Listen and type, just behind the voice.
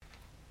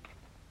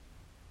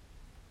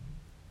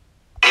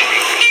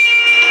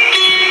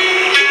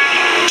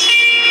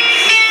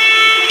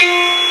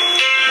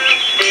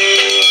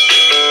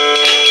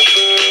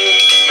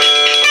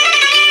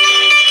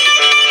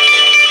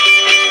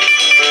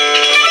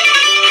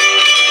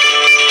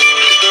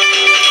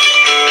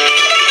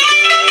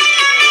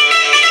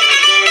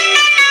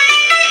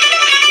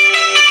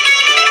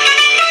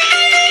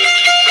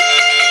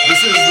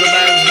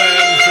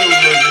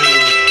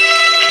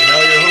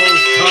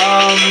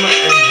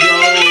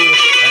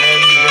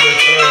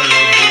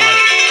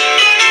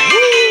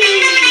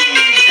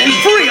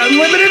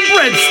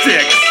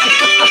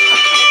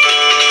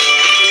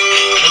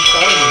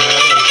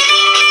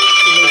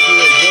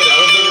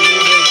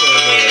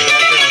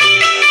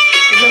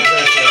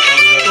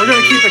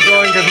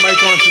because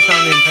Mike wants to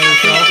sound the entire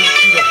show.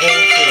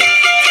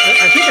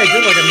 I think I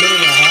did like a minute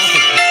and a half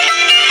of it.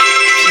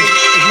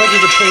 As much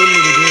as it pained me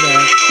to do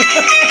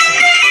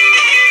that.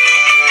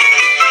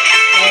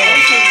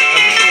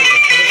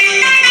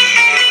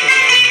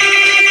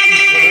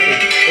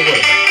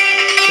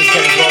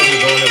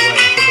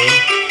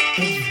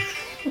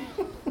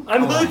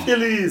 I'm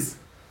Hercules.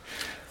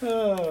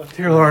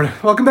 Dear Lord.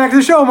 Welcome back to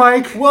the show,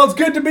 Mike. Well, it's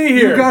good to be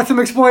here. You've got some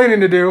explaining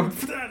to do.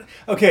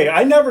 Okay,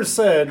 I never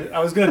said I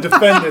was going to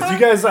defend this. You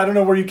guys, I don't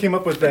know where you came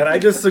up with that. I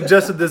just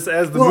suggested this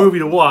as the movie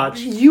to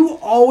watch. You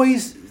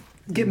always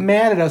get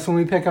mad at us when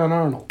we pick on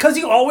Arnold. Because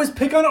you always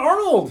pick on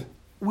Arnold.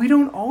 We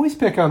don't always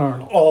pick on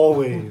Arnold.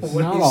 Always.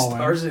 When Not he always.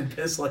 stars in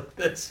piss like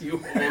this,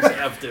 you almost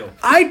have to.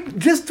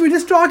 We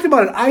just talked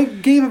about it. I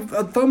gave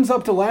a thumbs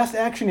up to Last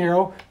Action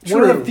Hero. One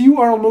of True. the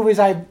few Arnold movies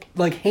I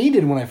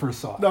hated when I first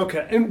saw it.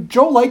 Okay. And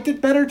Joe liked it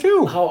better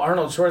too. How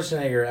Arnold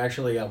Schwarzenegger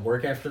actually got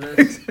work after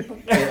this.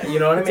 You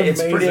know what I mean?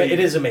 It's amazing. It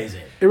is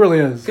amazing. It really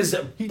is. Because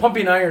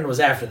Pumping Iron was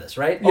after this,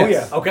 right? Oh,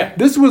 Yes. yeah. Okay.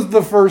 This was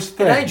the first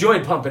thing. And I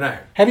enjoyed Pumping Iron.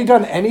 Had he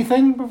done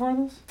anything before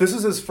this? This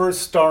is his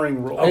first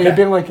starring role. Had he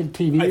been like in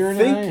TV or I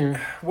anything? think,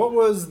 Or? what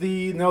was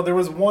no, there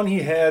was one he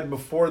had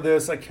before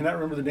this. I cannot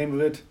remember the name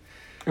of it.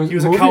 He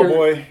was a movie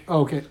cowboy.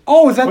 Oh, okay.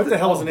 Oh, is that What the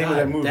hell is the name of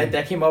that movie?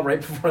 That came out right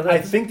before that?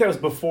 I think that was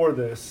before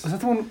this. Was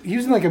that the one? He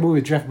was in like a movie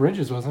with Jeff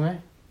Bridges, wasn't he?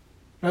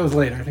 That was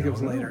later. I think it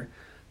was later.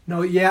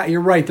 No, yeah,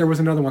 you're right. There was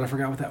another one. I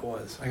forgot what that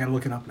was. I gotta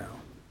look it up now.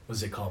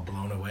 Was it called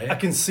Blown Away? I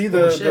can see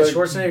Oh, shit,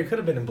 Schwarzenegger could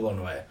have been in Blown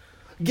Away.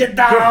 Get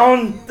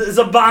down! There's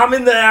a bomb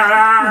in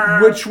there!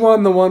 Which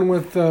one? The one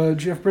with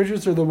Jeff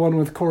Bridges or the one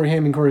with Corey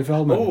Haim and Corey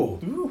Feldman?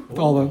 Ooh. With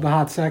all the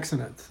hot sex in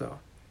it. So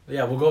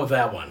Yeah, we'll go with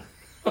that one.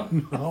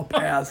 I'll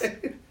pass.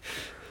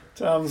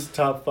 Tom's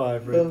top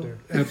 5 right there.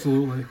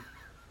 Absolutely.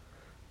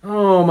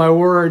 Oh my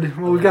word!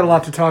 Well, we've got a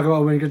lot to talk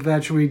about when we get to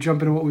that. Should we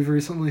jump into what we've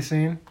recently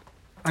seen?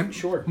 I'm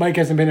sure. Mike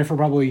hasn't been here for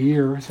probably a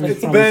year, so he's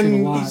It's probably been-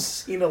 seen a lot. He's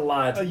seen a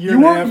lot. A year You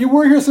and a were half. you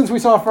were here since we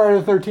saw Friday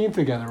the 13th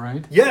together,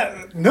 right?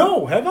 Yeah.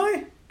 No, have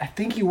I? I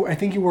think you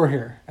were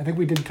here. I think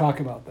we did talk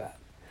about that.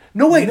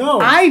 No, wait. No.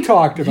 I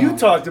talked about You it.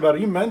 talked about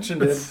it. You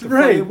mentioned it. That's The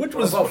right. Friday- Which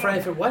was about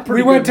Friday for what? We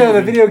pretty went good to the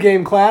movie. Video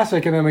Game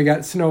Classic, and then we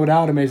got snowed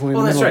out amazingly in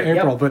Oh, the that's middle of right,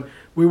 April. yep. But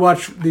we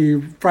watched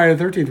the Friday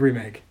the 13th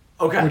remake,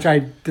 Okay. which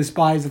I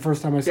despised the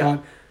first time I saw Yeah. it.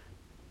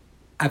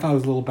 I thought it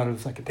was a little better the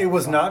second time. It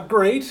was not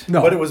great,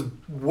 No. but it was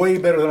way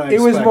better than I It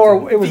was expected.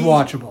 more. It was The-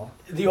 watchable.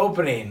 The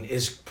opening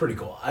is pretty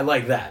cool. I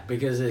like that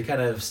because it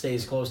kind of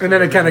stays close to And then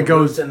the it kinda original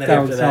goes roots, and then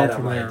down after south that,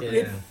 from I'm like, there. yeah.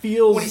 It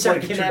feels When he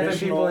started like a kidnapping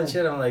people and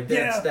traditional... shit, I'm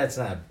like, that's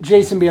not.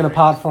 Jason being a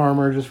pot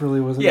farmer just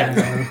really wasn't. Yeah.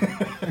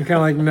 And kind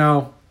of like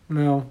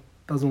no,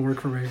 doesn't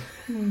work for me.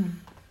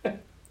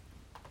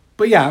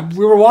 But yeah,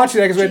 we were watching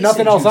that because we had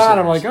nothing Jason else on.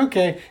 I'm Juicers. like,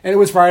 okay, and it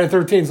was Friday the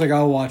 13th. It's like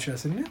I'll watch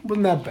this, and it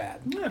wasn't that bad.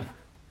 Yeah.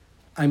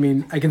 I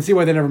mean, I can see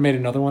why they never made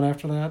another one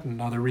after that, and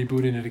now they're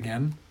rebooting it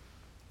again.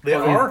 They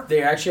Oh, are?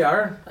 They actually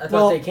are? I thought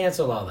Well- they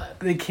canceled all that.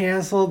 They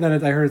canceled, then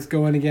I heard it's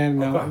going again.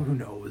 Now Okay. who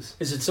knows?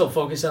 Is it still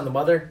focused on the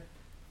mother?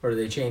 Or are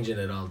they changing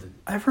it all?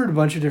 I've heard a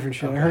bunch of different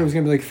shit. I Okay. heard it was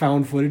gonna be like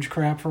found footage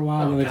crap for a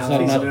while. and they God, decided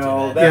please not don't to. do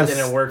No, that. that That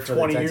didn't work for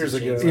 20 the years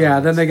Texas ago. Chainsaw. Yeah,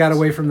 then they got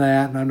away from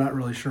that, and I'm not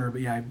really sure.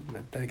 But yeah, I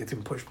think it's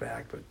gonna push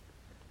back. But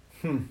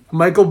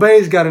Michael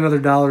Bay's got another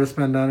dollar to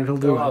spend on it. He'll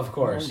do Oh, it. of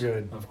course. Oh,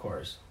 good. Of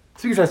course.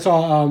 Speaking of, I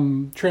saw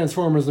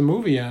Transformers the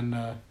movie, and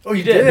Oh,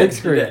 you Did. did? Big You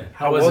screen. did.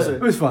 How was it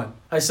was fun.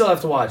 I still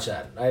have to watch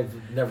that. I've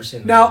never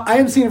seen it. Now I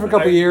haven't seen it for a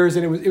couple I- years,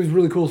 and it was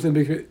really cool seeing the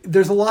big screen.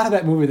 There's a lot of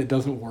that movie that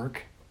doesn't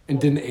work and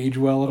didn't age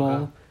well at Okay.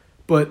 all,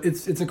 but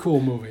it's a cool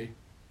movie.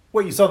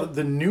 Wait, you saw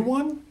the new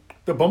one?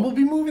 The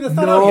Bumblebee movie? That's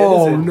not No, out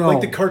yet, is it? no.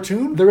 Like the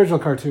cartoon? The original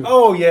cartoon.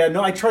 Oh, yeah.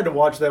 No, I tried to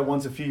watch that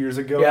once a few years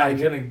ago. Yeah, I I'm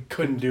gonna-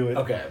 couldn't do it.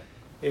 Okay.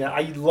 Yeah,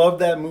 I love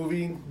that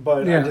movie,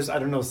 but Yeah. I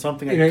don't know,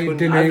 something I You know, you couldn't...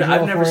 didn't- I've, age well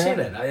I've never for you? seen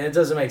it. It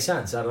doesn't make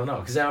sense. I don't know.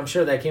 Because I'm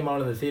sure that came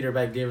out in the theater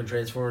back then when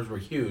Transformers were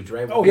huge,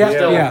 right? Oh, When yeah,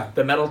 still yeah.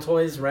 The metal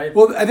toys, right?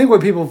 Well, I think when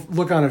people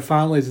look on it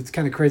fondly is it's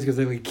kind of crazy because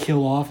they like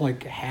kill off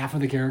like half of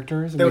the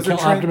characters and That they was a kill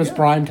trend, Optimus yeah.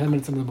 Prime 10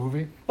 minutes into the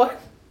movie. What?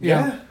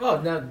 Yeah.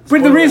 Oh, no.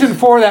 But the reason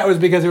for that was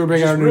because they were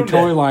bringing Just out a new ruined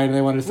toy it. line and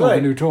they wanted to sell the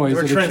new toys.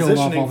 They were so they killed off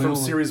all transitioning the from old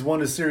ones. Series 1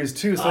 to Series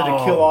 2, so they had to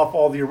Oh. kill off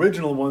all the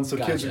original ones so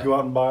kids Gotcha. would go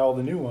out and buy all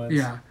the new ones.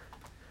 Yeah.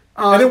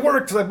 And it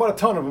worked, 'cause I bought a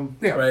ton of them.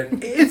 Yeah. Right.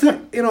 It's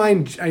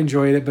I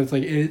enjoyed it, but it's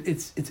like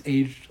it's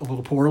aged a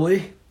little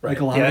poorly. Like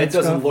a lot Yeah, of it that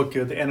doesn't stuff. look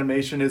good. The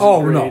animation isn't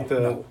Oh, great.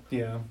 no.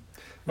 Yeah.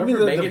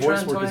 Remember the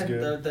voice Megatron work is toy?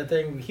 good. The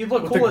thing. He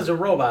looked With cool the- as a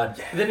robot.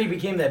 Then he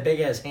became that big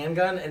ass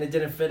handgun, and it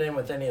didn't fit in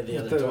with any of the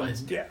other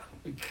toys. Yeah.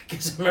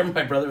 Because I remember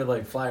my brother would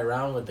like fly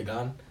around with the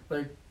gun.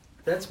 Like,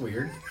 that's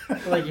weird.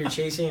 Like you're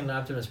chasing an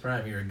Optimus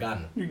Prime, you're a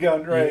gun. You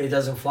got It right.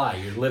 doesn't fly.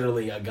 You're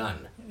literally a gun.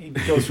 He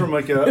goes from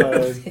like a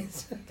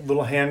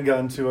little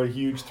handgun to a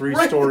huge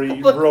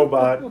 3-story Right.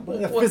 robot. The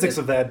What? physics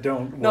of that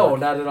don't No,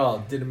 work. not at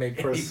all. Didn't make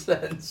any Chris.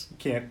 sense.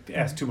 Can't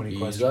ask too many He's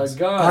questions. a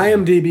gun.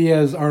 IMDb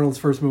has Arnold's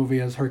first movie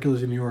as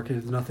Hercules in New York. It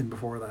has nothing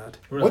before that.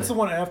 Really? What's the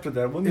one after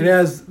that? It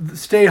has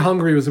Stay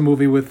Hungry was a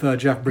movie with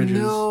Jeff Bridges.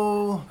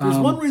 No. There's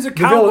Um, one where he's a the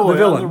cowboy.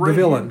 villain. on The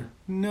villain.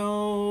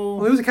 No.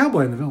 Well, he was a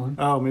cowboy in the villain.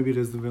 Oh, maybe it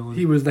is the villain.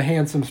 He was the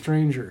handsome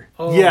stranger.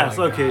 Oh yes,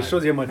 my okay. God.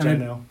 Shows you how much And I then-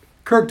 know.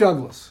 Kirk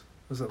Douglas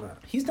was in that.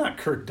 He's not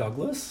Kirk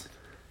Douglas.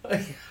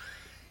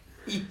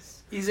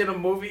 He's in a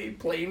movie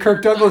playing.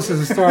 Kirk Douglas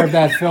is the star of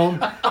that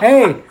film.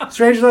 Hey,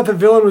 strange enough, the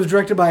villain was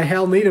directed by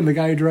Hal Needham, the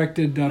guy who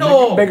directed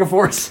No!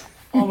 Megaforce.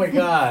 Oh my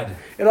God.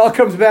 It all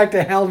comes back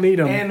to Hal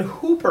Needham. And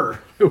Hooper.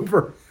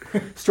 Hooper.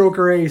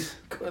 Stroker Ace.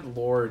 Good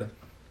Lord.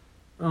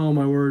 Oh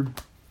my word.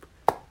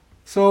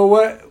 So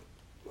what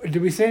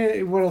did we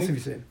say? What else have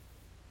you seen?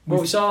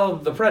 Well, we saw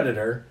The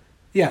Predator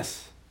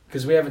Yes.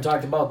 because we haven't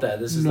talked about that.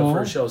 This is No. the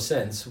first show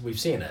since we've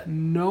seen it.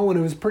 No, and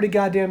it was pretty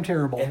goddamn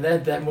terrible. And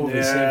that movie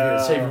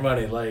Yeah. save your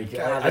money. Like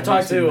God, I that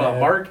talked makes me to mad.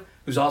 Mark,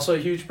 who's also a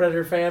huge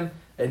Predator fan,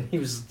 and he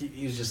was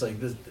just like,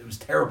 this. It was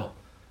terrible.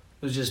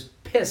 It was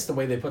just pissed the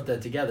way they put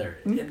that together.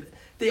 And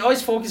they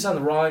always focus on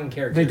the wrong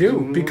characters. They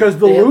do because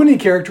the They have- loony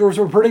characters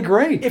were pretty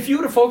great. If you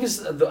would have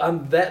focused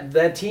on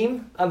that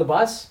team on the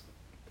bus,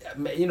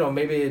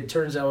 maybe it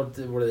turns out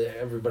where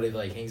everybody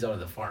like hangs out at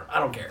the farm. I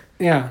don't care.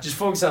 Yeah. Just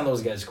focus on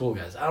those guys, cool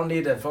guys. I don't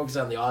need to focus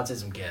on the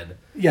autism kid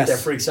Yes. that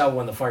freaks out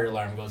when the fire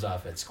alarm goes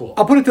off at school.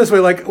 I'll put it this way: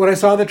 like when I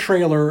saw the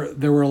trailer,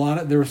 there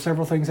were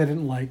several things I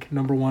didn't like.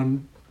 Number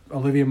one,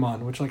 Olivia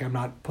Munn, which like I'm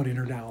not putting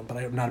her down, but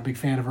I'm not a big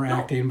fan of her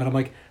acting. But I'm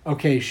like,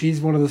 okay, she's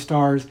one of the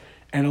stars,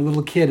 and a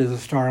little kid is a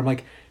star. I'm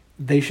like,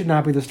 they should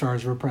not be the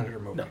stars of a Predator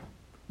movie.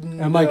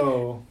 No. I'm like,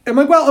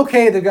 well,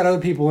 okay, they've got other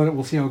people in it.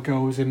 We'll see how it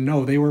goes. And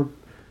no, they were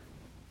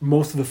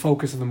most of the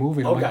focus of the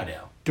movie. And Oh, I'm like, God,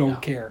 yeah. Don't Yeah.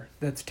 care.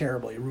 That's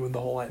terrible. You ruined the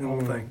whole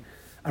thing.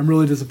 I'm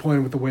really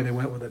disappointed with the way they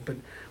went with it. But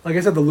like I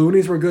said, the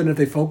Loonies were good, and if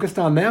they focused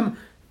on them,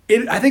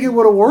 I think it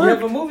would have You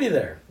worked. have a movie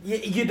there.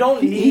 You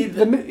don't need.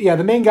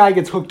 The main guy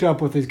gets hooked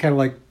up with these kind of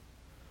like,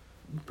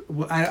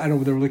 I don't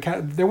know, they were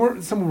like, they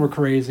weren't, some of them were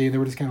crazy, they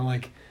were just kind of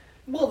like,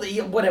 Well,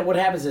 what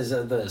happens is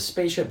the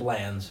spaceship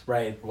lands,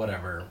 right?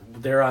 Whatever.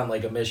 They're on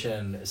like a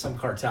mission, some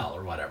cartel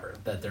or whatever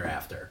that they're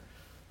after.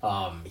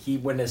 He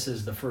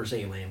witnesses the first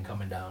alien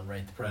coming down,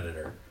 right? The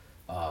Predator.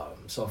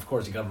 So of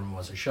course the government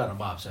wants to shut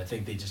him up. So I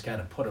think they just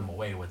kind of put him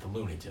away with the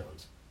Looney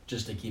Tunes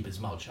just to keep his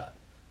mouth shut.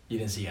 You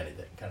didn't see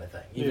anything, kind of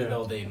thing. Even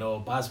though they know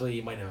possibly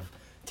he might have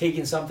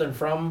taken something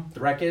from the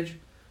wreckage,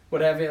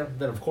 what have you.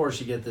 Then of course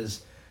you get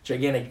this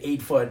gigantic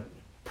 8-foot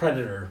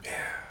Predator.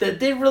 That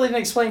they really didn't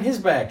explain his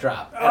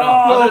backdrop.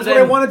 Oh, that's what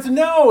I wanted to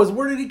know. Is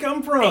where did he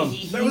come from?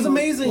 That was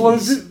amazing. Well,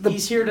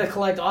 He's here to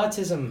collect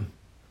autism.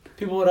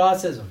 People with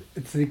autism.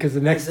 it's because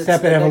the next It's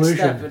step the in next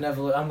evolution.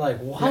 step in I'm like,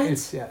 what?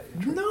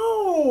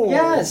 No.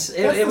 Yes,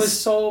 That's it was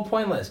so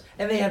pointless.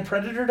 And they had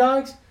predator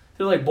dogs.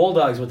 They're like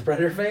bulldogs with the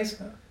predator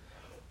face.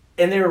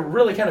 And they were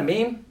really kind of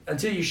mean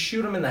until you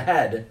shoot them in the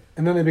head.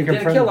 And then they become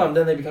Then friends. kill them,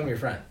 then they become your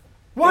friend.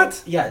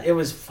 What? It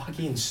was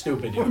fucking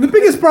stupid, dude. The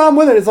biggest problem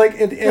with it is like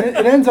it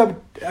ends up.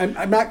 I'm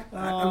going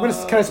to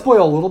kind of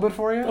spoil a little bit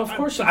for you. Of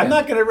course you I'm can.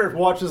 not gonna ever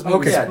watch this movie.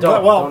 Okay. Yeah,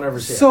 don't ever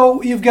see it.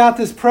 So you've got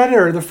this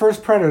predator, the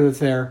first predator that's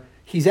there.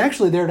 He's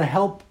actually there to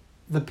help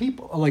the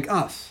people, like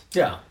us,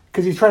 Yeah.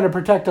 because he's trying to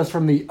protect us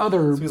from the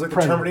other. So he's like the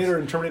predators. Terminator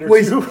in Terminator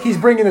Well, 2. he's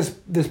bringing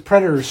this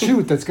predator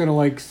suit that's gonna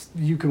like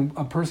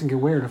a person can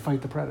wear to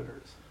fight the predators.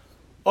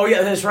 Oh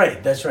yeah, that's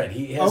right. That's right.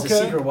 He has Okay.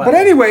 a secret weapon. But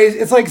anyways,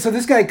 it's like, so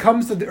this guy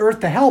comes to the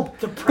Earth to help,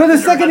 The but the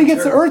predator second he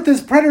gets to hunter. Earth,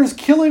 this predator's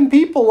killing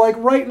people like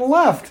right and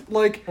left.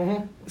 Like,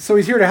 so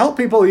he's here to help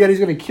people, yet he's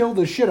gonna kill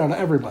the shit out of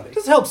everybody.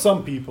 Just help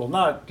some people,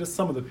 not just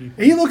some of the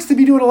people. He looks to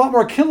be doing a lot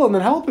more killing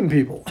than helping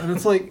people, and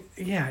it's like,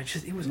 yeah,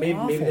 it was maybe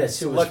awful. that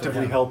suit was for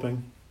Selectively him.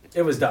 helping.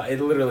 It was done.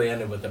 It literally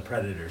ended with the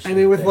predator suit. I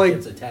mean, with, that like-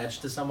 gets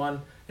attached to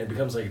someone and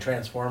becomes like a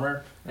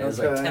transformer. And it's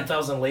like Okay.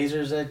 10,000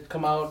 lasers that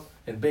come out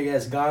and big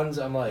ass guns.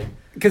 I'm like,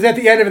 Because at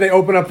the end of it, they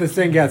open up this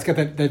thing. Yeah, it's got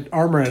that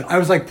armor in it. I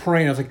was like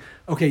praying. I was like,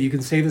 okay, you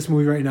can save this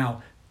movie right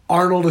now.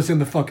 Arnold is in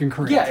the fucking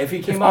crate. Yeah, if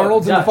he came out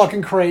Arnold's in Dutch. the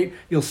fucking crate,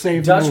 you'll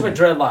save Dutch the with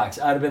movie.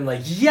 dreadlocks. I'd have been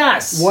like,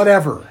 yes,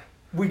 Whatever.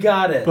 we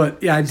got it.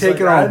 But yeah, I'd It's take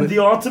like, it all. I'm But the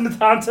ultimate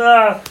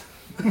hunter.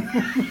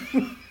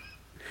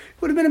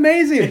 would have been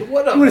amazing. It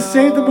would've. It would have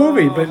saved the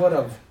movie. Would But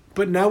have.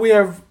 but now we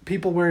have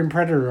people wearing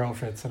Predator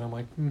outfits, and I'm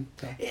like, no.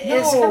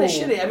 It's kind of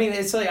shitty. I mean,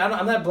 it's like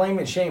I'm not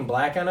blaming Shane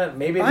Black on it.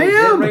 Maybe I they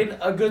am. did write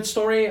a good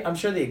story. I'm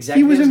sure the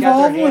executives was got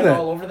involved their with hand it.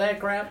 all over that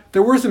crap.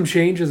 There were some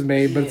changes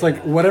made, but it's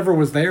like whatever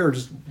was there,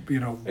 just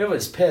It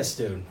was pissed,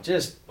 dude.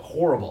 Just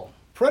horrible.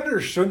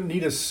 Predator shouldn't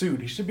need a suit.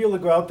 He should be able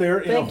to go out there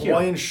in Thank a you.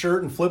 Hawaiian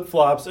shirt and flip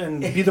flops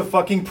and be the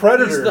fucking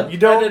predator. He's the you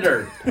don't.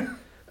 predator.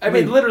 I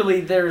mean,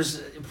 literally,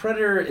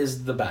 Predator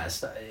is the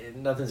best.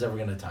 Nothing's ever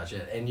gonna touch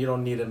it, and you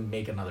don't need to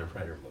make another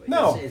Predator movie.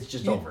 No. It's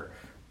just over.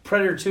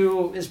 Predator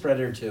 2 is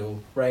Predator 2,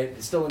 right?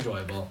 It's still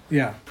enjoyable.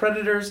 yeah.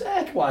 Predators,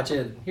 I can watch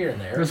it here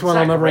and there. This It's one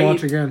I'll not never great.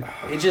 watch again.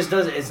 It just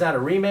doesn't. It's not a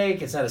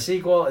remake. It's not a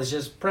sequel. It's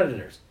just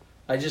Predators.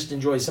 I just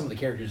enjoy some of the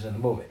characters in the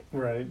movie.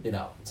 Right. You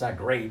know, it's not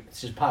great.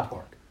 It's just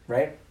popcorn,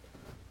 right?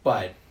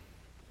 But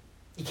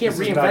you can't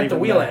This is not reinvent the even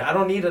wheel. that. I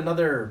don't need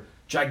another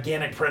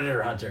gigantic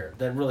predator hunter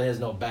that really has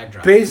no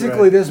backdrop.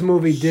 Basically, Right. this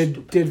movie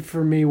did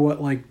for me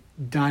what like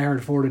Die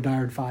Hard 4 to Die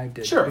Hard 5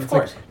 did. Sure, of It's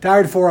like, course. Die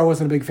Hard 4 I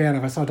wasn't a big fan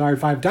of. I saw Die Hard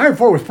 5. Die Hard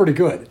 4 was pretty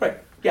good. Right.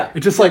 Yeah.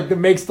 It just like it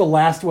makes the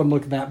last one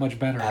look that much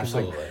better. It's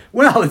like, Absolutely.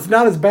 well, it's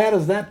not as bad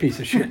as that piece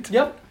of shit.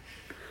 Yep.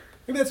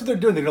 Maybe that's what they're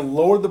doing. They're going to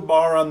lower the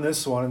bar on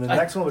this one, and the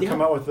next one will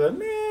come out with a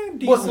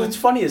decent. What's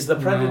funny is the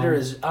Predator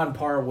is on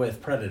par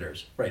with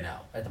Predators right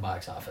now at the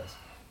box office.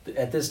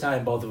 At this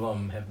time, both of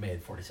them have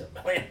made $47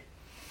 million,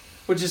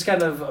 which is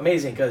kind of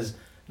amazing because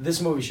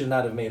this movie should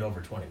not have made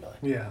over $20 million.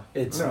 Yeah,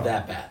 It's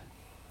that bad.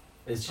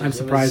 It's just, I'm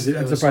surprised.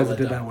 I'm was surprised so it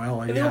did let that down.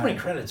 well. And the Yeah. opening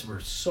credits were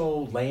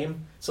so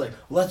lame. It's like,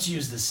 let's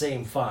use the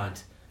same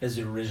font as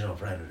the original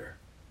Predator.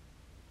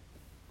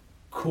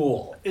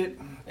 Cool.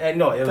 And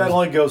no, it that was.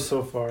 only goes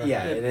so far.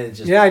 Yeah, it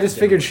just. Yeah, I just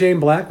didn't figured work. Shane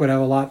Black would have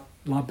a lot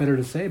better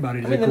to say about it.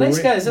 I He's mean, a The Nice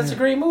great- Guys, that's yeah. a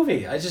great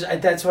movie.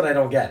 That's what I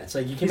don't get. It's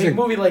like you can He's make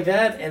a- a movie like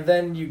that, and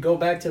then you go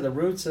back to the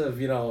roots of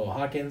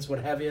Hawkins, what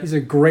have you. He's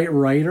a great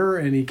writer,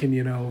 and he can,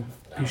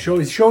 he's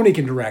shown he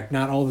can direct.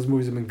 Not all of his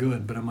movies have been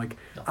good, but I'm like,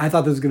 I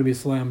thought this was going to be a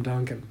slam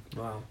dunk, and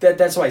wow.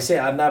 That's why I say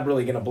I'm not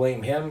really going to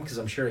blame him because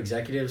I'm sure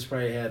executives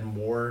probably had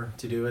more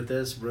to do with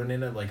this,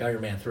 ruining it, like Iron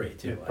Man 3,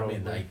 too. Yeah, I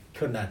mean, probably. I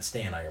could not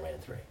stand Iron Man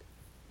 3.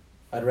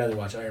 I'd rather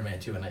watch Iron Man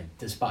 2, and I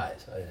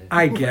despise.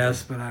 I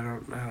guess, but I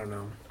don't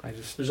know.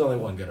 There's only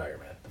one good Iron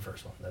Man, the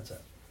first one. That's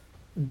it.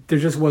 There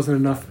just wasn't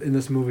enough in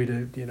this movie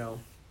to, No.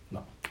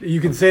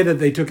 You can say that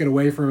they took it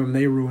away from him,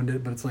 they ruined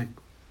it, but it's like,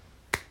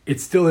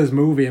 it's still his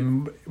movie,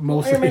 and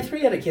mostly, Iron Man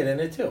 3 had a kid in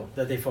it, too,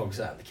 that they focus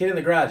on. The kid in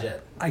the garage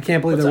had. I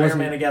can't believe Puts there Iron wasn't.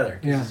 Man together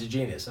 'cause Yeah. he's a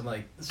genius. I'm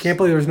like, Can't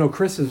believe there was no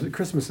Christmas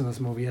in this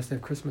movie. He has to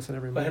have Christmas in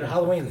every But I movie. had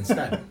Halloween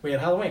instead. We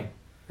had Halloween.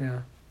 Yeah,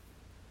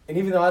 And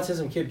even the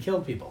autism kid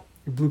killed people.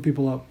 he blew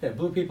people up. Yeah,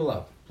 blew people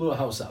up. Blew a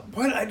house up.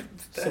 What?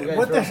 Some guy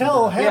What the throws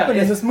hell something. happened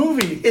Yeah, in this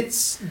movie?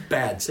 It's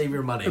bad. Save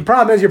your money. The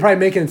problem is you're probably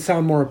making it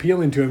sound more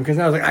appealing to him because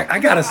I was like, I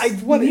gotta. I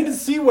need to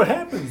see what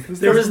happens. This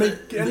There was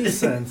doesn't make any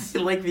sense.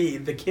 Like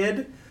the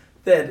kid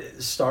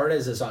that starred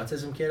as this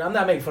autism kid. I'm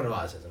not making fun of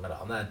autism at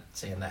all. I'm not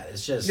saying that.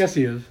 It's just Yes,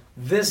 he is.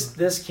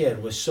 this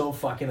kid was so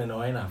fucking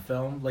annoying on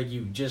film. Like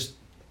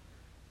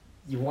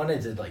you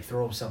wanted to like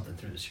throw something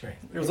through the screen.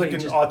 It was I like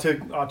mean, an just-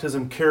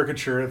 autism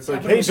caricature. It's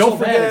like, but it hey, was don't so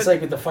bad. forget. It's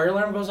like with the fire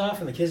alarm goes off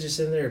and the kid's just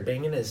sitting there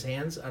banging his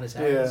hands on his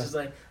head. Yeah. It's just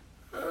like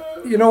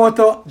You know what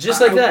though?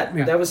 just like that.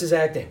 Yeah. That was his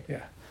acting.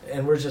 Yeah.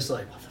 And we're just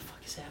like, what the fuck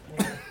is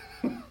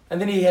happening? And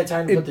then he had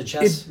time to put the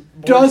chess.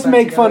 It boards does back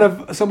make fun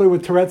together. of somebody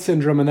with Tourette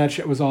syndrome, and that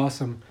shit was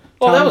awesome.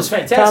 Oh, that was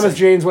fantastic. Thomas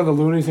Jane's one of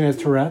the Loonies and has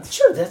Tourette's.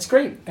 Sure, that's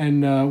great.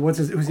 And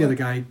who's the other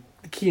guy?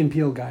 The Key and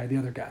Peele guy, the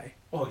other guy.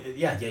 Oh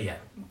yeah.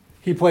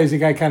 He plays the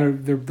guy kind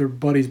of, they're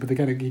buddies, but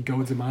he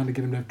goads him on to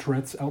get him to have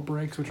Tourette's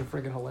outbreaks, which are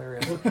freaking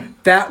hilarious.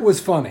 That was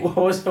funny. What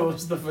was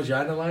the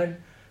vagina line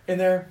in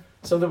there?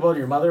 Something about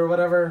your mother or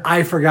whatever.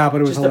 I forgot,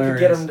 but it was Just to hilarious.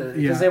 get them to,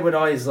 because Yeah. they would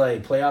always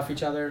like play off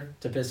each other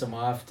to piss them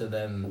off to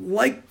then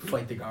Like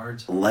fight the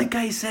guards.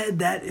 I said,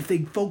 that if they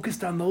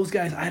focused on those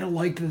guys, I'd have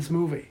liked this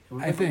movie.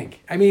 I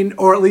think. I mean,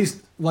 or at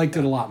least liked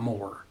it a lot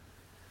more.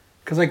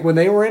 Because like when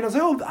they were in, I was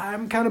like, oh,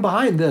 I'm kind of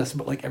behind this,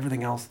 but like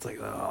everything else, it's like,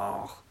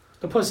 oh.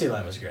 The pussy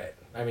line was great.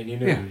 I mean, you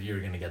knew Yeah. you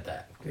were gonna get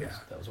that. Yeah.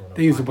 That was one of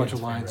They used a bunch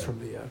Hawkins' of lines favorite-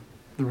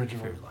 from the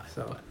original. favorite lines,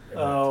 So. but-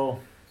 Oh,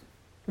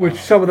 Which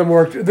some of them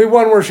worked. The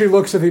one where she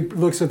looks at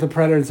the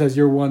Predator and says,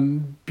 "You're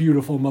one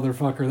beautiful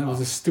motherfucker." That was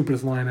the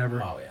stupidest line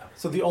ever. Oh yeah.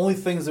 so the only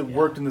things that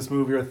worked in this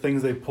movie are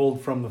things they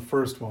pulled from the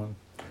first one.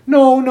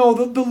 No,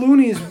 the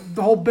Loonies,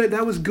 the whole bit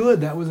that was good.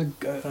 That was a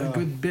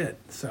good bit.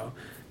 So,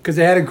 because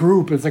they had a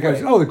group, it's like,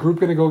 Right. the group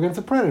going to go against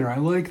the Predator. I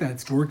like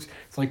that. It works.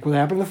 It's like what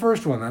happened in the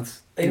first one.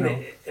 That's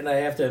And I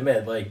have to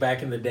admit, like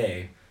back in the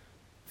day,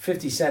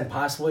 50 Cent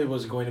possibly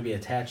was going to be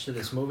attached to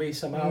this movie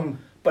somehow. Mm.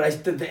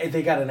 But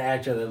they got an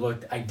actor that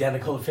looked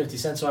identical to 50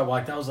 Cent, so I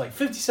walked out. I was like,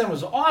 50 Cent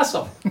was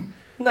awesome.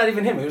 Not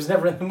even him. He was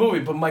never in the movie,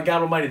 but my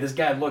God Almighty, this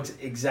guy looks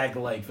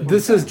exactly like 50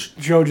 This Cent. is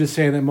Joe just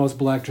saying that most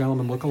black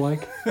gentlemen look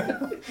alike.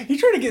 He's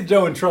trying to get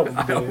Joe in trouble.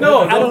 Today. No,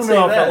 I don't say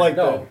know if that. I like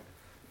no. that.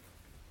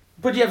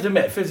 But you have to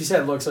admit, 50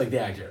 Cent looks like the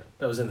actor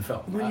that was in the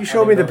film. When I you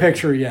showed me didn't the know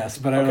picture, yes,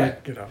 but I Okay.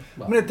 like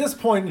I mean, at this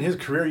point in his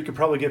career, you could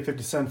probably get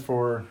 50 Cent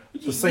for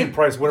the same You-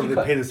 price, whatever you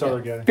they could, paid this yeah.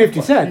 other guy.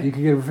 50 Cent. You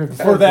can get it for 50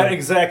 Cent. For that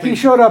exactly. He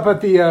showed up at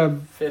the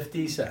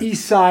 50 Cent.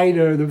 East Side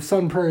or the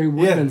Sun Prairie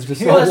Women's to Yeah.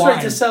 sell Oh, that's right,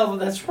 wine. to sell.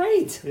 That's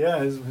right. Yeah,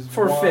 his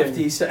For wine.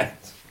 50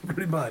 cents.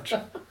 Pretty much.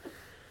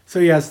 So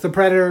yes, the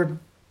Predator,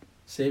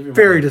 Save your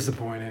very money.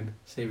 disappointing.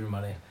 Save your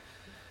money.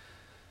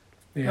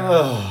 Yeah.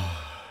 Ugh.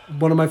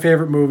 One of my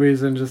favorite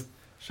movies, and just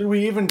Should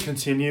we even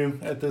continue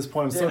at this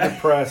point? I'm so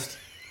depressed.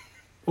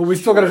 well, we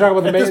still got to talk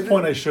about the At main. this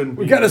point, I shouldn't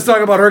we be. got to talk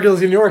about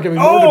Hercules in New York. I mean,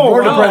 Oh,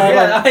 we're wow. depressed.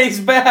 about- yeah, he's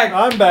back.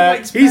 I'm back.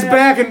 Mike's He's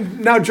back,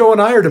 and now Joe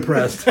and I are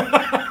depressed.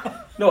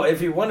 No,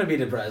 if you want to be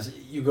depressed,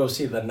 you go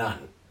see The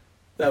Nun.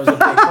 That was a big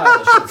pile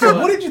of shit. So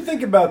what did you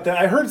think about that?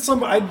 I heard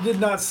some. I did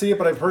not see it,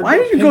 but I've heard. Why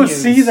did you go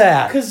see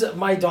that? Because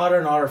my daughter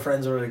and all her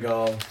friends were to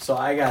go, so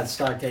I got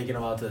stuck taking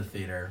them out to the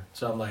theater.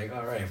 So I'm like,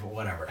 all right, well,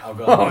 whatever, I'll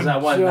go. Because I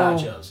want Joe.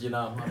 nachos, you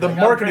know. I'm The like,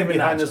 I'm marketing craving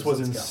behind this nachos, was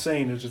let's go.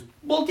 insane. It's just.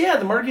 Well, yeah,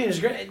 the marketing is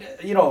great.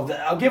 You know,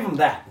 I'll give them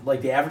that,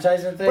 like the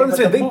advertising thing. But I'm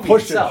saying the they movie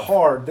pushed itself, it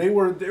hard.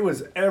 It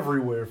was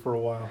everywhere for a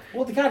while.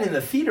 Well, the God, in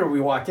the theater we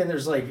walked in,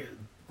 there's like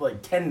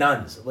like 10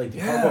 nuns, like the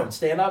Yeah. cardboard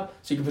stand up,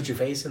 so you can put your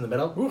face in the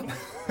middle.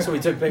 So we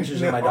took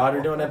pictures of my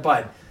daughter doing it,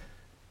 but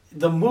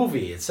the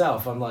movie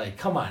itself, I'm like,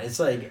 come on, it's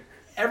like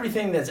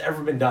everything that's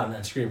ever been done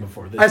on screen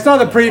before. This I saw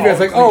the is preview. It's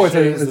like, oh, it's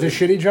cliches a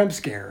shitty jump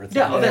scare. It's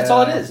yeah, like, well, that's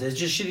all it is. It's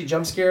just shitty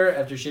jump scare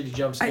after shitty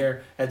jump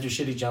scare after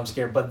shitty jump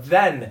scare. But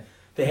then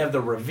they have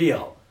the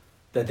reveal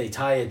that they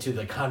tie it to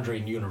the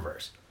Conjuring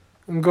universe.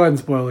 go ahead and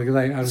spoil it because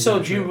I don't So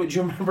know. do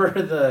you remember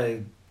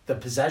the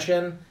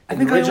possession I in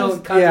think the I original was-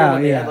 Conjuring yeah,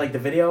 when they yeah. had like the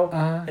video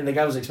Uh-huh. and the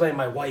guy was explaining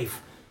my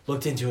wife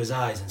looked into his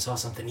eyes and saw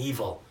something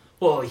evil.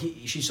 Well,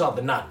 she saw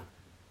the nun,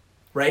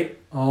 right?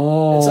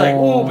 Oh, It's like,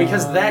 oh,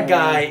 because that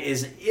guy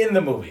is in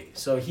the movie,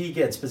 so he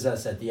gets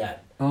possessed at the end.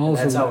 Oh, And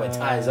that's so- how it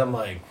ties. I'm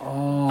like,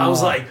 Oh. I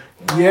was like,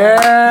 yeah,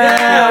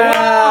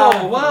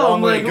 yeah, wow. Long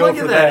I'm way like, to go look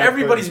for at that, that. but-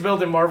 Everybody's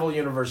building Marvel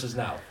universes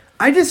now.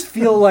 I just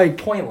feel like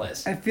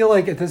Pointless. at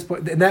this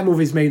point, and that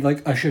movie's made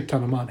like a shit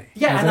ton of money.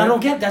 Yeah, Hasn't and I it? don't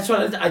get. That's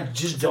what I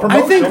just don't.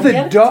 I think don't the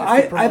get it. dumb.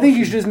 I think you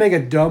promotion. should just make a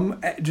dumb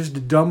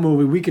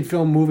movie. We could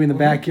film a movie in the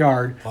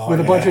backyard with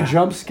a bunch of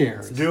jump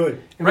scares. Do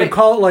it. And Right. we'll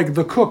call it like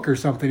The Cook or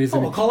something. He's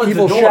an we'll call it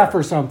evil The Door. chef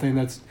or something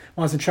that's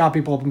wants to chop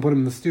people up and put them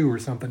in the stew or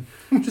something.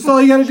 Just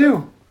all you got to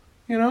do,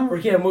 you know. Or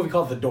you can have a movie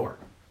called The Door.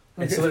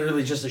 It's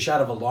literally just a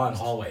shot of a long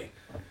hallway,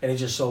 and he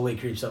just slowly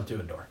creeps up to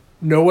a door.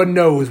 No one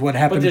knows what But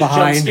happened there's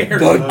behind jump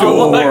scares. the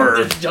door.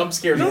 There's jump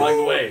scares along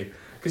the way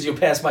because you'll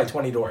pass by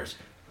 20 doors.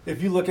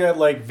 If you look at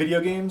like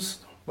video games,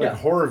 like Yeah.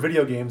 horror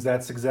video games,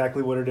 that's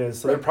exactly what it is.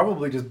 So they're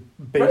probably just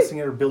basing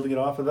it or building it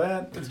off of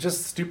that. It's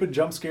just stupid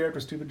jump scare after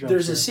stupid jump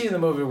There's scare. a scene in the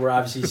movie where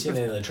obviously you've seen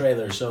it in the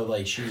trailer. So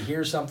like she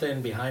hears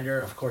something behind her.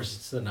 Of course,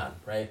 it's the nun,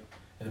 right?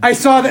 And I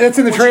saw that. It's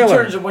in the when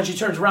trailer. When she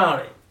turns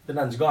around, the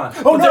nun's gone.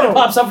 Oh, but then no. it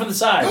pops up from the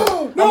side.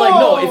 I'm like,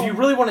 no. If you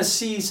really want to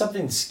see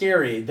something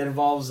scary that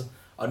involves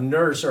a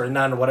nurse or a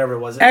nun or whatever it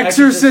was,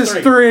 Exorcist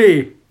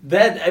 3.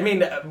 That I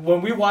mean,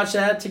 when we watched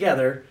that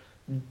together,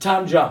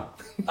 Tom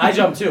jumped. I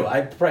jumped too.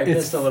 I probably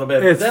It's- pissed a little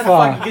bit. it's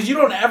fun. Because you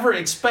don't ever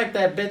expect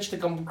that bitch to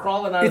come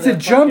crawling out It's of a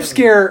that jump fucking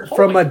scare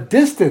from a hallway.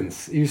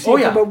 distance. You see Oh,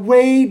 it yeah. from a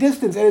way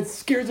distance, and it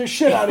scares the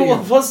shit out of Well,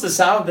 you. plus the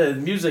sound, the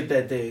music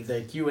that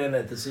they cue in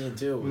at the scene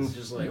too was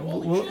just like,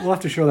 holy We'll shit. have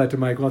to show that to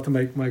Mike. We'll have to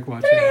make Mike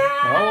watch it.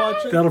 I'll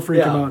watch it. That'll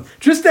freak him Yeah. out.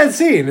 Just that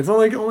scene. It's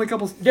only a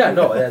couple. Yeah,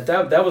 no,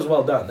 that was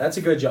well done. That's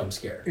a good jump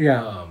scare.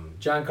 Yeah.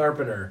 John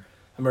Carpenter.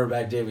 I remember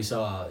back day we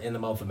saw In the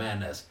Mouth of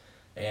Madness,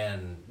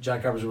 and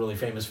John Carpenter's really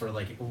famous for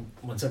like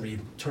when somebody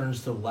turns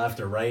to the left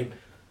or right,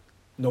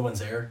 no one's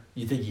there.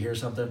 You think you hear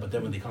something, but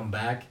then when they come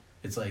back,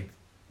 it's like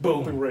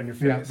boom, Right in your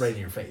face. Yeah. right in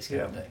your face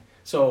kind of Yeah. thing.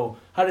 So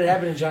how did it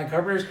happen in John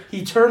Carpenter's?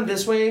 He turned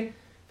this way,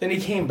 then he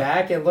came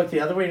back and looked the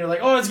other way, and you're like,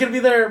 oh, it's gonna be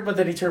there, but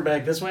then he turned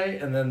back this way,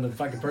 and then the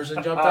fucking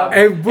person jumped up,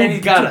 and he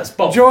got us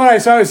both. Joe and I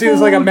saw it. It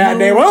was like a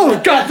matinee. Oh,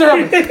 got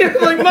them.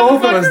 like,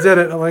 Both of us motherfucker. did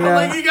it. I'm like, I'm yeah.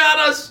 like, he got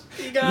us.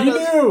 He got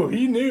us.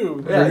 He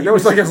knew. Yeah, That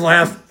was like his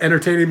last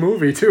entertaining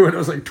movie too, and it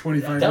was like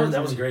 25 That years.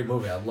 was a great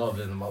movie. I loved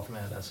it in the Mouth of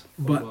Madness.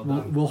 But Well we'll,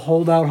 done. we'll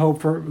hold out hope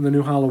for the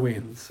new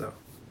Halloween. So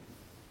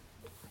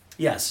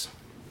Yes.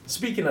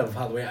 Speaking of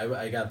Halloween,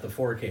 I got the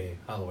 4K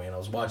Halloween. I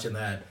was watching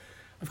that.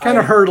 I've kind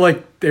of heard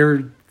like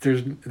they're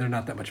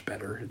not that much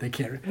better. They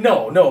can't.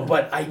 No,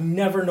 but I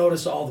never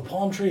noticed all the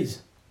palm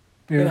trees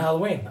in Yeah.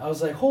 Halloween. I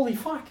was like, holy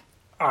fuck.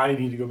 I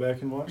need to go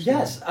back and watch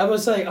Yes.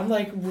 I'm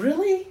like,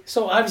 really?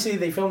 So obviously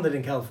they filmed it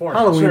in California.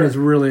 Halloween Sure. is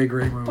really a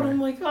great movie. But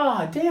I'm like,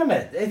 ah, damn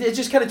it. It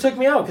just kind of took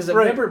me out because I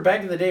Right. remember back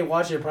in the day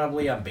watching it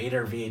probably on beta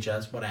or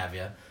VHS, what have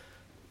you.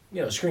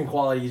 You know, screen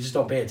quality, you just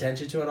don't pay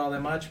attention to it all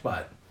that much,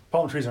 but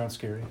Palm trees aren't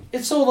scary.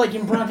 it's so like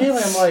in broad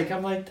daylight.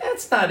 I'm like,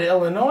 that's not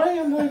Illinois.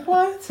 I'm like,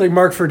 what? It's like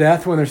Mark for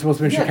Death when they're supposed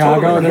to be in Yeah, Chicago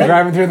totally. and they're Yeah.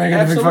 driving through and they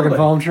get the big fucking Absolutely.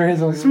 palm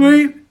trees. I'm like,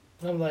 sweet.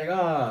 I'm like,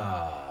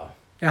 ah.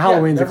 Yeah,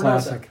 Halloween's a never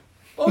noticed classic.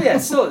 Oh yeah,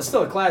 it's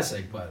still a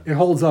classic, but It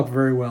holds up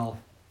very well.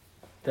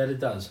 that it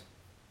does.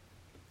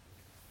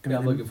 And Yeah,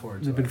 I'm then looking forward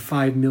to There've it. been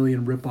 5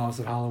 million rip-offs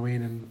of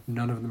Halloween, and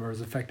none of them are as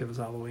effective as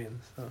Halloween.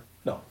 So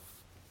No.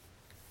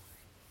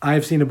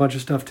 I've seen a bunch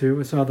of stuff too.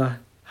 I saw the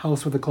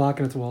House with the Clock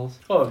in its walls.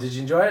 Oh, did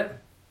you enjoy it?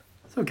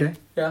 It's okay.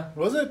 Yeah.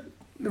 Was it?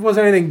 It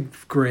wasn't anything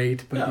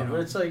great, but Yeah, you know. but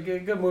it's like a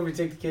good movie to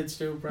take the kids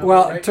to. Probably,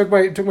 Well, right? took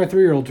my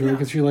 3-year-old to it Yeah.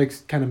 because she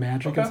likes kind of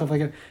magic Okay. and stuff like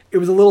that. It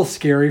was a little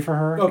scary for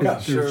her. 'cause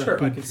Okay, there's- sure. I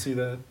But can see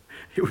that.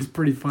 it was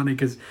pretty funny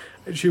because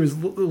she was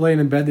laying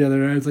in bed the other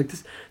night. I was like,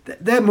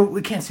 that movie,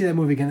 we can't see that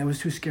movie again. That was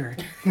too scary.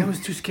 That was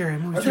too scary. That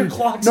movie was Are there too-"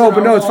 clocks No, in but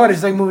our no, it's funny. walls?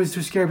 She's like, movie's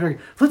too scary. But like,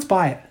 let's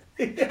buy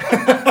it.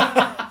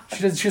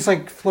 She does. She just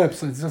like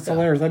flips. It's just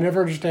hilarious. I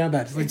never understand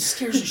that. She's like, It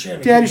scares the shit out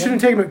of Dad, me. you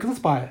shouldn't take it. Let's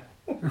buy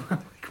it.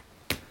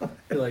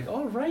 You're like,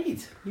 all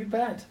right, you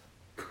bet.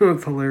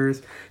 It's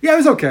hilarious. Yeah, it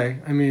was okay.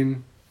 I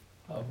mean,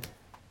 Oh,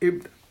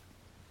 it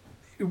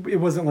it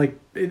wasn't like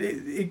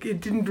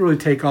it didn't really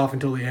take off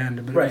until the end,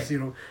 but it was, Right. you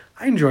know,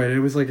 I enjoyed it. It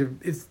was like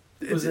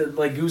was it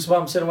like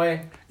Goosebumps in a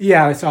way?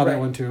 yeah, I saw that Right.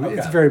 one too. Okay.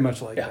 It's very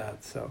much like Yeah.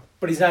 that. So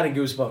But he's not in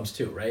Goosebumps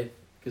too, right?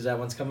 Because that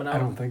one's coming out. I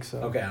don't think so.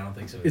 Okay, I don't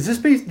think so. Is this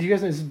based? Do you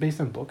guys know? Is this based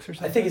on books or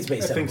something? I think it's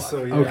based I on think a book.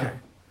 so, yeah. Okay.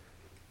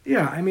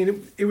 Yeah, I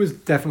mean, it was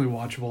definitely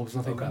watchable. It was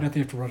nothing, Okay. nothing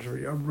you have to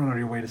run out of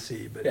your way to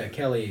see. But Yeah,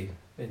 Kelly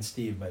and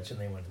Steve mentioned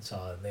they went and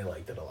saw it and they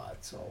liked it a lot.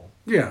 So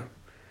Yeah.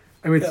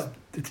 I mean, Yeah.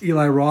 it's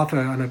Eli Roth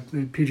on a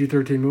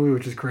PG-13 movie,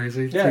 which is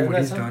crazy. Yeah, See what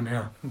that's he's him. done,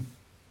 yeah.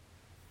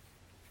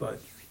 But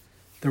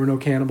there were no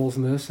cannibals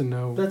in this and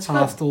no That's good.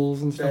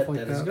 hostels and stuff That like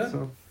is that. good.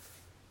 So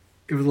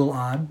it was a little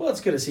odd. well,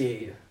 it's good to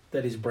see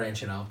that he's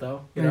branching out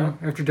though. You Yeah, know.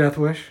 after Death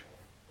Wish.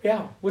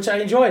 Yeah, which I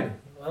enjoyed.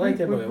 I liked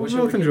that We- movie. I we wish it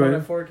both would enjoyed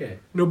out it. 4K.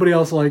 Nobody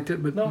else liked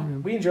it, but No, yeah.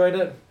 we enjoyed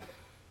it.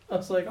 I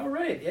was like, all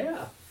right,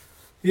 yeah.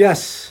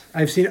 Yes,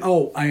 I've seen.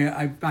 Oh,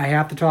 I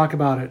have to talk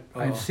about it. Oh.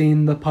 I've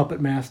seen the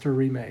Puppet Master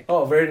remake.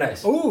 Oh, very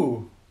nice.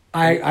 Ooh,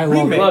 I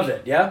love You it. loved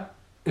it, yeah.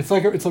 It's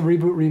like it's a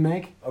reboot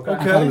remake. Okay.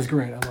 I thought it was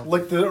great. I love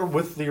like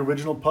it. the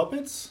original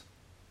puppets.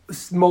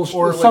 Most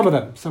or some like-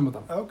 of them. Some of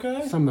them.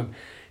 Okay. Some of them.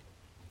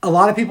 A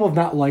lot of people have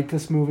not liked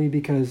this movie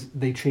because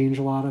they change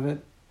a lot of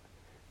it.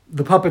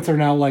 The puppets are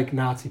now like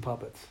Nazi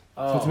puppets.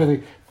 So it's Oh.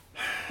 really,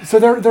 so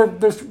they're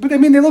but I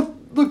mean they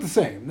look the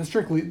same.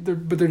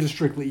 They're just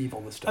strictly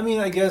evil this I time. mean,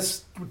 I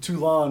guess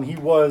Toulon, he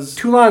was.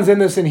 Toulon's in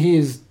this and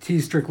he's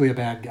strictly a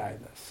bad guy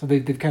in this. So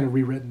they've kind of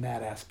rewritten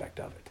that aspect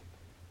of it.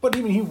 But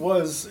even he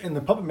was in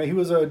the Puppet Man. He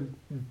was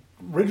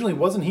originally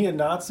wasn't he a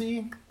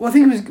Nazi? Well, I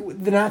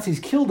think the Nazis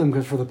killed him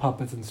because for the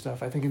puppets and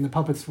stuff. I think, and the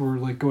puppets were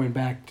like going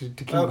back to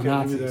kill Okay, the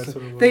maybe Nazis. that's So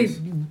what it they was.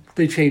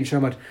 they changed so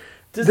much.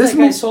 Does This that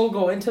guy's mo- soul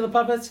go into the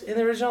puppets in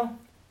the original?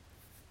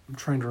 I'm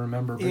trying to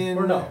remember. But In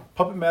Or no?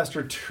 Puppet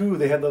Master 2,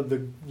 they had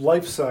the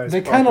life size. they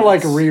kind of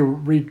like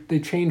they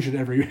changed it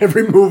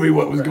every movie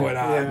what was Right. going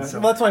on. Yeah, So.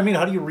 well, that's what I mean.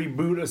 How do you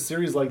reboot a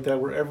series like that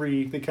where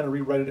they kind of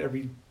rewrite it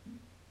every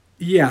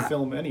Yeah.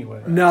 film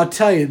anyway? Now I'll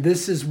tell you,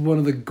 this is one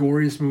of the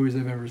goriest movies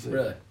I've ever seen.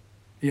 Really?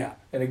 Yeah.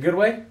 In a good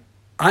way?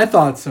 I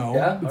thought so.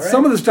 Yeah? But All right.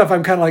 some of the stuff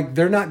I'm kind of like,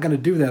 they're not going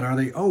to do that, are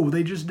they? Oh,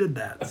 they just did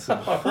that. So,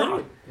 All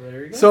right.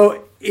 There you go.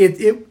 so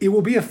it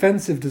will be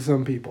offensive to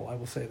some people. I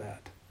will say that.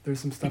 There's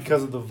some stuff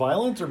Because of the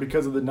violence or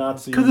because of the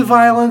Nazi? because of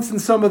violence,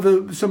 and some of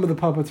the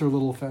puppets are a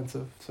little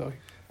offensive. So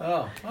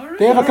oh, all right.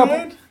 they have a couple.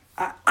 Alright.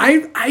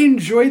 I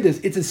enjoyed this.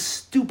 It's a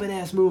stupid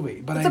ass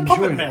movie, but It's I a enjoyed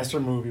Puppet it. Master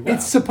movie. Wow.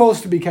 It's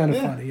supposed to be kind of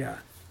Yeah. funny. Yeah.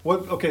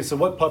 What? Okay, so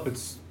what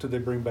puppets did they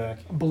bring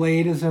back?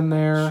 Blade is in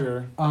there.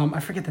 Sure. I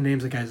forget the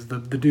names of the guys. The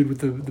dude with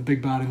the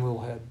big body and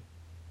little head.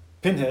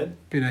 Pinhead,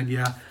 Pinhead.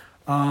 Yeah.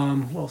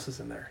 Who else is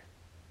in there?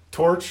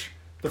 Torch.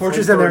 The Torch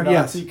is in there, flamethrower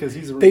Nazi, yes. 'cause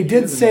he's They he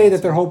did is a say that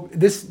Nazi. they're hope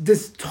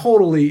this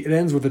totally it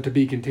ends with a to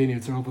be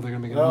continued. So hopefully they're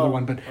gonna make another Oh.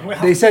 one. But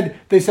Well. they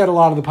said a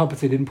lot of the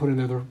puppets they didn't put in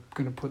there they're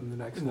gonna put in the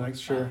next In the one.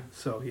 next, sure.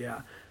 So yeah,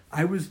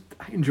 I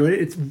enjoyed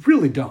it. It's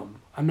really dumb.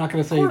 I'm not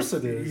gonna say. Of course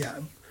it is. Yeah,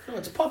 Oh,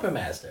 it's Puppet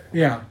Master.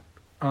 yeah.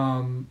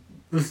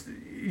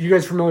 You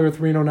guys familiar with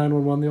Reno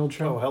 911, the old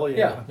show? Oh hell yeah!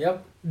 Yeah.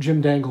 Yep.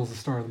 Jim Dangle's the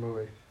star of the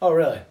movie. Oh,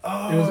 really?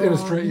 Oh, In a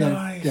straight,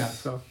 nice. yeah.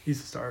 So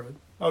he's the star of it.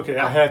 Okay,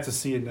 I have to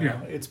see it now.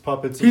 Yeah. It's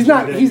puppets. He's and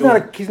not. Jim He's Dangle.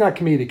 not. He's not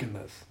comedic in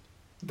this.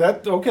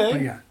 That okay?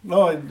 But yeah.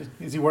 No,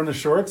 is he wearing the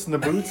shorts and the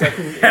boots? I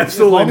can, Absolutely As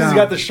long as not. he's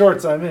got the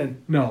shorts, I'm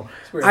in. No.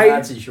 It's wearing I-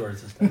 Nazi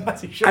shorts and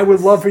stuff. I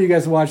would love for you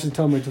guys to watch and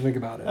tell me what you think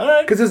about it. All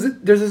right. Because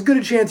there's as good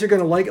a chance you're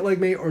gonna like it like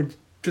me, or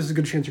just as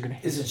good a chance you're gonna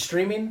hate Is it. it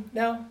streaming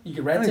now? You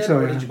can rent think it, so,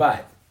 or yeah. did you buy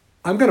it?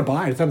 I'm gonna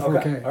buy it. It's on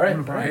Okay. 4K. All right.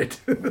 I'm gonna buy it.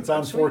 It's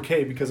on Sweet.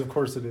 4K because of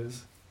course it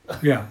is.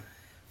 Yeah,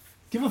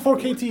 Do you have a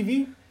 4K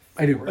TV?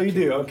 I do. Oh, you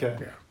do. Okay.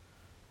 Yeah.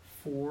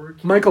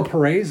 4K. Michael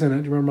Paré's in it.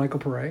 Do you remember Michael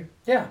Paré?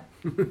 Yeah.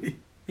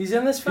 He's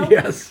in this film?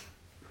 Yes.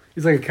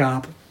 He's like a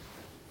cop.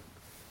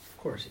 Of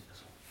course he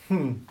is.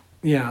 Hmm.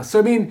 Yeah. So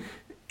I mean,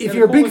 if Yeah,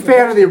 you're a the big whole-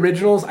 fan of the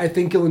originals, I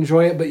think you'll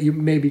enjoy it. But you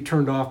may be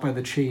turned off by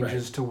the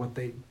changes Right. to what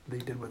they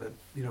did with it.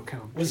 You know,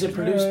 kind of. Was it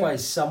produced by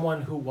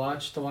someone who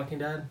watched The Walking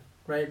Dead?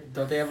 Right?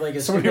 Don't they have like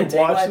a Somebody stupid who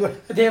watched tagline?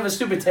 it? They have a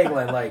stupid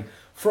tagline like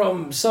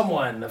from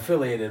someone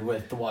affiliated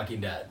with The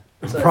Walking Dead.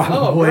 It's like, Probably.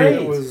 oh, great.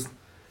 It was.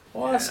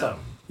 Awesome.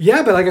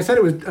 Yeah, but like I said,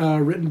 it was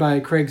written by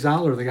Craig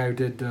Zoller, the guy who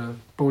did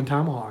Bone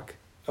Tomahawk.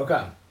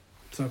 Okay.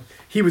 So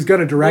he was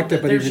gonna direct Well,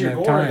 it, but he there's didn't your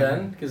have gore time.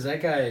 then, because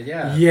that guy,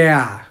 yeah.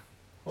 Yeah.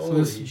 So Holy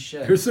there's,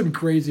 shit. there's some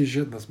crazy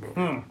shit in this movie.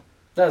 Hmm.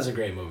 That was a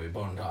great movie,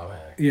 Bone Tomahawk.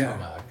 Yeah.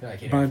 Tomahawk. I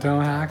can't Bone even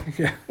Tomahawk.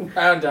 Yeah.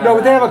 find it. No,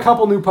 but they have a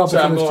couple new puppets So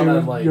I'm in this going too.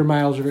 on, like, Your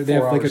miles are. They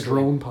have 4 like a hours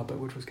drone puppet,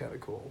 which was kind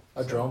of cool.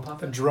 A drone A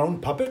puppet? drone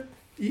puppet?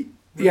 Yeah,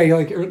 you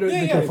like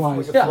they yeah, can fly.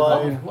 like a Yeah, fly.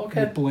 oh, Yeah,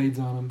 okay. with blades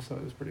on them, so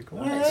it was pretty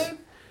cool. Nice.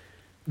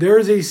 There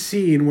is a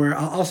scene where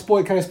I'll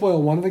spoil. Can I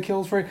spoil one of the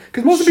kills for you?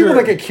 Because most of the people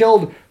Sure. that get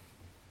killed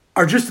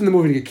are just in the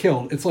movie to get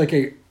killed. It's like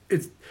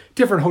it's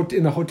different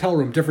in the hotel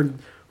room, different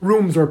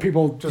rooms where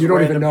people Just you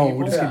don't even random know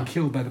people? just Yeah. getting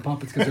killed by the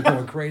puppets because they're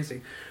going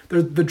crazy.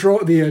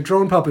 The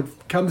drone puppet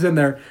comes in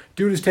there.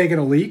 Dude is taking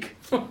a leak.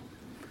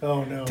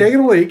 Oh no. Taking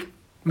a leak.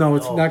 No,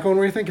 it's No. not going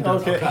where you think it is.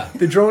 Okay.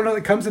 The drone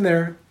comes in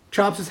there,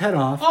 chops his head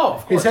off. Oh,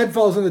 of His course. head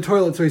falls in the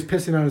toilet, so he's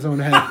pissing on his own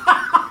head.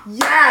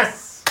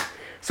 Yes.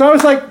 So I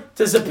was like,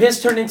 Does the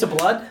piss turn into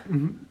blood? I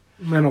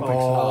don't think so.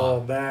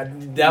 Oh,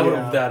 that. That would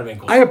yeah. have been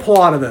cool. I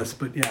applaud this,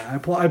 but yeah, I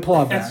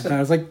applaud that. And I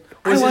was like,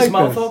 Was I his like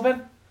mouth this.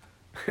 open?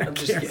 I'm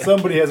just kidding.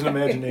 Somebody has an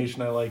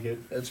imagination. I like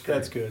it. That's great.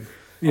 That's good.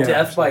 Yeah.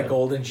 Death by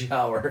golden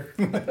shower.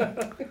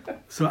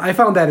 So I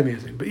found that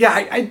amusing. But yeah,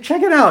 I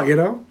check it out, you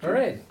know? All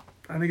right.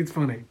 I think it's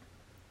funny.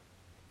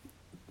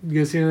 You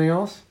guys see anything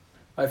else?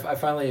 I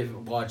finally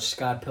watched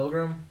Scott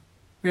Pilgrim.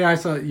 Yeah, I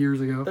saw it years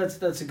ago.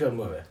 That's a good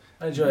movie.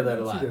 I enjoyed that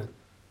a lot. Yeah.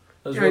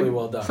 That was really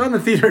well done. Saw it in the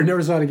theater and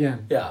never saw it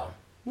again. Yeah.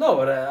 No,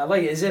 but I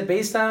like. Is it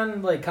based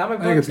on like comic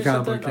books? I think it's a or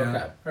comic something? book,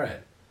 yeah. Okay, right.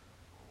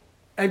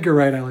 Edgar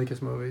Wright, I like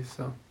his movies,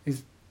 so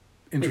he's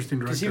interesting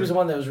director. Because he was the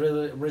one that was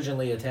really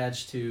originally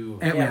attached to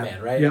Ant-Man,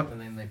 Ant-Man, right? yep.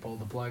 And then they pulled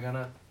the plug on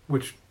it.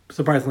 Which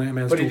surprisingly,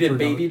 Ant-Man. But he still did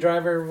turned out- Baby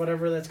Driver, or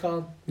whatever that's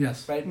called,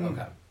 Yes. right? Mm.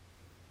 Okay.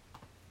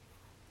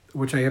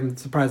 Which I am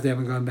surprised they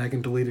haven't gone back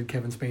and deleted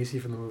Kevin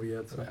Spacey from the movie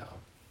yet. So.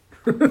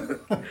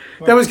 Yeah.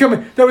 That was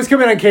coming. That was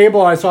coming on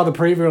cable. I saw the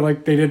preview.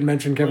 Like they didn't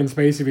mention Kevin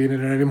Spacey being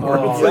in it anymore.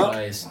 Oh, It's like,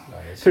 nice.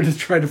 they're just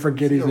trying to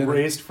forget he's in it.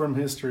 Erased from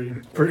history.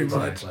 Pretty much.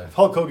 Exactly. If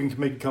Hulk Hogan can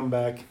make a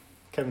comeback,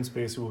 Kevin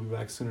Spacey will be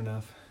back soon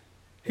enough.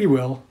 He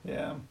will.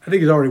 Yeah. I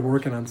think he's already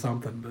working on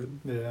something.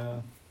 But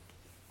Yeah.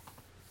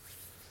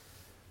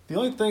 The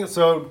only thing,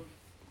 so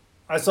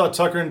I saw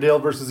Tucker and Dale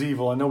versus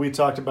Evil. I know we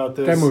talked about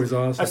this. that movie's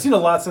awesome. I've seen a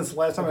lot since the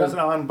last time I was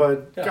Okay. on,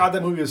 but Yeah. God,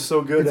 that movie is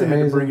so good. It's I had to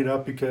amazing. bring it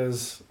up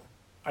because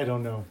I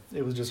don't know.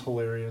 It was just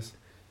hilarious.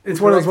 It's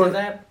Who one of those. directed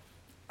One, that?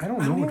 I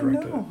don't I know who don't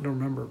directed it. know. I don't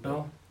remember. but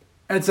No.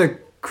 It's a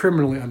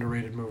criminally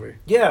underrated movie.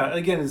 Yeah,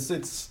 again,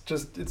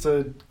 it's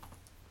a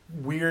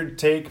weird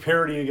take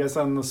parody, I guess,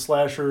 on the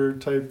slasher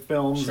type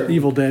films. Sure. And-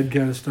 Evil Dead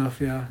kind of stuff.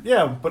 Yeah.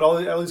 Yeah, but all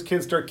these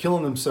kids start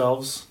killing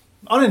themselves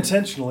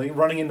unintentionally,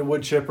 running into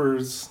wood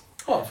chippers.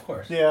 Oh, of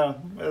course. Yeah,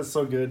 that's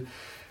so good.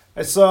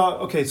 I saw.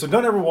 Okay, so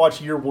don't ever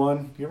watch Year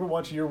One. You ever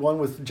watch Year One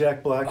with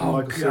Jack Black and Oh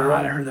Michael God, Cera?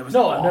 I heard that was.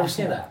 No, I've never awful.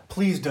 seen that.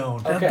 Please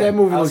don't. That, Okay, that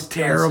movie I'll- was I'll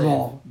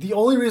terrible. The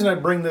only reason I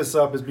bring this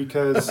up is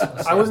because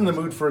I'll I was in the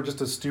save mood for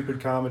just a stupid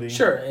comedy.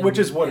 Sure, and- which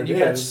is what and it you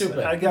got is. stupid.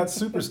 I got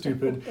super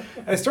stupid.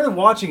 I started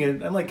watching it.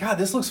 And I'm like, God,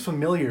 this looks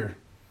familiar.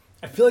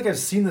 I feel like I've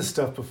seen this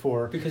stuff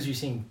before. Because you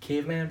seen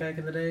Caveman back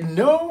in the day?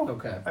 No.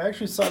 Okay. I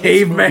actually saw this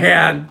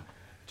Caveman.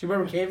 Do you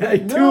remember I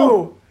Caveman? do. No.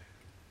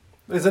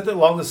 movie. Is that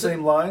along the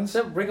same lines?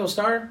 Is that Ringo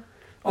Starr?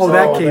 Oh,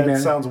 that That Caveman.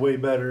 sounds way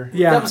better.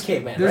 Yeah. That was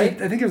Caveman, There's-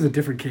 right? I think it was a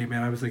different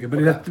Caveman. I was thinking, but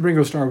Okay. that,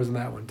 Ringo Starr was in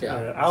that one too.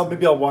 Yeah.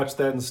 Maybe I'll watch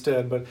that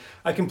instead. But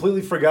I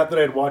completely forgot that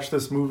I had watched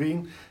this movie.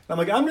 And I'm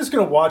like, I'm just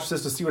going to watch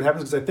this to see what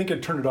happens because I think I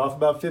turned it off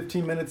about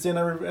 15 minutes in,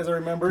 as I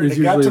remember. And There's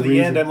it got to usually a the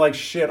reason. end. I'm like,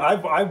 shit,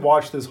 I've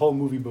watched this whole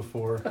movie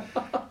before.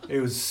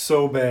 It was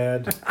so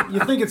bad. You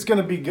think it's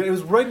going to be good. It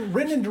was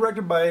written and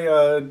directed by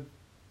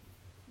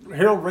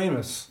Harold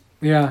Ramis.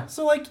 Yeah.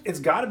 So, like, it's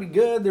got to be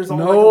good. There's all,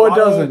 No, like, a it lot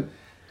doesn't. of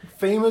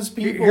famous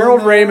people.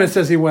 Harold in there. Ramis,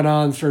 as he went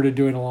on, started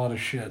doing a lot of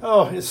shit.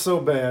 Oh, it's so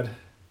bad.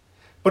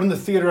 But in the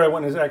theater, I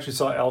went and actually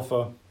saw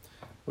Alpha,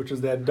 which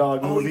is that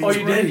dog movie. Oh,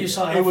 you did? You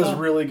saw It was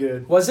Alpha? really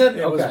good. Was it?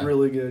 It was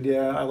really good.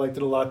 Yeah, I liked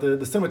it a lot. The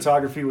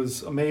cinematography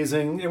was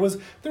amazing. There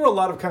were a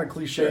lot of kind of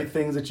cliche Sure.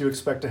 things that you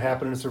expect to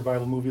happen in a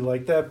survival movie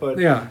like that. But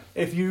Yeah.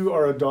 if you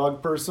are a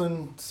dog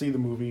person, see the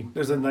movie.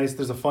 There's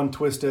a fun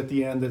twist at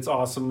the end that's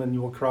awesome, and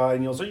you will cry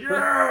and you'll say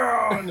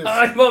yeah. And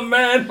it's- I'm a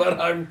man, but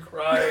I'm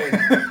crying.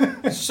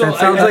 So That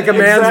sounds like a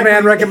man's exactly.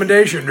 man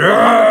recommendation.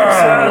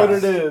 That's what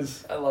it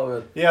is. I love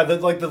it. Yeah,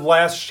 the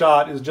last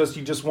shot is just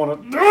you just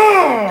want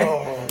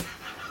to.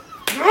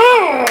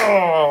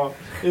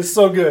 It's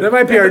so good. That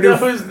might be our new.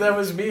 That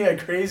was me at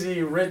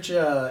Crazy Rich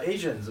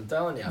Asians. I'm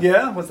telling you.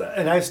 Yeah, was that?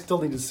 And I still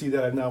need to see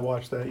that. I've not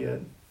watched that yet.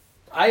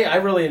 I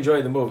really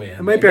enjoyed the movie.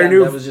 And might be our again,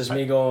 new- That was just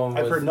me going.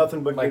 I've with heard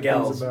nothing but my good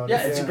gals. things about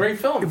Yeah, it. it's a great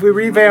film. If we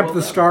revamp Well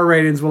the done. star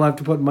ratings, we'll have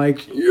to put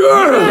Mike as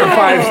a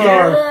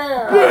 5-star.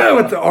 Yeah,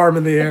 with the arm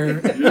in the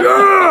air.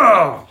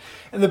 Yeah.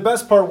 And the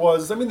best part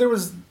was, I mean, there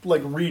was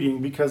like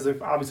reading because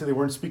obviously they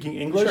weren't speaking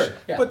English, Sure,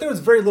 yeah. but there was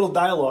very little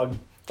dialogue,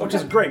 which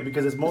is Okay. great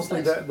because it's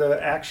mostly That's nice.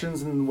 the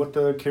actions and what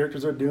the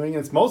characters are doing.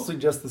 It's mostly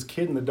just this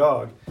kid and the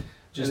dog.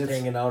 Just And it's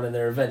hanging out in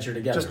their adventure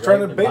together. Just right? trying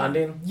to And ba-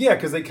 bonding. Yeah,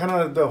 because they kind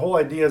of the whole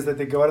idea is that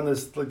they go out on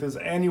this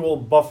annual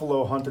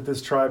buffalo hunt that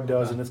this tribe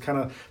does, Okay. and it's kind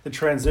of the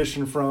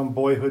transition from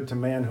boyhood to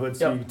manhood.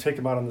 So Yep. you take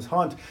them out on this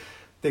hunt.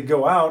 They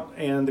go out,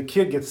 and the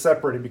kid gets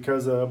separated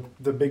because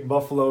the big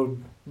buffalo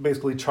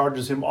basically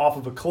charges him off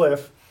of a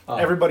cliff. Oh.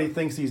 Everybody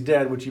thinks he's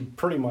dead, which he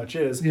pretty much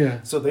is. Yeah.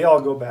 So they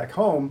all go back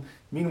home.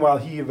 Meanwhile,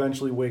 he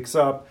eventually wakes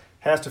up,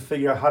 has to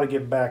figure out how to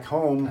get back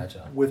home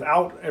Gotcha.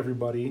 without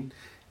everybody.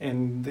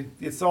 And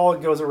it's all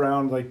it goes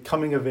around like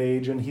coming of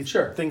age, and he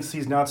Sure. thinks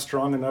he's not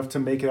strong enough to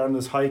make it on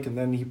this hike, and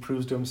then he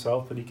proves to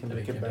himself that he can That he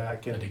make it can do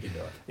back. That And he can do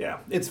it. yeah,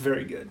 it's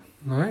very good.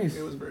 Nice.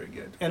 It was very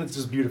good, and it's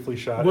just beautifully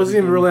shot. It wasn't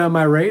even Everything- really on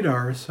my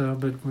radar, so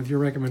but with your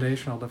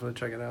recommendation, I'll definitely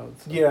check it out.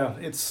 So. Yeah,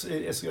 it's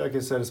like I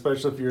said,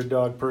 especially if you're a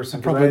dog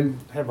person. I 'cause probably-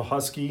 I have a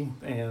husky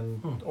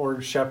and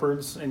or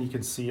shepherds, and you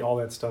can see all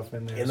that stuff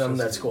in there. In It's them,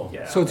 just- that's cool.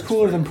 Yeah, So it's that's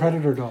cooler very than cool.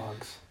 predator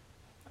dogs.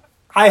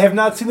 I have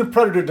not seen the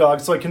Predator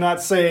dog, so I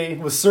cannot say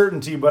with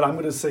certainty, but I'm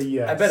going to say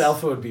yes. I bet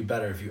Alpha would be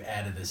better if you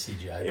added the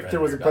CGI. If there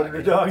was a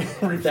Predator Predator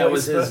dog, If that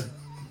was replace his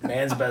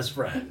man's best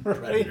friend, Right.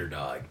 Predator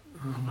dog.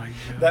 Oh my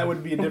god. that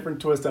would be a different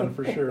twist on it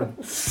for sure.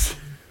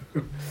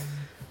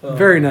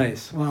 Very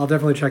nice. Well, I'll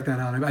definitely check that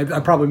out. I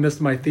probably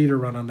missed my theater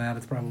run on that.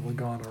 It's probably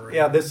gone already.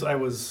 Yeah, I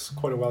was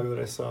quite a while ago that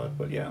I saw it,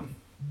 but yeah.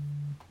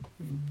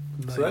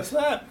 Nice. So that's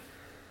that.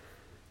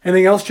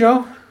 Anything else,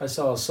 Joe? I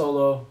saw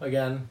Solo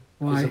again.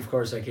 Why? Of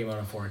course, I came out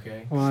on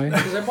 4K. Why?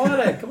 Because I bought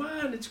it. Come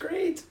on, it's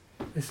great.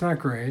 It's not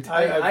great.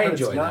 I I've heard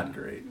enjoyed it's not it.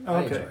 great. I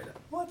Okay. enjoyed it.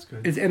 Well, that's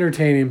good. It's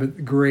entertaining,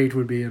 but great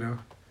would be,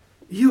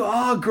 you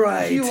are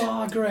great. You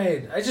are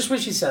great. I just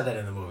wish he said that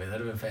in the movie.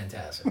 That'd have been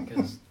fantastic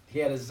because he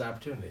had his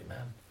opportunity,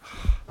 man.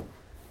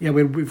 Yeah,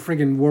 we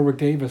friggin' Warwick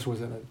Davis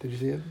was in it. Did you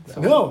see it?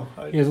 So No.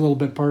 he has a little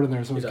bit part in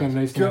there, so He it's does. kind of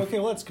nice to have, Okay,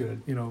 well, that's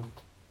good.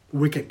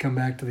 Wicket come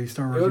back to these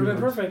Star Wars. It would have been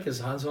universe. perfect because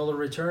Han Solo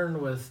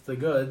returned with the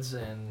goods,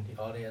 and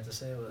all he had to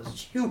say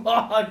was, "You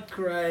are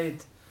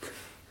great."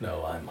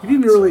 No, I'm. He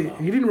didn't Han really. Solo.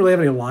 He didn't really have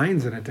any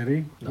lines in it, did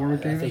he? No,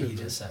 Warwick I Davis. think he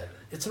just said,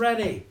 "It's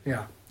ready."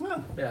 Yeah.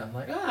 Well, Yeah, I'm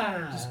like,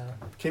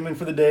 came in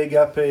for the day,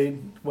 got paid,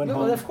 went No,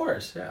 home. of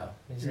course, yeah.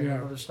 He's in Yeah.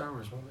 another Star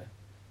Wars movie.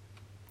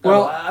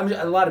 Well-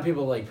 a lot of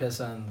people like piss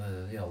on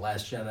the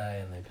Last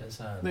Jedi and they piss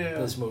on Yeah.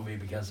 this movie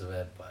because of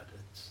it, but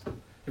it's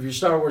if you're a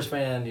Star Wars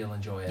fan, you'll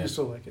enjoy it. You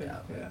still like it. Yeah.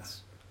 Yeah.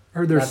 it's- I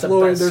heard they're Not the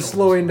slowing. best They're Star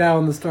slowing Wars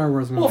down the Star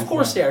Wars movies. Well, of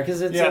course now. they are,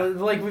 because it's Yeah.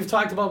 like we've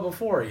talked about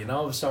before.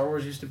 Star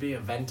Wars used to be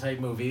event type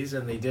movies,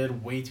 and they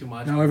did way too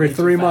much. Now every way too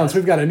 3 months fast.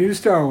 we've got a new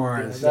Star Yeah,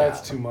 Wars.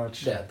 that's Yeah. too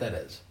much. Yeah, that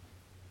is.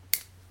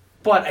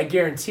 But I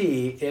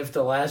guarantee, if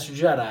the Last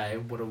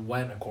Jedi would have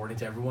went according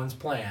to everyone's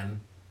plan,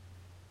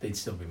 they'd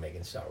still be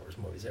making Star Wars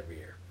movies every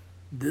year.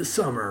 This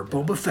summer,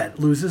 Boba Fett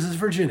loses his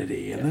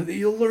virginity, and Yeah.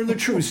 you'll learn the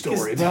true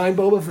story 'Cause- behind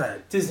Boba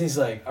Fett. Disney's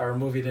like, our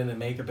movie didn't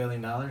make $1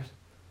 billion.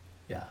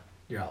 Yeah,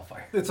 you're all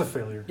fired. It's a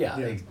failure. Yeah,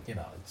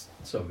 it's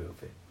so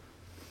goofy.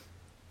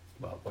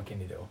 Well, what can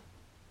you do?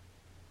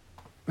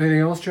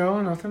 Anything else,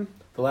 Joe? Nothing.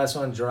 The last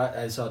one,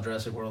 I saw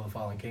Jurassic World: The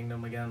Fallen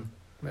Kingdom again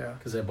Yeah.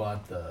 because I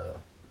bought the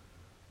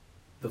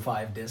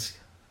 5-disc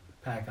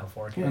pack on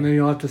 4K. And then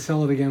you'll have to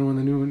sell it again when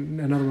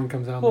another one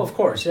comes out. Well, of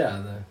course,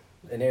 yeah.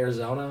 In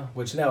Arizona,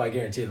 which now I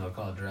guarantee they'll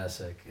call it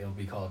Jurassic. It'll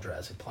be called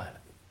Jurassic Planet,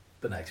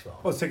 the next film.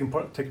 Oh, it's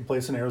taking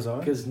place in Arizona.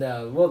 Because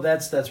now, well,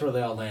 that's where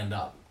they all land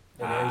up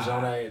in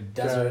Arizona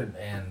desert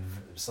got and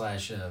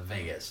slash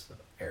Vegas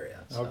area.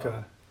 So. Okay.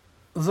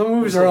 Some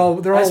movies We'll are see. all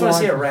they're I all just want to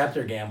see a watch-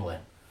 raptor gambling.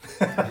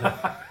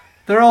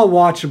 they're all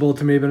watchable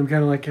to me, but I'm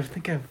kind of like I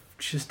think I've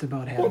just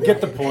about had. Well, it.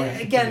 get the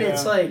point. Again, Yeah,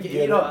 it's like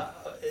get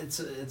it's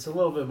a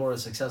little bit more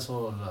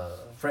successful of a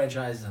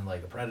franchise than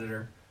like a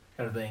Predator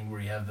kind of thing,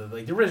 where you have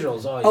the original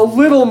is always A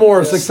little more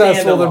the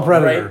successful than standalone,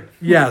 Predator. right?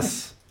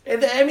 Yes.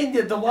 And I mean,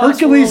 the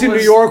Lost Hercules World in New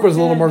was- York was a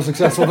little more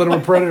successful than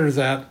what Predator's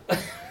at.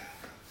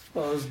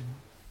 Well, it was a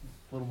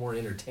little more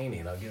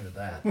entertaining. I'll give it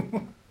that.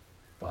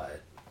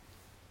 But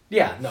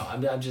yeah, no,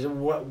 I'm just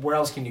where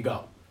else can you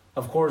go?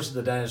 Of course,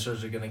 the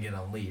dinosaurs are going to get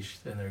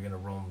unleashed and they're going to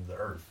roam the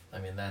earth. I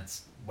mean,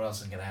 that's what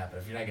else is going to happen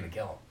if you're not going to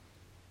kill them.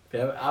 If you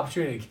have an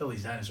opportunity to kill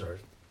these dinosaurs,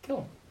 kill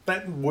them,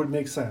 That would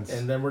make sense.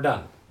 and then we're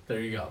done. There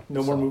you go.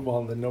 no So-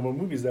 more no more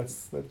movies.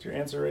 That's your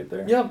answer right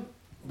there. Yep.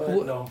 But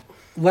Well- no.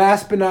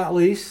 Last but not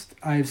least,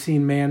 I've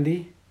seen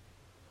Mandy.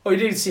 Oh, you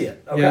didn't see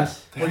it? Okay.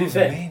 Yes. What do you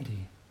think?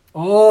 Mandy.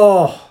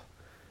 Oh,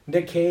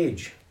 Nick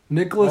Cage.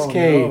 Nicolas Oh,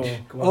 Cage. no.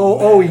 Come on,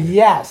 Oh, man.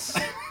 yes.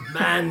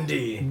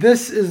 Mandy.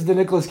 This is the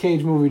Nicolas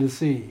Cage movie to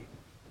see.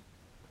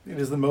 It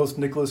is the most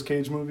Nicolas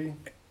Cage movie.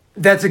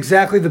 That's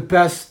exactly the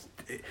best.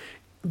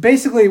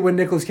 Basically, when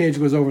Nicolas Cage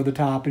goes over the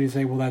top and you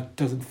say, "Well, that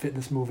doesn't fit in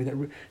this movie,"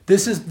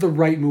 this is the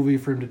right movie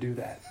for him to do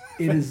that.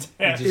 It is.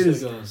 He it just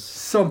is goes.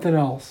 something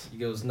else. He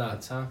goes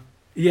nuts, huh?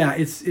 Yeah,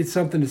 it's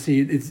something to see.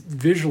 It's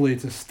visually,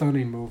 it's a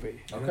stunning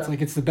movie. And It's Okay.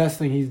 like it's the best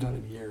thing he's done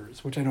in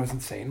years, which I know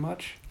isn't saying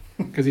much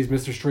because he's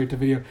Mr. Straight to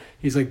Video.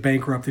 He's like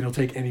bankrupt and he'll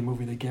take any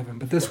movie they give him.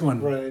 But this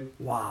one, Right.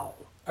 wow.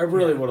 I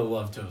really would have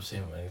loved to have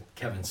seen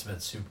Kevin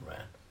Smith's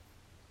Superman.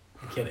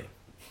 I'm kidding.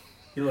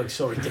 He looks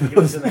so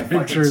ridiculous in that fucking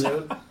Pictures.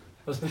 suit.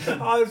 Wasn't that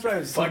Oh, that's right.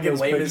 I've seen fucking those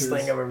lamest pictures.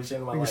 thing I've ever seen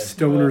in my Like a life?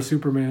 stoner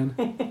Superman.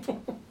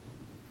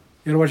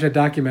 You gotta watch that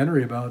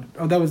documentary about.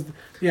 Oh, that was the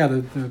Yeah.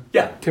 Tim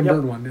yep.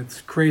 Burton one. It's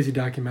a crazy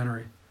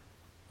documentary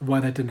of why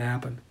that didn't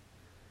happen.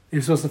 He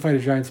was supposed to fight a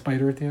giant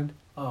spider at the end.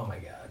 Oh my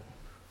god.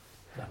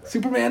 Not right.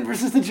 Superman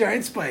versus the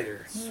giant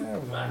spider. Yeah,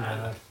 why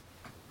not?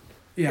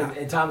 Yeah.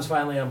 And Tom's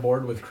finally on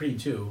board with Creed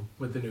 2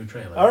 with the new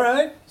trailer. All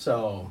right.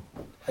 So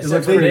I It said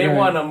looks from pretty day good.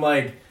 one, I'm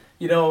like,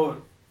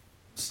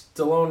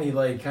 Stallone, he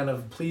like kind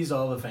of pleased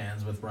all the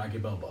fans with Rocky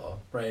Balboa,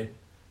 right?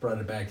 Brought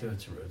it back to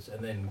its roots.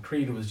 And then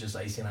Creed was just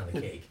icing on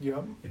the cake.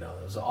 Yep. It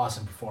was an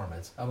awesome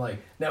performance. I'm like,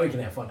 now we can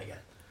have fun again.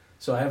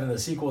 So having the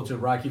sequel to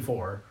Rocky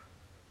 4.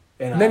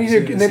 And then he obviously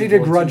did. the And then he did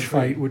sequel to Grudge Creed.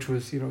 Fight, which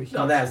was huge.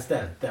 No,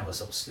 that was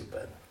so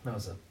stupid. That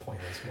was a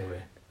pointless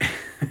movie.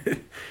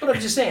 But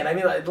I'm just saying. I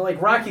mean,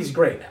 like Rocky's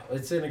great now.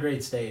 It's in a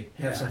great state.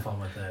 Have Yeah. some fun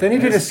with it. Then he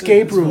did This-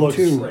 Escape this Room looks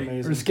too,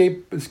 amazing.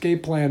 or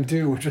Escape Plan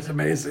 2, which is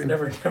amazing.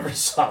 Never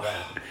saw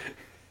that.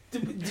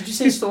 Did you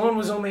say Stallone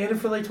was only in it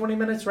for like 20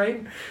 minutes,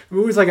 right? The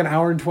movie's like an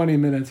hour and 20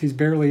 minutes. He's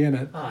barely in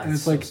it, Ah, and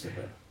it's so like,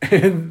 stupid.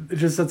 and it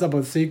just sets up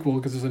a sequel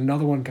because there's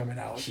another one coming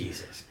out.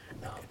 Jesus.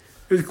 No.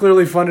 It was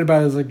clearly funded by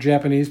those like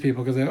Japanese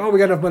people because we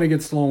got enough money to get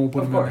Stallone, we'll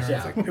put Of him course, in there.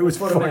 yeah. It's like, it was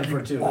Put him in fucking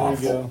for two. awful.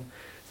 There you go.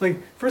 It's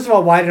like, first of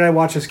all, why did I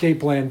watch Escape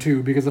Plan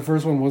 2? Because the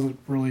first one wasn't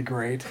really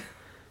great,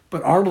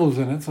 but Arnold was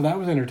in it, so that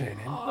was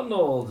entertaining.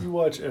 Arnold. You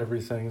watch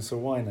everything, so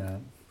why not?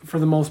 For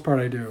the most part,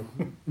 I do.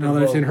 Now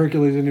that I've seen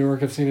Hercules in New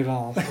York, I've seen it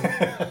all.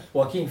 So.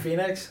 Joaquin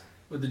Phoenix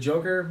with the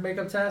Joker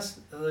makeup test.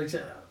 Like,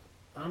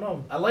 I don't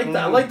know. I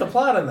like the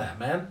plot in that,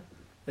 man.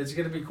 It's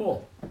gonna be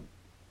cool.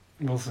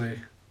 We'll see.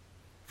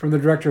 From the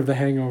director of The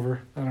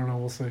Hangover, I don't know.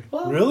 We'll see.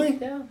 Well, Really?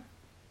 Yeah.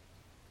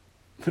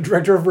 The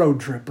director of Road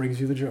Trip brings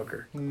you the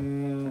Joker. I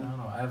don't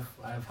know. I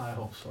have high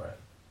hopes for it.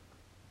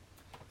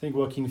 I think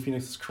Joaquin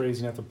Phoenix is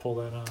crazy enough to pull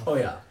that off. Oh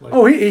yeah. Like,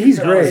 Oh, he's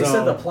They great.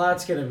 said the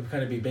plot's gonna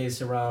kind of be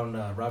based around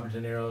Robert De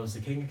Niro's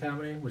The King of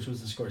Comedy, which was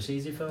the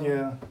Scorsese film.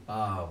 Yeah.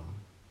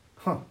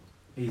 Huh.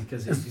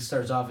 Because he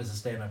starts off as a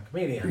stand-up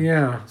comedian.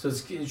 Yeah. So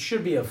it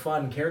should be a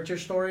fun character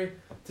story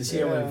to see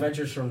how he Yeah.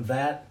 ventures from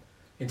that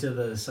into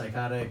the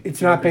psychotic.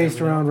 It's not based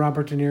around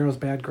Robert De Niro's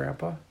Bad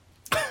Grandpa.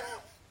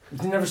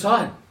 You never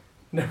saw it.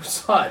 Never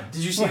saw it.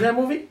 Did you see that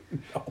movie?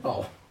 No.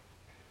 Oh.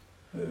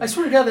 I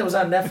swear to God, that was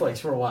on Netflix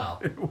for a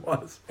while, It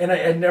was. and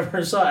I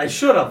never saw it. I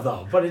should have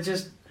though, but it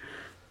just.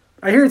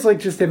 I hear it's like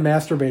just him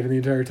masturbating the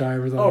entire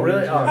time or something. Oh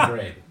really? Oh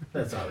great.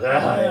 That's all.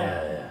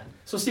 Yeah.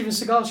 So Steven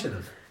Seagal should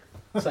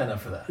have signed up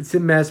for that. It's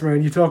him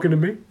masturbating. You talking to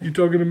me? You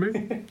talking to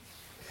me?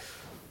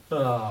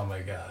 Oh my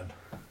God.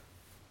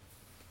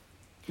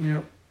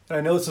 Yep.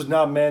 I know this is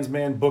not Man's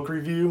Man book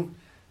review,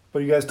 but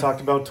you guys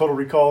talked about Total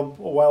Recall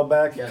a while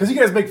back. Yeah. Because you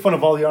guys make fun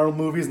of all the Arnold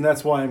movies, and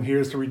that's why I'm here,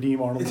 is to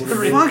redeem Arnold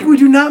movies. Fuck, we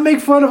do not make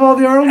fun of all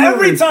the Arnold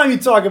Every movies. time you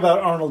talk about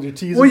Arnold, you're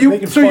teasing. Well,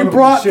 making so fun you of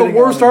brought the shitting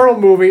worst on him. Arnold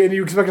movie, and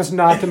you expect us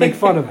not to make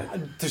fun of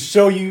it. To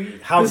show you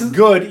how This is-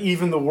 good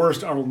even the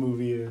worst Arnold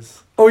movie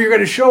is. Oh, you're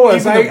going to show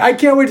us. Even the- I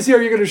can't wait to see how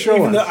you're going to show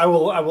Even though us. I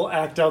will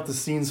act out the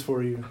scenes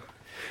for you.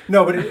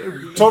 No, but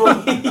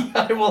Total.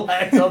 I will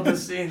act out the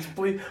scenes.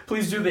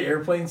 Please do the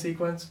airplane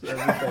sequence. That'd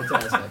be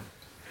fantastic.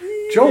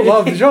 Joe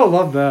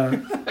loved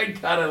that. My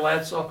God, I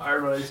laughed so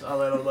hard when I saw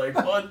that. I'm like,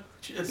 what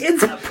just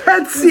It's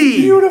happened? Petsy.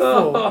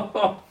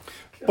 Beautiful.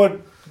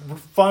 But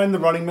find the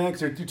Running Man,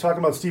 because you're talking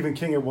about Stephen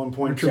King at one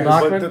point. Richard too,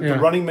 Bachman? but the Yeah.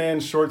 Running Man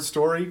short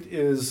story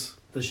is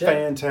The shit?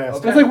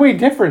 fantastic. It's like way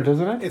different,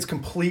 isn't it? It's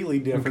completely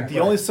different. Okay. The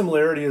only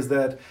similarity is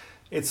that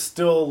it's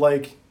still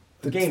like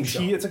the Game show.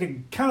 It's like a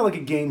kind of like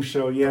a game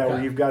show, yeah, Okay.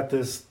 where you've got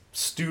this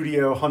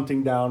studio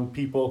hunting down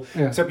people.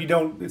 Yeah. Except you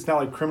don't. It's not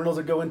like criminals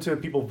that go into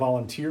it. People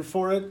volunteer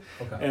for it,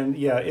 Okay. and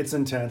yeah, it's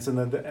intense. And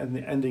the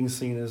ending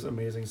scene is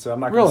amazing. So I'm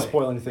not going Really? to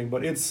spoil anything,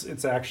 but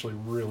it's actually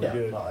really Yeah,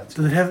 good. well, that's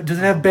Does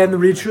it have Ben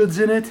Richards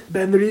in it?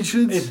 Ben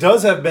Richards? It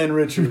does have Ben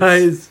Richards,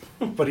 Nice.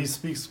 but he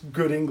speaks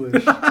good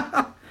English.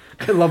 I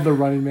love The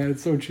Running Man.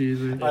 It's so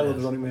cheesy. I love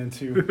The Running Man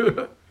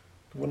too.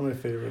 One of my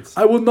favorites.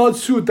 I will not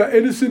shoot the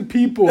innocent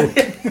people.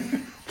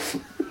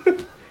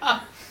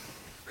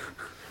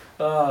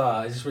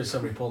 I just wish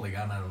somebody pulled a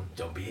gun on him.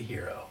 Don't be a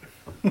hero.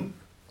 Because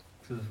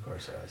of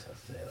course I always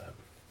have to say that.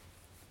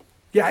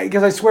 Yeah,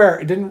 because I swear,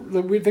 it didn't.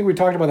 We think we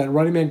talked about that.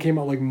 Running Man came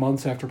out like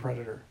months after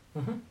Predator.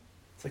 Mm-hmm.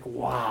 It's like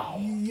wow.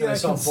 Yeah, I I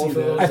saw can both see of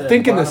that. those. I at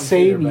think in the Bottom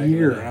Theater same back in the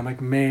year, day. and I'm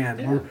like, man,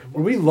 Yeah.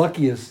 were we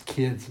lucky as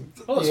kids?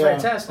 Oh, it's Yeah.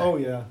 fantastic. Oh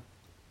yeah.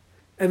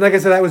 And like I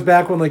said, that was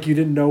back when like you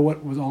didn't know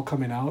what was all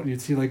coming out, and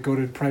you'd see like go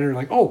to Predator,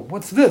 like, oh,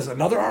 what's this?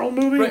 Another Arnold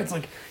movie? Right. It's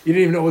like you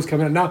didn't even know what was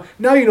coming out.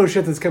 Now you know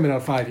shit that's coming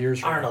out 5 years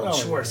from now. Arnold Oh,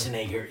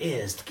 Schwarzenegger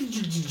is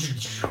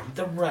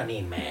the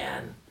Running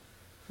Man.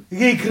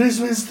 Hey,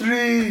 Christmas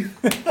tree.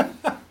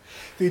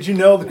 Did you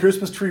know the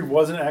Christmas Tree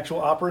was an actual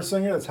opera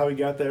singer? That's how he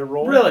got that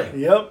role. Really?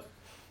 Yep.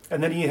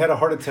 And then he had a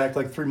heart attack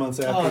like 3 months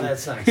after. Oh,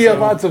 that's nice. He had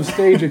lots of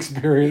stage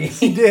experience.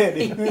 He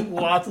did.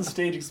 Lots of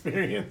stage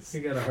experience. He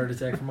got a heart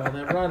attack from all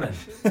that running.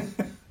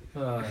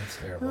 Oh, that's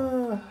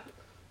terrible.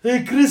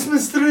 Hey,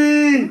 Christmas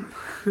tree.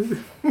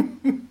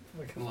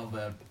 I can love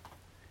that.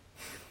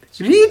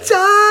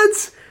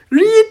 Retards!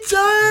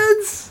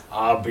 Retards!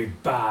 I'll be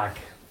back.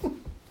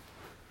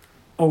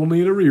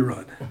 Only in a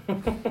rerun. Yeah,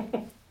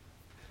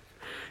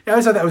 I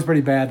always thought that was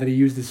pretty bad that he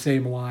used the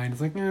same line. It's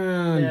like,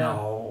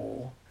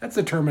 no. That's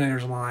the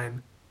Terminator's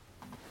line.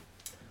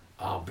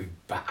 I'll be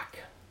back.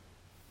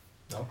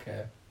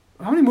 Okay.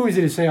 How many movies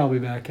did he say I'll be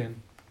back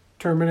in?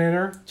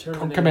 Terminator?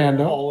 Terminator.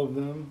 Commando. All of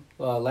them.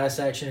 Last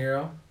Action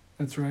Hero.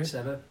 That's You right.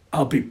 said it.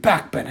 I'll be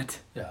back, Bennett.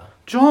 Yeah.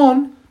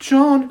 John,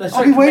 That's I'll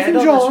right. be waiting,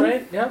 Commando, John.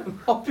 That's right. Yep.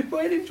 I'll be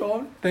waiting,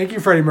 John. Thank you,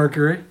 Freddie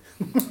Mercury.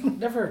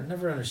 Never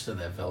understood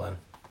that villain.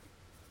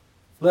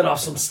 Let off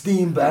some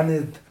steam,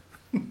 Bennett.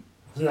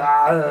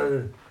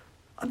 I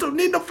don't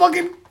need no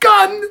fucking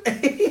gun.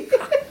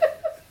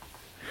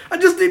 I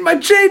just need my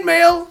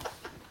chainmail.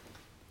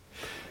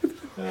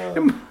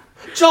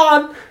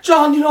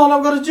 John, you know what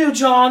I'm gonna do,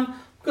 John? I'm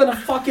gonna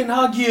fucking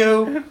hug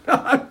you.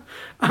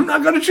 I'm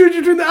not gonna shoot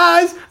you between the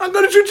eyes. I'm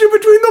gonna shoot you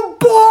between the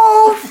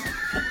balls.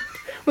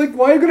 Like,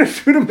 why are you gonna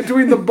shoot him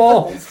between the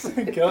balls?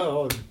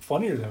 Oh,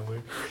 funnier that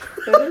way.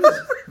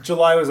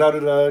 July was out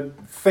at a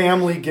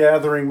family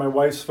gathering, my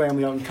wife's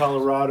family out in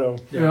Colorado.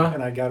 Yeah.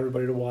 And I got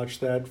everybody to watch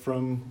that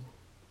from,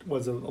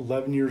 was it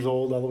 11 years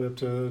old all the way up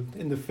to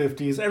in the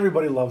 50s.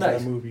 Everybody loves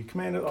Nice. that movie.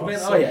 Commando. Commando-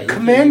 so oh, yeah. good.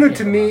 Commando You to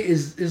can't me go wrong.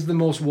 is the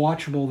most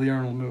watchable of the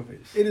Arnold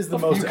movies. It is the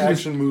You most can just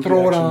action movie.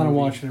 Throw it action on and movie.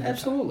 watch it. Every time.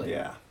 Absolutely.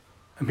 Yeah.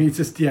 I mean, it's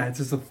just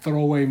a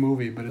throwaway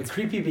movie, but The it's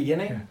creepy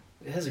beginning. Yeah.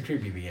 It has a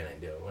creepy beginning,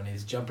 dude. When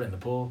he's jumping in the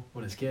pool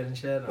with his kid and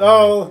shit.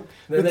 Oh,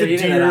 then with they're the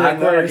eating deer that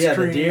and the awkward, ice yeah,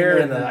 cream the deer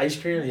and and the the- ice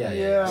cream. Yeah,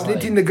 Yeah. It's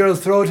Slitting the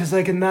girl's throat just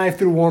like a knife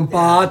through warm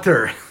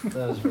butter.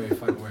 That was very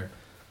fucking weird.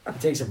 He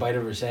takes a bite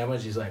of her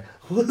sandwich. He's like,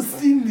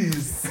 "What's in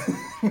this?"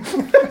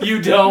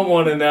 You don't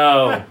want to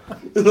know.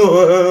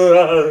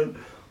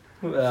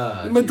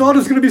 My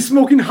daughter's gonna be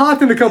smoking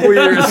hot in a couple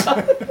years.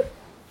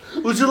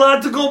 Would you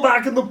like to go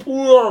back in the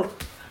pool?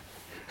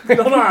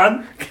 Come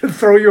on. Can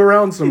throw you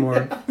around some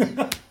more.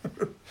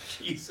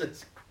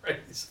 Jesus Christ,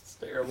 it's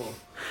terrible.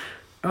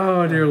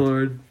 Oh dear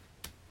lord.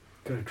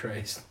 Good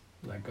Christ,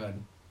 not good.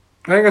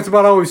 I think that's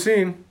about all we've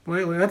seen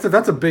lately.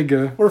 That's a big.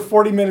 we're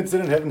 40 minutes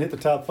in and haven't hit the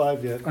top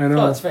 5 yet. I Oh,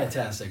 know. it's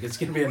fantastic. It's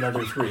gonna be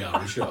another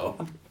 3-hour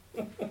show.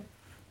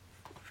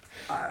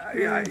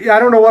 Yeah, I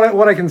don't know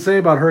what I can say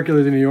about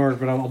Hercules in New York,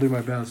 but I'll do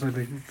my best. I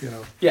think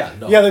Yeah,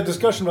 no. Yeah, the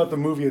discussion about the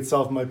movie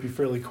itself might be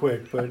fairly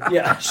quick, but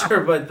Yeah, sure,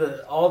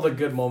 but all the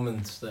good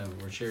moments that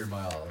were shared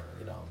by all,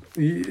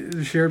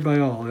 shared by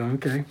all.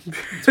 Okay.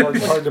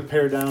 it's hard to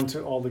pare down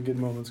to all the good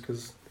moments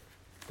because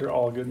they're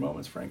all good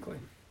moments, frankly.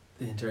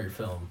 the entire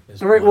film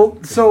is. All right. one Well,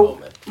 good so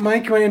moment.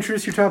 Mike, you want to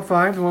introduce your top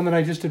 5? The one that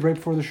I just did right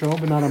before the show,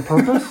 but not on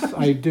purpose.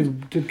 I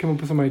did come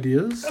up with some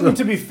ideas. I mean,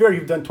 to be fair,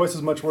 you've done twice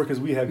as much work as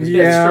we have. 'Cause we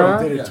Yeah.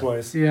 did it Yeah.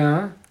 twice.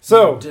 Yeah.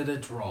 So, You did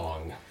it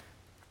wrong.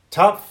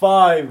 top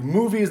 5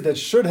 movies that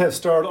should have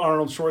starred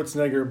Arnold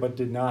Schwarzenegger but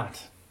did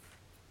not.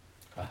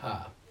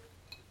 Aha.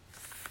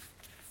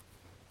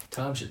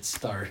 Tom should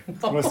start.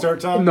 Want to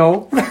start, Tom?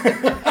 No.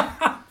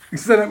 He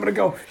said I'm gonna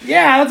go.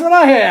 Yeah, that's what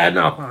I had.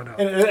 No.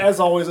 And as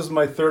always, this is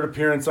my 3rd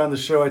appearance on the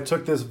show. I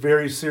took this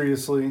very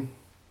seriously,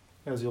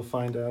 as you'll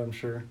find out, I'm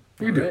sure.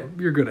 You do. Alright.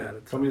 You're good at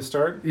it. Want me to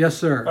start? Yes,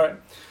 sir. All right.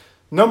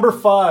 Number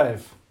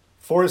 5,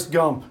 Forrest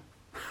Gump.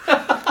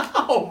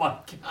 Oh my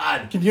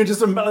God. Can you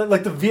just imagine,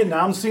 like the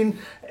Vietnam scene?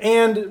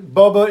 And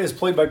Bubba is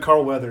played by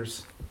Carl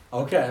Weathers.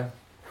 Okay.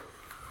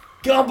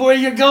 Gump, where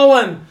you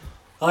going?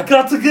 I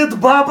got to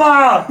get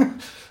Baba.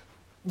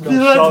 Be Shove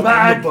right in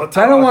back. the buttocks.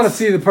 I don't want to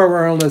see the part where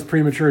Arnold has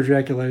premature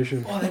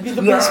ejaculation. Oh, that'd be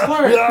the best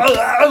part.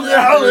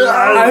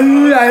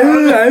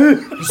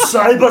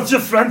 Sorry about your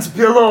friend's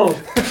pillow.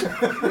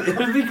 It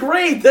would be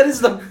great. That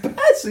is the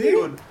best,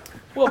 dude.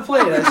 Well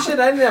played. Shit,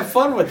 I didn't have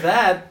fun with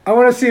that. I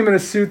want to see him in a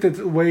suit that's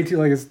way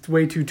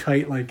too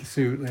tight, like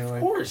suit. You know,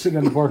 like, course. sitting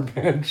on the park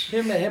bench.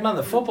 Him on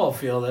the football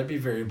field, that'd be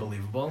very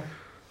believable.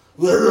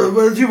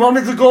 Where do you want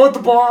me to go with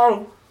the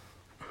ball?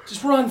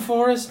 Just run,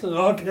 Forrest.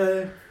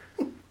 Okay.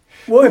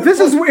 Well, if this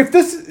is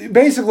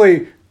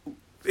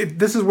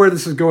where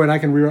this is going, I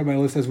can rewrite my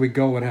list as we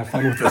go and have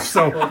fun with this.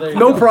 So Well, there you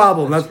no go.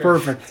 problem. That's great.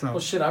 perfect. So Well,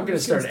 shit, I'm gonna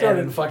start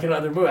adding fucking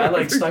other movies. I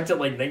like stuck to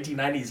like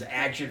 1990s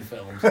action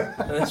films,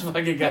 and this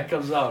fucking guy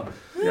comes out.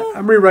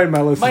 I'm rewriting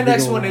my list. My as we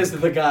next go one along. is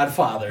The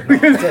Godfather. No,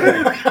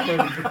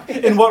 I'm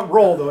kidding. In what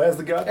role, though? As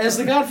the guy? As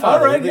The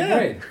Godfather, All right, that'd be yeah.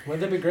 great.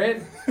 Wouldn't that be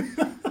great?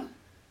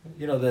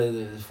 You know,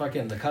 the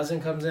fucking the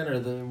cousin comes in, or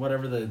the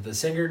whatever, the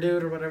singer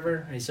dude or whatever,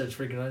 and he starts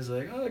freaking out. He's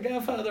like, "Oh,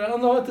 Godfather, I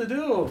don't know what to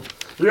do."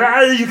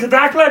 Yeah, you can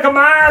act like a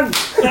man.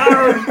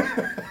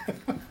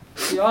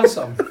 Be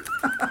awesome.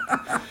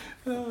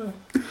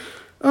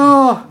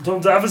 Oh,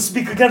 Don't ever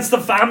speak against the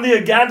family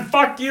again.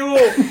 Fuck you.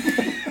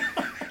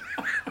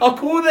 How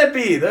cool would that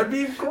be? That'd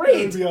be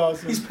great. That'd be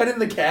awesome. He's petting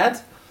the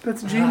cat.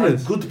 that's Ah,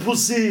 genius. good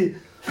pussy.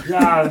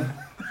 Yeah.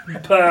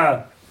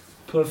 Purr.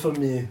 Purr for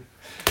me.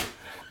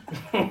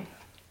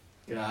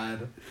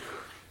 God,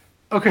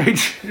 Okay,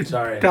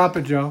 sorry, top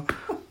it, Joe.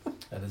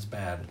 that is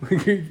bad.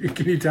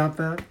 Can you top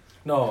that?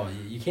 No,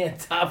 you can't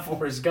top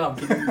Forrest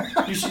Gump.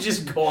 You should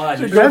just go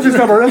on. That's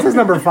his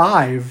number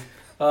 5.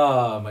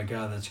 Oh my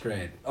God, that's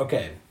great.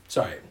 Okay,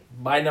 sorry.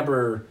 My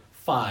number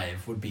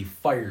 5 would be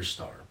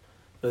Firestorm,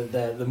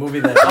 the movie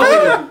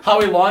that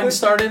Howie Long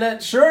starred in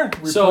it. Sure.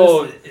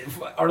 So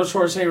if Arnold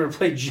Schwarzenegger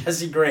played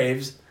Jesse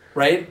Graves,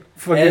 right?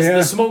 Fuck As yeah.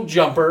 the smoke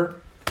jumper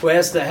who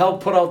has to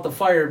help put out the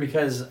fire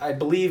because I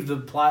believe the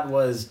plot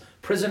was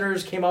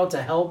prisoners came out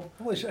to help.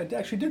 Holy shit, I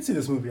actually did see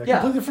this movie. I Yeah.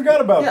 completely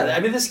forgot about Yeah, that.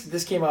 I mean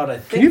this came out I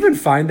think. Can you even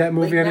find that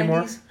movie late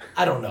anymore? 90s?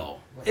 I don't know.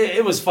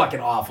 It was fucking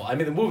awful. I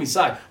mean, the movie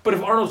sucked. But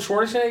if Arnold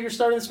Schwarzenegger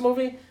started this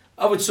movie,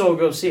 I would so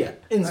go see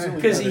it Instantly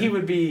because better. he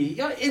would be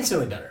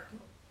instantly better.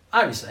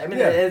 Obviously, I mean,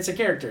 Yeah. it's a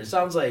character. It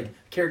sounds like a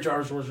character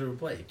Arnold Schwarzenegger would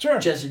play. Sure.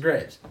 Jesse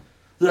Graves.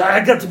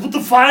 I got to put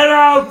the fire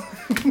out.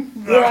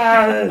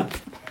 Ah,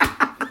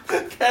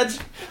 Catch.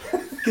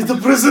 Get the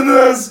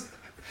prisoners.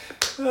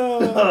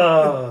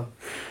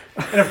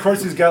 And of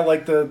course, he's got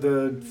like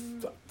the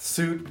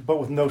suit, but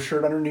with no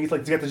shirt underneath.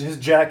 Like his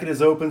jacket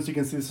is open, so you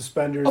can see the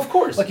suspenders. Of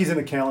course. Like he's in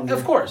a calendar.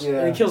 Of course. Yeah.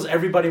 And he kills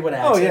everybody with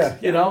axes. Oh, yeah.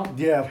 You know?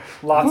 Yeah.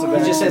 Lots of He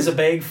just action. has a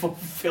bag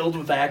filled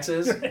with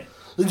axes.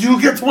 And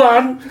you get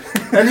one.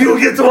 And you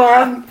get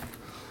one.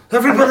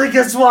 Everybody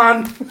gets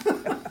one.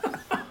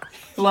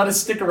 A lot of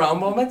stick around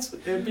moments.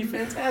 It would be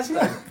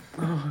fantastic.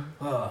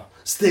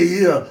 Stay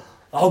here.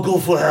 I'll go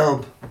for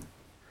help.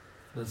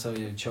 That's how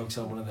he chokes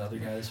out one of the other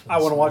guys. I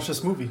want to watch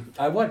this movie.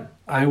 I would.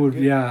 I would.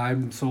 Yeah,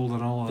 I'm sold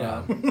on all of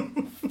Yeah. that.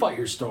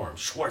 Firestorm.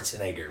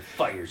 Schwarzenegger.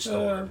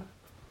 Firestorm.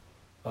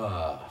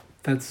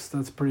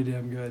 That's pretty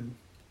damn good.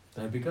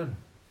 That'd be good.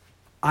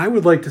 I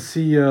would like to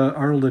see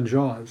Arnold in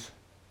Jaws.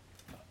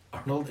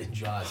 Arnold in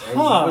Jaws.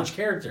 Huh. Which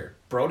character?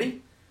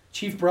 Brody?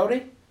 Chief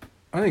Brody?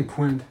 I think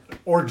Quint.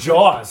 Or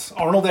Jaws.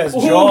 Arnold as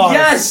Jaws. Oh,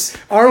 yes!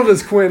 Arnold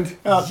is Quint.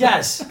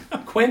 Yes!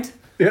 Quint?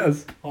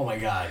 Yes. Oh my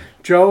god.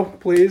 Joe,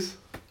 please.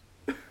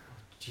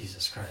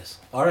 Jesus Christ.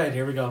 All right,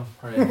 here we go.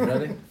 All right, you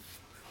ready?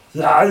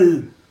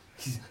 Yeah,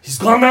 he's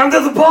gone under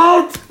the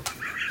boat.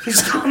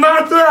 He's gone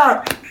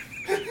under.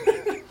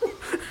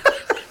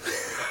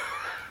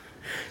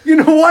 You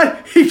know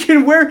what? He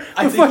can wear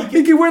I the think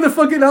he can wear the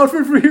fucking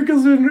outfit for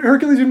Hercules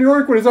in New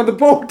York when he's on the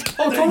boat.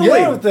 Oh, totally.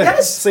 Yeah, with the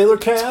Yes! sailor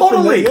cap. and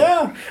Totally.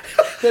 yeah.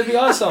 That'd be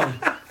awesome.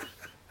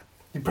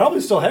 He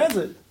probably still has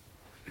it.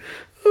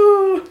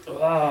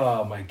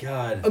 Oh my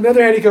god. On the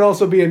other hand, he could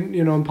also be in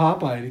in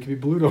Popeye. He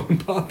could be Bluto in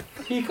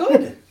Popeye. He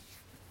could.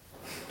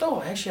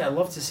 No, actually, I'd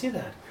love to see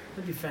that.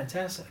 That'd be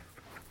fantastic.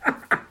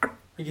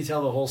 You could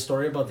tell the whole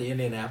story about the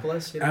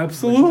Indianapolis. Which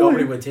Absolutely.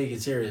 nobody would take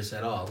it serious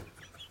at all.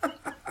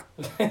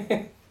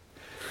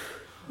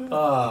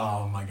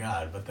 Oh my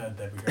god, but that'd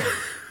be great.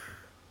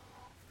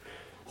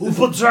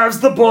 Who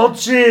drives the boat,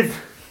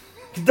 Chief?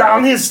 Get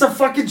down here, stop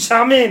fucking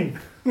chumming.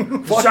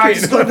 The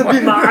shark's going to be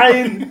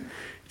mine.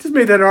 Just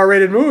made that an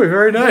R-rated movie.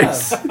 Very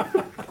nice. Yeah,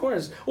 of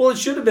course. Well, it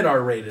should have been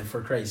R-rated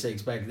for Christ's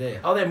sakes back then.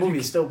 Oh, that movie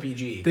is still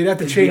PG. They'd have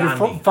to It's change beyond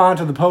the me. font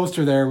of the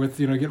poster there with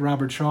get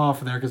Robert Shaw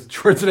for there because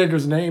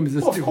Schwarzenegger's name is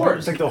just Well, of too course.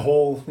 It's like the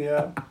whole,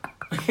 yeah.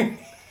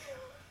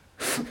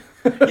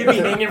 You'd be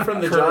hanging from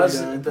the Curly jaws,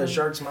 down. the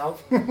shark's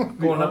mouth,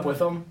 going up with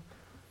them.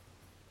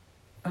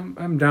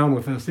 I'm down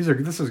with this.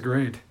 This is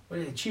great.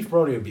 Well, Chief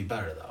Brody would be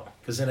better though,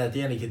 because then at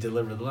the end he could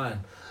deliver the line.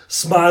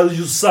 Smile,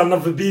 you son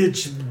of a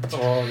bitch.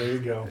 Oh, there you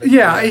go.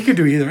 Yeah, he could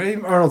do either.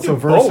 Arnold's so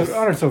Do both. versatile.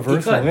 Arnold's so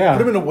versatile. could. Yeah.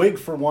 Put him in a wig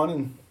for one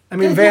and I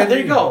mean, Yeah, there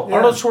you go. yeah.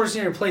 Arnold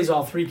Schwarzenegger plays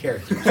all three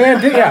characters.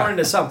 Yeah. We're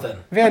into something.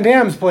 Van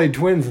Damme's played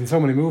twins in so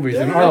many movies,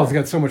 There and you go. Arnold's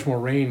got so much more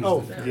range.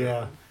 oh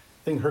yeah.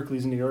 I think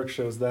Hercules in New York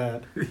shows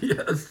that.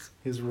 Yes.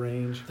 His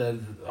range. Oh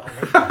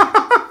my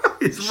God.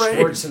 It's range.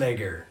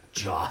 Schwarzenegger,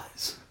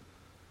 Jaws.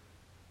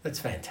 That's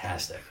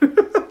fantastic.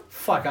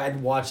 Fuck,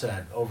 I'd watch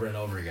that over and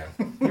over again.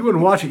 You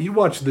wouldn't watch it. You'd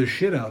watch the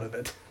shit out of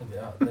it.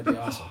 That'd be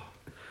awesome.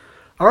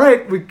 All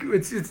right,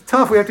 it's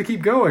tough. We have to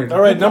keep going. All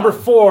right, number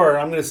 4.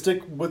 I'm going to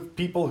stick with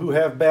people who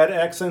have bad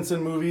accents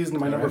in movies. And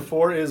my number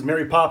 4 is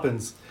Mary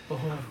Poppins.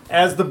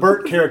 As the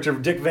Bert character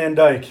of Dick Van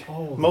Dyke.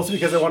 Holy Mostly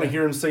because I want to shit.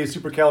 hear him say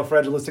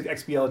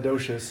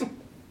supercalifragilisticexpialidocious.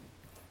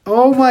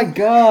 Oh my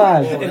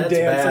God. Oh, And that's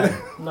dancing.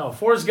 bad. No,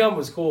 Forrest Gump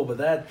was cool, but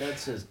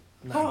that's just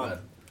not good.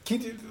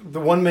 The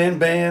one-man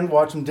band,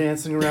 watch him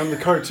dancing around the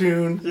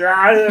cartoon.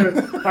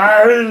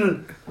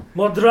 Yeah,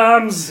 more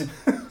drums.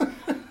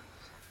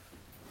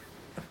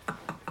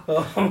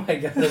 Oh my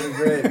god, that'd be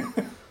great.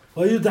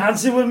 Why are you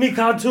dancing with me,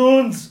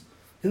 cartoons?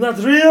 You're not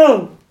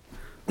real.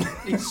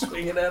 He's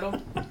swinging at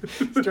him.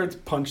 Starts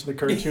punching the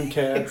cartoon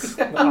cats,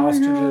 the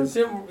ostriches.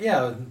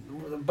 Yeah,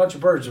 a bunch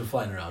of birds were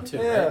flying around too.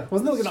 Yeah, right?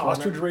 wasn't there like an Swimming.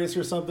 ostrich race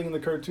or something in the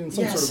cartoon?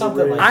 Some Yeah, sort of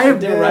something a race. like I that.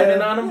 have- They're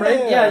riding on him,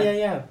 right? Yeah.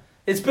 Yeah.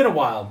 It's been a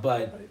while,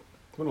 but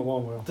It's been a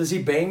long while. does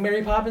he bang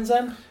Mary Poppins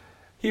then?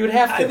 He would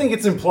have to. I think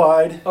it's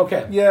implied.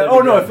 Okay. Yeah. that'd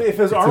Oh be no, good. if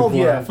it was Arnold,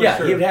 implied. yeah, for yeah,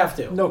 sure. he would have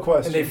to. No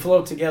question. And they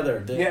float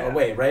together Yeah.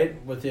 away,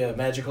 right? With the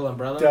magical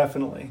umbrella.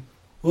 Definitely.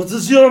 What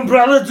does your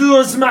umbrella do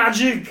as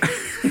magic?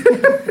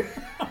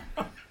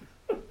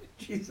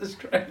 Jesus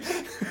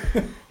Christ.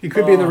 He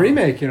could be in the Oh.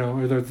 remake,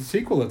 or the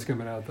sequel that's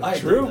coming out.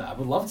 True. I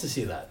would love to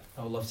see that.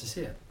 I would love to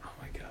see it. Oh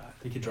my God.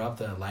 They could drop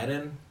the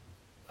Aladdin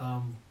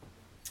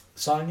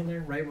song in there,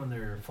 right when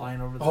they're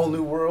flying over the Whole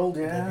new world.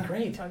 Yeah. That'd be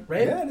great,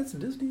 right? Yeah, it's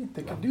Disney.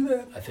 They could do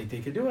that. I think they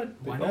could do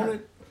it. They Why own not?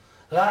 it.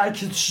 I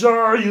can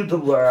show you the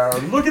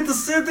world. Look at the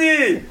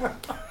city.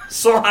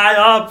 So high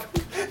up.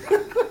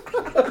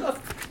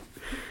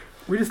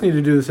 We just need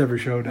to do this every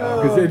show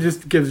now because it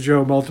just gives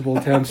Joe multiple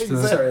attempts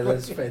to. Sorry,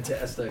 that's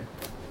fantastic.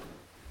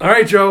 All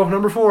right, Joe,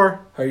 number 4.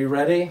 Are you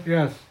ready?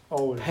 Yes.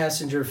 Always.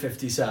 Passenger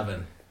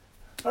 57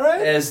 All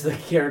right. as the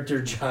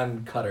character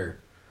John Cutter.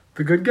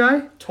 The good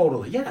guy?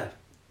 Totally, yeah.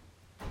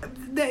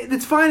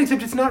 That's fine,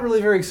 except it's not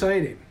really very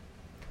exciting.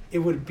 It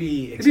would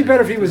be. It'd be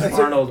better if he was- because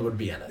Arnold would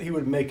be in it, He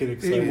would make it He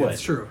exciting. would.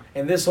 It's true.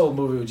 and this whole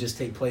movie would just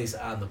take place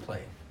on the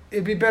plane.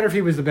 It'd be better if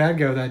he was the bad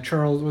guy, that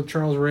Charles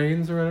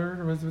Raines or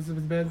whatever. Was the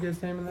bad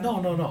guy's name in that?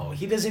 No.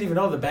 He doesn't even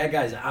know the bad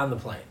guy's on the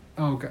plane.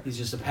 Oh, okay. He's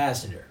just a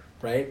passenger,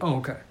 right? Oh,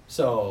 okay.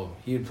 So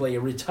he would play a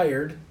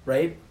retired,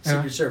 right, Yeah.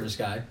 Secret Service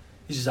guy.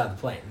 He's just on the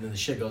plane, and then the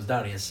shit goes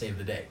down. He has to save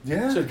the day.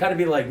 Yeah. So it'd kind of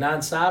be like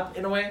nonstop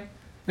in a way,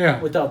 Yeah.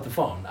 without the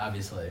phone,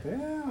 obviously,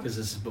 Yeah. because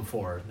this is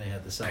before they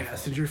had the cell phone.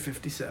 Passenger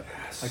 57.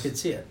 I could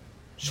see it.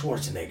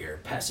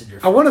 Schwarzenegger, passenger.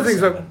 One of the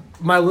things 57.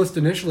 that my list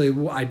initially,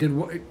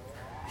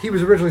 he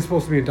was originally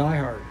supposed to be in Die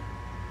Hard.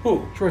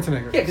 Who?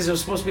 Schwarzenegger. Yeah, because it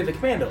was supposed to be the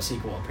Commando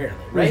sequel,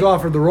 apparently, He was right?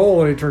 offered the role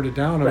and he turned it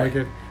down. And Right.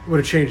 it would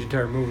have changed the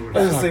entire movie.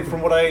 I was gonna say,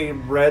 from what I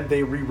read,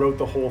 they rewrote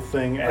the whole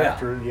thing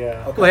after.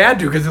 Yeah. Okay. Well, they had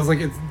to because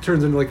it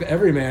turns into like the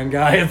everyman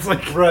guy. It's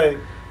like, Right.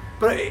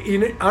 but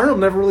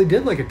Arnold never really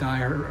did like a Die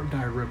Hard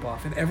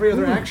ripoff, and every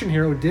other action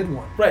hero did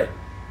one. Right.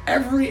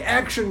 Every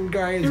action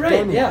guy has You're done right.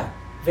 one. Yeah.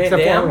 Van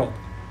Except for Damme, Arnold.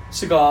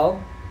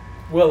 Seagal,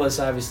 Willis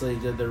obviously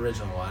did the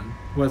original one.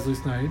 Wesley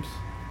Snipes.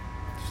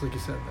 Just like you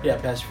said there.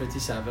 Yeah, Pastor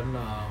 57.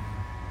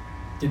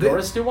 Did They-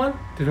 Norris do one?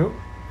 Did who?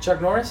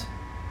 Chuck Norris?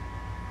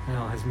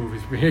 No, his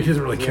movies. He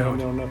doesn't really I count.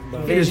 don't know enough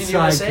about He it. did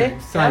Invasion USA?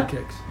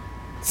 sidekicks.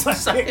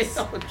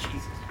 Oh,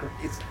 Jesus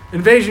Christ.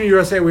 Invasion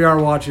USA we are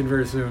watching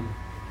very soon.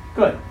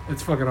 Good.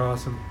 It's fucking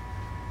awesome.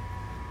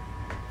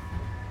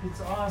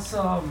 It's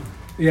awesome.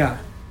 Yeah.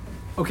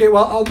 Okay,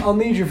 well, I'll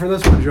need you for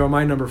this one, Joe.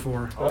 My number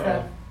 4.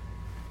 Okay.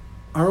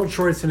 Arnold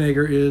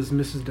Schwarzenegger is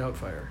Mrs.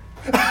 Doubtfire.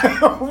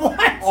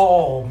 What?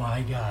 Oh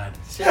my God.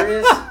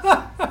 Serious?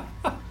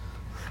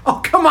 Oh,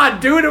 come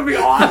on, dude. It'll be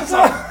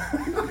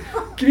awesome.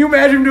 Can you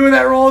imagine him doing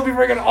that role? It'd be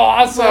freaking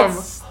awesome.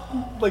 That's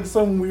like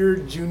some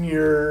weird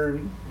junior.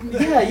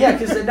 yeah.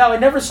 Because now I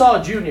never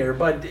saw Junior,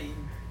 but did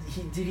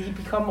he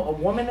become a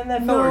woman in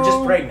that film or just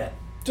No. pregnant?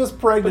 Just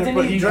pregnant, But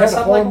but, didn't he he dress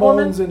had up like a woman?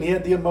 hormones and he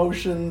had the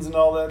emotions and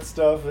all that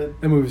stuff.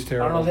 The movie's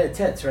terrible. Arnold had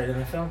tits right in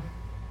the film.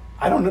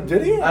 I don't know.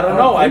 Did he? I don't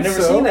know. I've think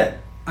never so. seen it.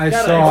 I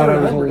God, saw I it.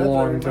 It was remember, a that's what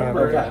I long time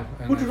remember. ago.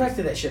 Okay. Who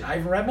directed that shit?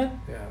 Ivan Reitman?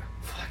 Yeah.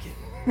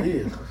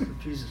 Fucking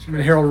Jesus I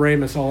mean, Harold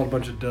Ramis all had a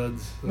bunch of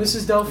duds. so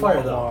Mrs.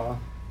 Doubtfire though.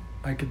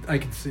 I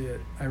could see it.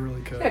 I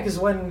really could. Yeah, because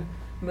when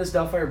Miss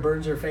Doubtfire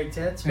burns her fake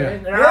tits, Yeah.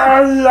 right?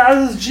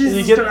 Ah,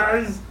 Jesus You get-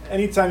 Christ.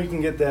 Anytime you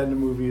can get that in a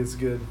movie, it's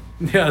good.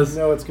 Yes. You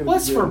know it's gonna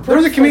What's be for good. There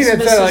was a comedian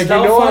that said, Mrs. like,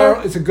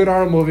 Doubtfire? it's a good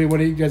Arnold movie when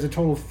he has a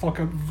total fuck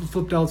up,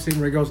 flipped out scene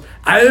where he goes,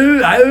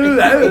 "Ow, ow,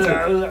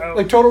 ow."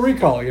 Like Total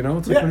Recall, you know?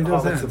 It's like Yeah. when he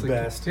does Oh, that. that's It's the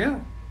like- best. Yeah.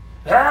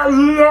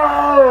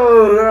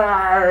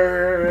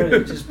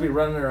 Hello. Just be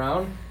running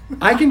around.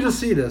 I can just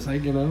see this.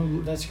 You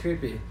know. That's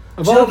creepy.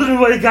 Of all- Children,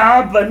 wake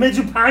up! I made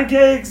you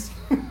pancakes.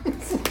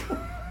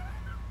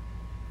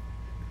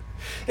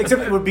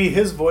 Except it would be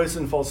his voice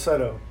in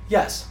falsetto.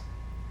 Yes.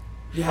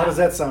 Yeah. How does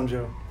that sound,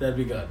 Joe? That'd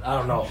be good. I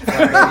don't know.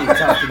 That'd be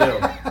tough to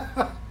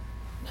do.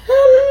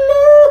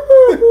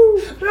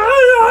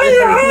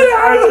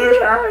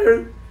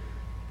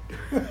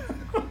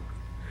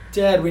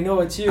 Dad, we know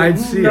it's you. I'd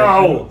see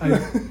No.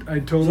 it.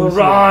 I'd totally You're see it.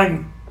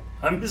 wrong.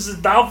 I'm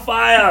Mrs.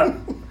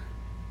 Doubtfire.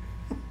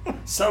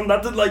 Sound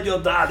nothing like your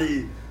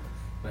daddy.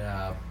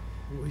 Yeah.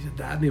 Oh, he's a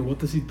daddy. What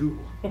does he do?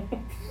 Oh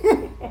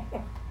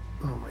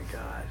my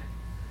god.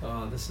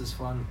 Oh, this is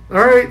fun. All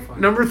right,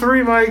 number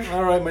 3, Mike.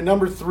 All right, my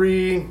number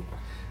 3.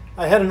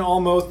 I had an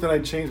almost, then I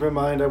changed my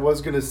mind. I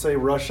was gonna say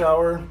Rush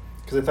Hour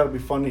because I thought it'd be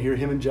fun to hear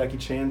him and Jackie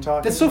Chan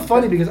talking. That's so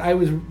funny because I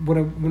was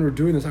when we were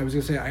doing this, I was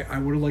gonna say I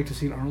would have liked to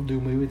see Arnold do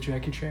a movie with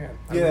Jackie Chan.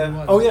 I Yeah. really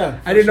was. Oh, yeah,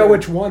 I didn't know for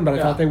which one, but I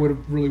Yeah. thought they would have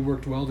really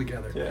worked well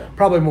together. Yeah.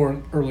 Probably more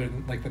earlier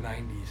than like the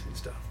 '90s and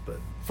stuff. But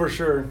For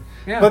sure.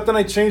 yeah. But then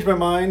I changed my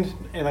mind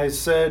and I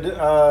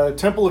said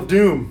Temple of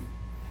Doom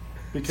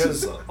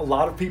because a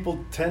lot of people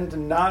tend to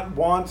not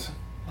want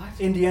What?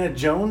 Indiana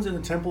Jones in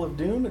the Temple of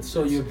Doom. It's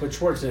So you would put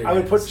Schwarzenegger. I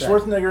would put instead.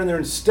 Schwarzenegger in there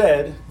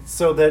instead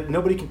so that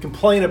nobody can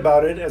complain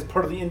about it as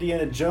part of the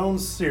Indiana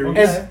Jones series.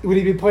 Okay. As, would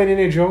he be playing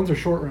Indiana Jones or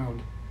Short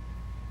Round?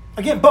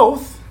 Again,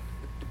 both.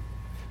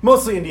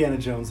 Mostly Indiana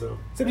Jones, though.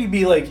 Except he'd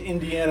be like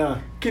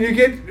Indiana Can you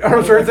get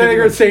Arnold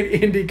Schwarzenegger and say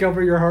 "Indy,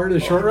 cover your heart"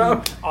 as Short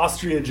Round?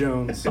 Austria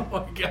Jones. Oh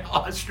my God,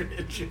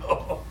 Austrian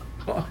Joe.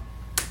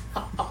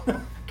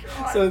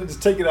 So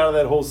just take it out of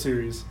that whole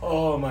series.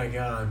 Oh my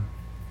God.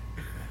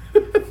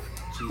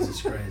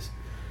 Jesus Christ.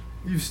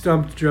 You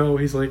stumped Joe.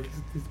 He's like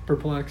he's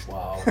perplexed.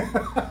 Wow.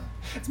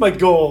 It's my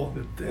goal.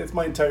 It's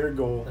my entire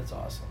goal. That's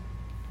awesome.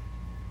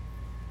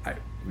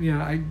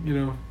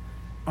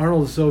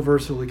 Arnold is so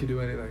versatile; he can do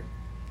anything.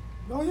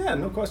 Oh yeah,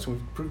 no question.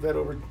 We've proved that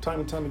over time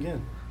and time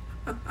again.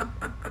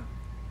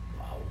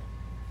 Wow.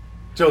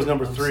 Joe's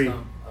number I'm 3.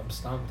 I'm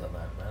stumped on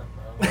that, man.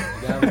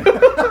 I don't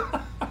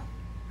know.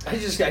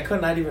 I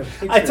could not even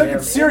picture I took him in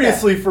it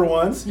seriously for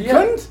once. You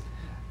couldn't?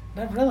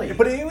 that. Not really.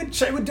 But it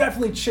would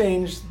definitely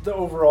change the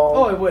overall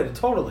oh, it would,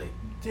 totally.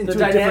 into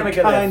the a different dynamic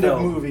of that kind of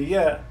film. movie.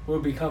 Yeah.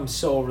 Would become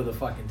so over the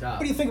fucking top.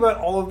 What do you think about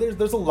all of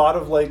there's a lot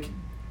of like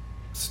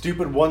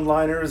stupid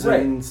one-liners Right.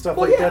 and stuff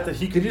Well, like yeah. that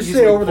he could Did you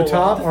easily say over the pull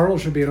top? off.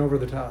 Arnold should be an over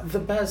the top. The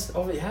best.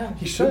 Oh, yeah.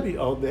 He should be.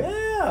 Oh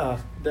yeah.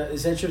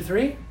 Is that your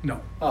 3? No,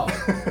 Oh.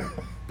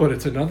 but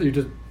it's another. You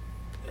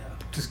Yeah.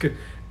 just get.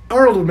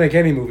 Arnold would make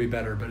any movie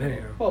better, but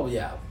anyhow. Well,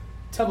 yeah.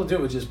 Temple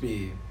Doom would just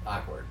be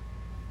awkward.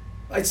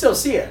 I'd still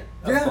see it,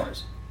 of Yeah.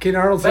 course. Can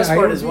Arnold Best say?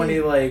 part I- is when he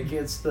when he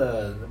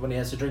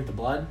has to drink the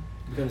blood,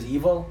 becomes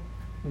evil.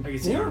 I can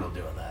see Yeah. Arnold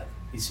doing that.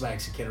 He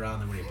smacks the kid around,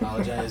 then when he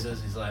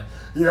apologizes, he's like,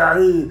 Yeah, I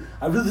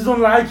really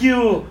don't like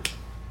you.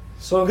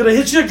 So I'm gonna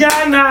hit you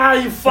again now.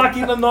 You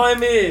fucking annoy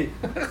me.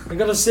 I'm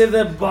gonna save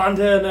that blonde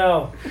hair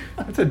now.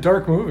 That's a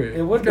dark movie.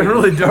 it would It's be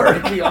really dark.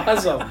 It'd be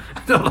awesome.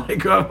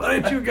 Like, why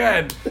did you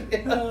again?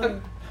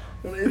 I'm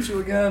gonna hit you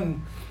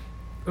again.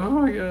 Oh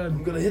my I'm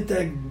god. gonna hit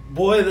that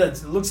boy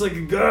that looks like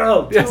a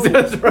girl. Yes, too.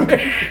 that's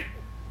right.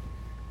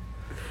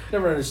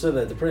 Never understood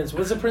that. The prince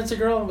was it prince a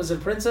girl? Was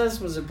it princess?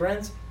 Was it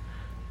prince?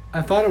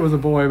 I thought it was a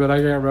boy, but I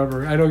can't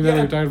remember. I know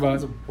exactly what you're talking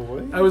It's a about.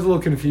 boy. I was a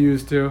little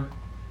confused too.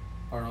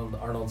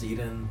 Arnold's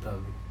eating the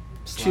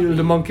Cheated the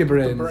sloppy- monkey The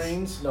brains.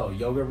 brains. No,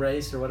 yogurt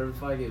race or whatever the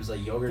fuck. It was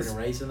like yogurt and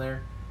rice in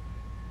there.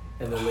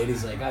 And the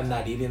lady's like, I'm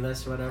not eating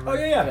this or whatever. Oh,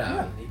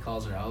 yeah. And he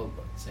calls her out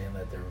saying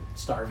that they're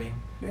starving.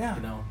 Yeah.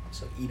 You know,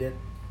 so eat it.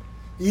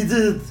 Eat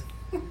it.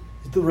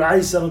 Eat the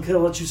rice. I don't care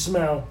what you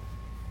smell.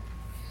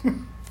 Oh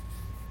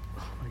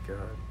my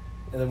god.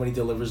 And then when he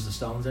delivers the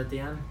stones at the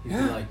end, he's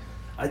Yeah. like,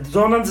 I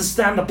don't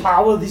understand the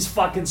power of these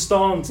fucking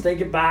stones.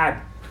 Take it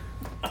back.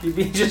 he'd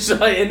be just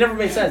like, it never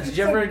made sense. Did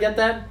you ever get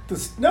that?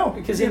 No.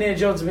 Because Indiana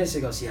Jones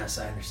basically goes, yes,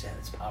 I understand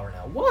its power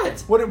now.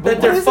 What? What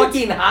That they're is it?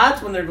 fucking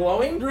hot when they're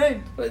glowing?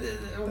 Right. What?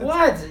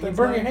 You that's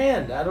burn not- your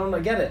hand. I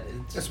don't get it.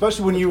 It's,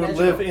 Especially when you it's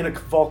live magical. in a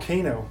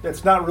volcano.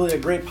 That's not really a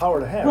great power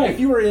to have. Right. If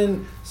you were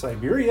in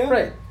Siberia,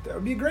 Right. that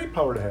would be a great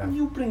power to have.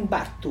 You bring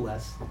back to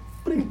us.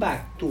 Bring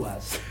back to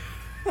us.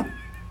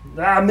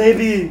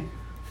 Maybe.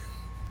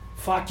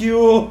 Fuck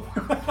you.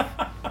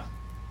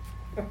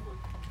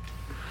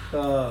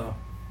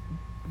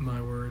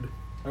 My word.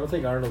 I don't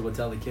think Arnold would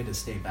tell the kid to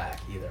stay back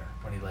either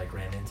when he like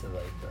ran into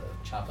like the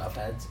chopped off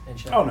heads and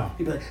shit. Oh, no.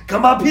 He'd be like,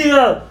 Come up here.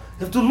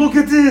 You have to look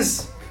at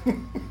this.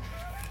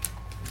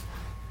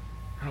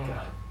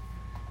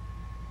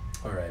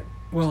 all right.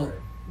 Well,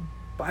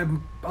 Sorry.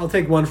 I'll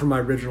take one from my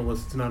original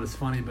list. It's not as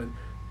funny, but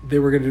they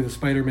were going to do the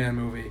Spider-Man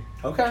movie.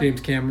 Okay. James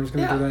Cameron was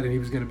going to Yeah. do that, and he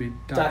was going to be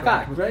Doc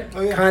Ock, right?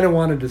 Oh, yeah. Kind of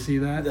wanted to see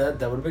that. That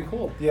would have been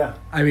cool. Yeah.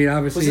 I mean, Was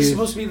obviously, this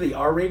supposed to be the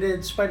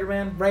R-rated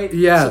Spider-Man, right?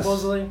 Yes.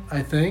 Supposedly.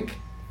 I think.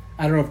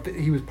 I don't know if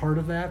he was part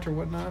of that or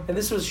whatnot. And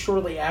this was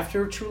shortly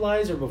after True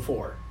Lies or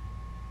before?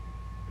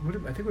 I think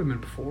it would have been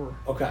before.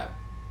 Okay.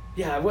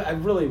 Yeah, I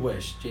really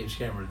wish James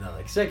Cameron had done that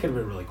because that could have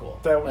been really cool.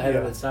 That would- ahead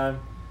of yeah. its time.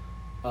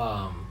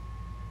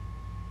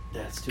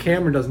 That's too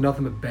Cameron does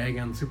nothing but bag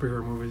on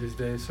superhero movies these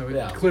days, so it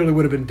Yeah. clearly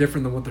would have been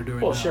different than what they're doing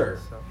Well, now. sure.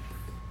 So.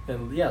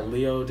 And yeah,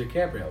 Leo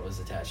DiCaprio was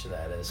attached to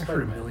that as I've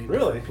heard a Spider-Man, million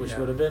Really? which Yeah.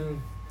 would have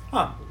been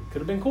Huh. could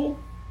have been cool.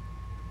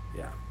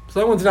 Yeah.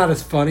 So that one's not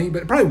as funny,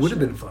 but it probably would have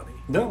Sure. been funny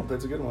No,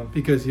 that's a good one.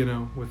 because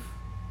with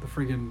the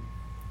friggin'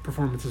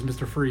 performances,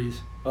 Mr.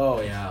 Freeze. Oh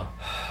yeah.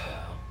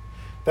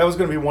 That was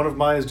going to be one of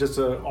mine, is just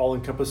a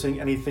all-encompassing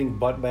anything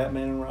but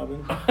Batman and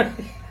Robin.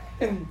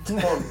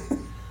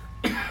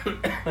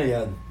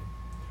 Yeah.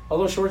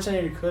 Although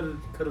Schwarzenegger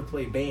could have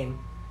played Bane.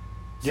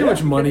 See how much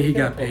Yeah. money he Yeah,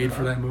 got paid yeah.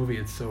 for that movie?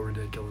 It's so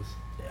ridiculous.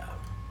 Yeah.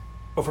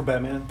 Oh, for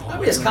Batman? I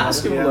mean, his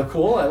costume Yeah. looked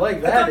cool. I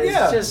like that. thought- It's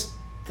yeah. just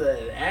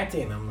the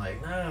acting. I'm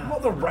like, nah. Well,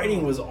 the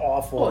writing was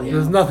awful. Well, yeah.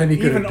 There's nothing he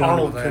could Even have done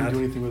Arnold with couldn't that. do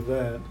anything with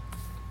that.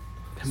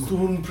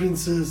 Stone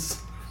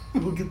Princess.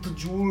 Look at the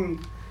jewel.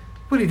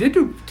 But he did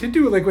do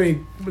it like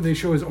when they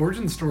show his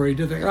origin story. He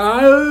did like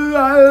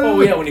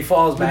Oh yeah, when he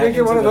falls We back did into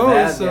get one of the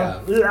those,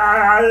 vat, so-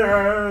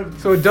 yeah.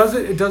 So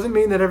it doesn't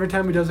mean that every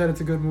time he does that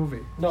it's a good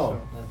movie. No,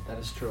 that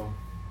is true.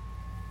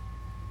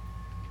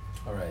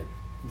 All right,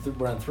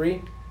 we're on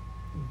 3.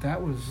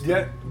 That was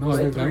Yeah, no, was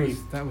that, it that 3?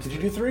 was that was. Did you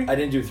do 3? I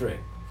didn't do 3.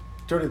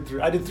 Joe did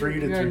 3. I did 3. You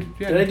did 3.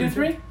 Yeah, Did I do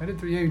 3? I did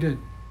 3. Yeah, you did.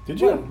 Did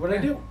you? What did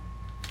I do?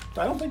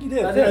 I don't think you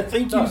did. I did. I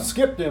think No. you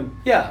skipped him.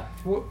 Yeah,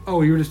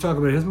 Oh, you were just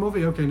talking about his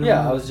movie? Okay, never yeah.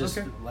 mind. I was just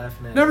okay.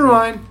 laughing at. Never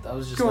mind. I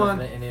was just Go laughing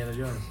on. at Indiana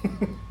Jones.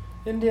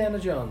 Indiana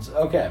Jones.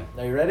 Okay,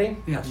 are you ready?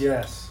 Yes.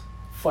 Yes.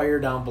 Fire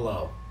Down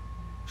Below.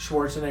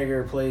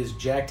 Schwarzenegger plays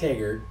Jack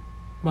Taggart,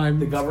 My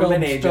The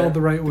government agent, spelled the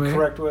right way.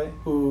 Correct way.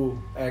 who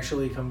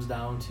actually comes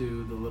down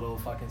to the little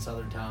fucking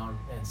southern town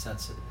and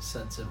sets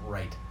it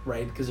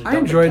right, because I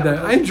enjoyed that.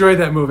 I enjoyed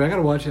that movie. I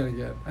gotta watch that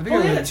again. I think Oh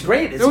I yeah, would- it's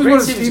great. It's It a was great one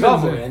of Steven Steven's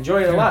Seagal movie. I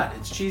enjoyed it a yeah. lot.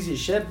 It's cheesy as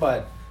shit,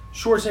 but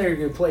Schwarzenegger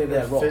could play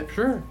that role. Fit.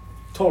 Sure.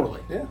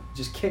 Totally. Yeah.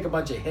 Just kick a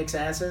bunch of Hicks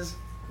asses.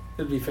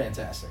 It'd be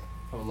fantastic.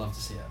 I would love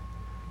to see it.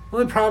 The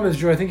only problem is,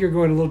 Joe, I think you're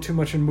going a little too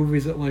much in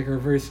movies that like are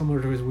very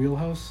similar to his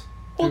wheelhouse.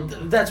 Well,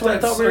 too. that's what I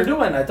thought we were That's-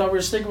 doing. I thought we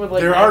were sticking with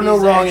like. There are no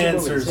 90s wrong action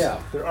answers. movies. Yeah.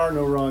 There are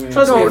no wrong answers.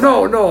 Trust me.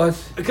 No.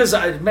 It's, Because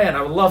I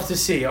would love to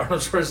see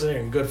Arnold Schwarzenegger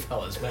in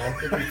Goodfellas, man.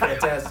 It'd be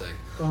fantastic.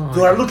 oh,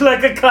 Do I look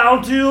like a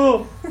clown to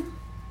you?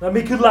 I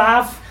make you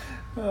laugh?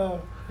 Yeah.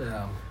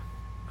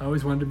 I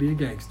always wanted to be a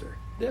gangster.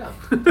 Yeah.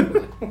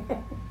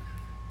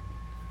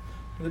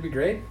 That'd be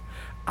great.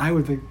 I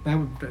would think that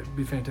would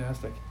be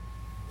fantastic.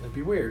 It'd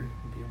be weird.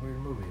 It'd be a weird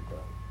movie,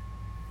 but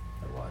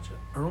I'd watch it.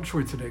 Arnold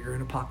Schwarzenegger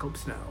in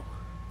Apocalypse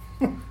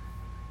Now.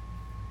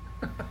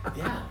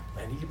 Yeah,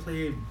 man, he could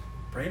play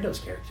Brando's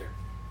character.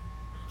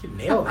 He could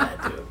nail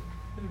that, dude.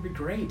 It'd be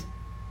great.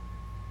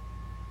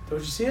 Don't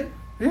you see it?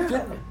 Yeah.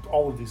 Yeah,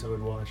 all of these I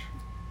would watch.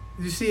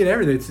 You see it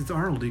everything. It's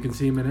Arnold. You can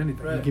see him in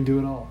anything. Right. He can do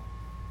it all.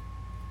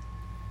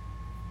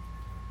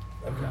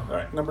 Okay. All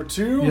right, number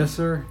 2. Yes,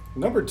 sir.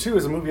 Number 2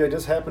 is a movie I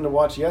just happened to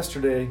watch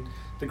yesterday,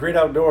 The Great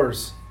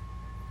Outdoors,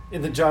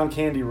 in the John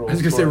Candy role. I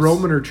was gonna of say course.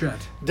 Roman or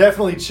Chet.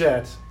 Definitely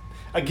Chet.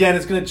 Again,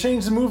 it's going to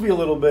change the movie a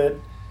little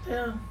bit,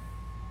 Yeah.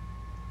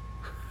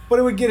 but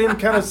it would get him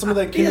kind of some of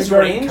that He has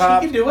kindergarten range.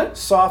 cop, He can do it.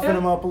 soften Yeah.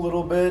 him up a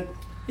little bit,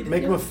 He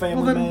make him a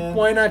family Well, then man.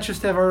 why not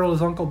just have Arnold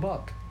as Uncle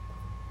Buck?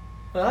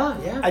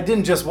 Yeah. I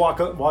didn't just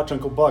watch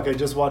Uncle Buck. I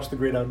just watched The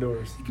Great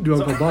Outdoors. You can do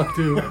Uncle Buck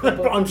too. I'm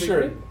would be sure.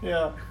 great.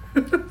 Yeah.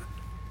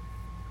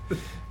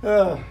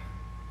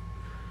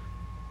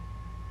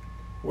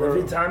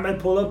 Every time I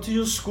pull up to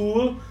your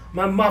school,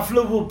 my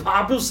muffler will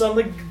pop or sound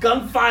like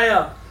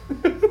gunfire.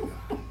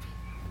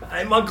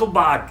 I'm Uncle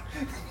Buck.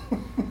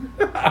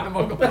 I'm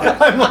Uncle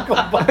Buck. I'm Uncle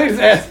Buck. His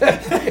ass.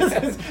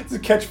 It's a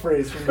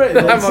catchphrase. From Right,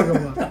 I'm that's-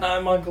 Uncle Buck.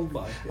 I'm Uncle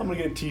Buck. I'm gonna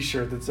get a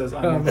T-shirt that says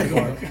 "I'm I'm Uncle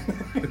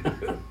Uncle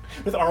Buck"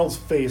 with Arnold's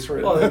face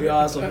right. Oh, that'd be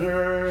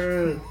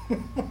awesome.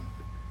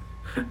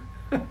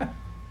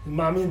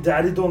 Mommy and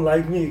Daddy don't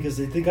like me because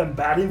they think I'm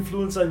bad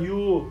influence on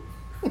you.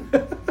 Oh,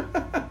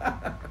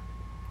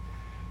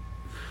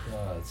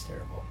 that's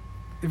terrible.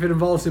 If it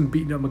involves him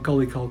beating up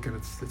Macaulay Culkin,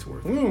 it's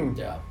worth it. Mm.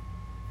 Yeah.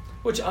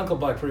 Which Uncle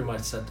Buck pretty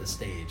much set the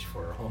stage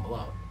for Home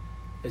Alone.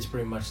 It's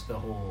pretty much the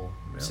whole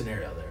Yeah.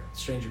 scenario there.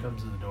 Stranger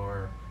comes to the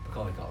door,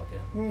 Macaulay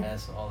Culkin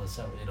asks all the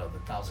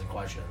 1,000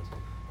 questions.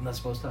 I'm not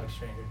supposed to talk to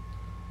stranger.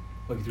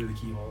 Looking through the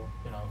keyhole,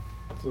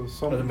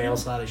 So or the mail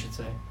slot, I should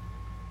say.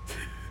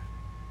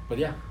 But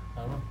yeah,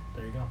 I don't know.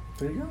 There you go.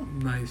 There you go.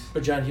 Nice.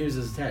 But John Hughes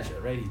is attached to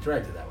it, right? He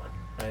directed that one,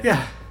 right?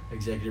 Yeah.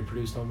 Executive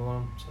produced Home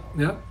Alone. So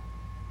Yep.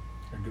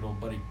 our good old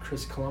buddy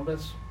Chris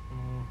Columbus.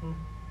 Mm-hmm.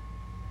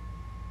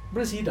 What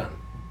has he done?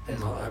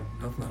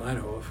 Nothing that I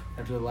know of.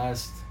 After the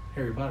last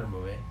Harry Potter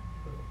movie,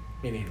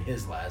 meaning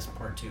his last,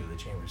 part 2, The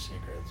Chamber of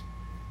Secrets.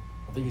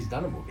 I don't think he's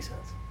done a movie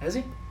since. Has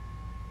he?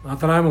 Not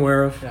that I'm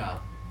aware of. Yeah.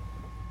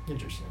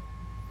 Interesting.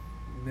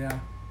 Yeah.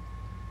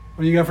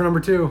 What do you got for number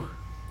 2?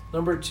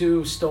 Number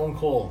 2, Stone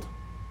Cold.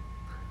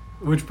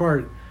 Which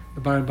part?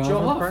 The Brian Joe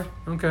Bosworth Huff. part?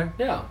 Okay.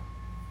 Yeah.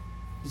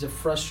 He's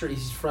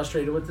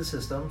frustrated with the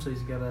system, so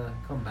he's got to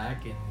come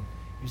back and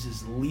use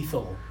his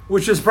lethal.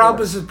 This is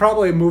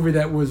probably a movie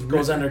that was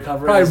Goes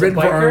undercover probably as a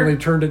written for biker? Arnold.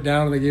 They turned it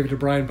down and they gave it to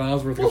Brian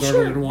Bosworth because Well,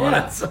 Arnold sure, didn't want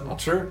yeah. it. So.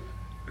 Sure.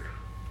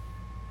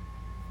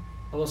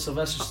 Although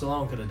Sylvester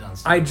Stallone could have done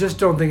Stone I just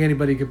don't think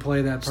anybody could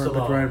play that part with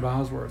Stallone. Brian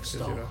Bosworth. 'cause,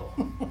 Stone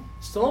Cold.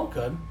 Stallone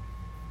could.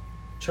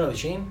 Charlie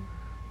Sheen?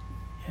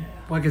 Yeah.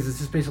 Why? Because it's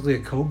just basically a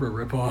Cobra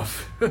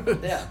ripoff.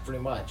 Yeah,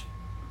 pretty much.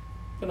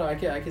 But no, I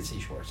could see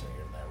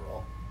Schwarzenegger in that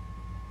role.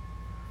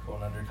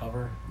 Going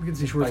undercover. We can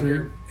see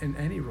Schwarzenegger in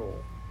any role.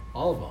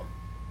 All of them.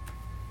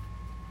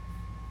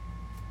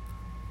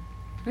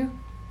 Yeah.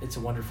 It's a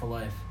Wonderful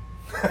Life.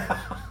 Fuck.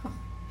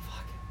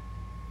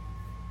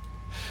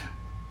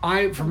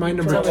 For my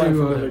number Tell me I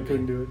 2, forgot. I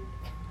couldn't do it.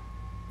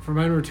 for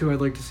my number 2,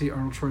 I'd like to see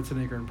Arnold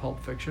Schwarzenegger in Pulp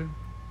Fiction.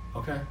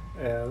 Okay.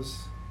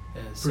 As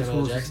Samuel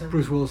L. Jackson.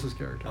 Bruce Willis's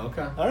character.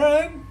 Okay. all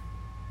right.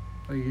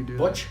 Oh, you could do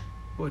Butch.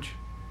 that. Butch.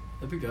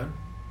 That'd be good.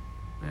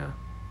 Yeah.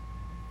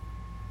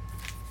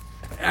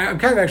 I'm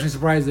kind of actually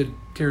surprised that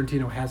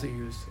Tarantino hasn't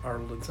used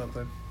Arnold in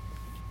something.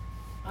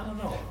 I don't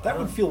know. That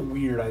would feel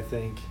weird. I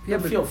think. Yeah,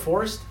 but feel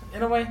forced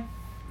in a way.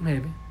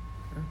 Maybe.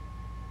 Yeah.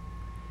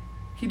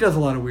 He does a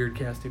lot of weird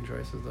casting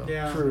choices, though.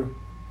 Yeah. True.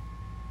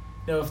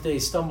 You know, if they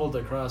stumbled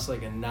across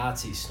like a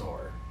Nazi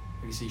store,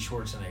 we could see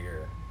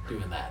Schwarzenegger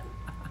doing that.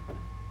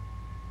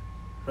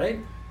 Right?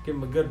 Give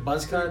him a good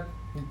buzz cut.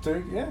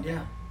 Yeah.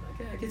 Yeah.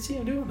 I could see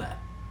him doing that.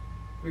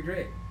 It'd be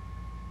great.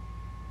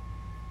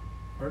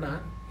 Or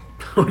not.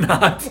 Or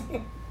not.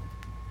 I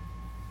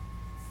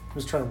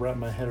was trying to wrap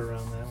my head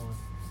around that one.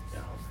 Yeah.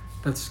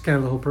 That's kind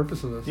of the whole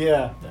purpose of this.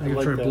 Yeah, I'm I gonna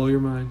like try to that. blow your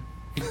mind.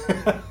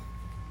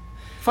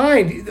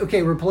 Fine.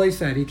 Okay, replace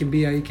that. He can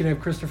have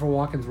Christopher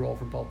Walken's role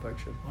from Pulp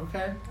Fiction.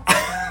 Okay.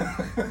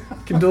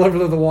 Can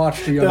deliver the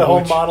watch to young The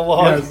whole Butch.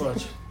 monologue. Yes.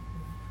 Butch.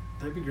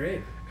 That'd be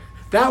great.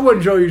 That one,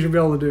 Joe, you should be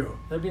able to do.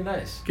 That'd be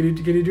nice. Can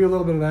you do a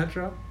little bit of that,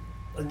 Joe?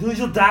 Do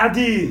your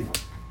daddy.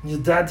 Your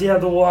daddy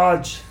had the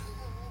watch.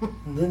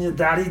 And then your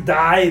daddy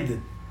died.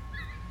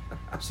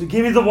 So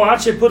give me the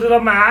watch, I put it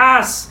on my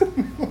ass.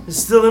 It's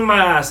still in my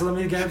ass. Let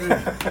me get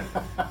it.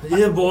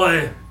 Yeah,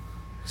 boy.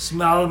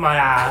 Smell my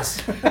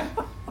ass.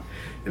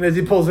 And as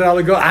he pulls it out,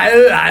 they go.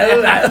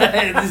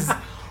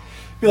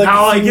 Be like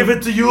Now the I scene- give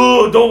it to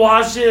you. Don't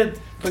wash it.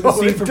 Like the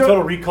scene from Don't-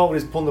 Total Recall when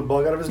he's pulling the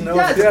bug out of his nose.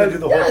 Yes, They do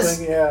the yes.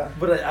 whole thing. Yeah.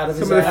 But out of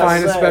his Some of the ass.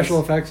 finest ass. special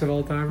effects of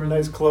all time.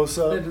 Nice close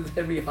up.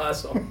 That'd be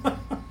awesome.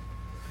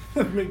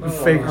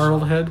 Fake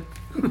Arnold head.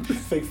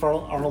 Fake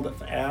Arnold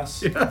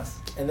ass. Yes.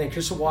 And then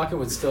Christopher Walken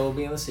would still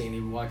be in the scene. He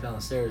would walk down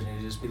the stairs and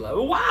he'd just be like,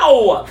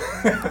 "Wow!"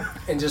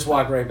 and just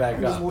walk right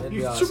back up. It'd be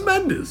He's awesome.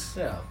 tremendous.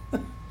 Yeah.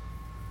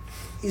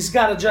 He's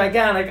got a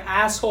gigantic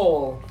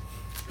asshole.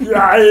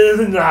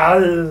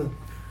 Yeah,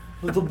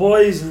 little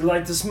boys, you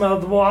like to smell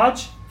the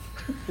watch?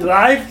 You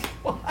like?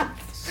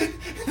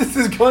 This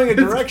is going a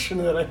direction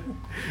that I.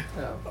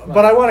 Yeah.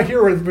 But I want to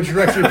hear which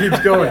direction it keeps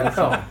going. Yeah,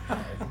 So. no.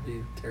 It'd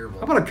be terrible.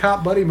 How about a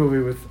cop buddy movie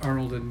with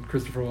Arnold and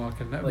Christopher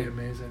Walken? That'd be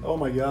amazing. Oh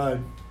my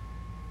God.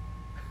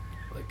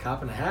 Like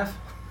Cop and a Half?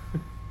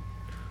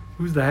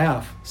 Who's the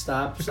half?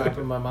 Stop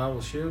and my mom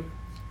will shoot.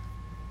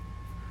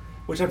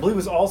 Which I believe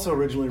was also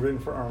originally written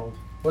for Arnold.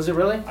 Was it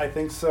really? I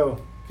think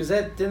so. Because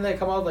didn't that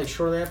come out like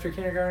shortly after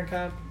Kindergarten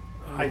Cop?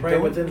 I Probably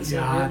don't- within the same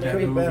God, year, that Could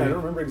maybe? have been. I movie. don't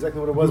remember exactly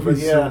what it was, but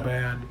Movie's yeah. so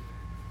bad.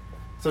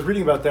 So I was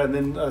reading about that, and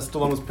then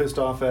Stallone was pissed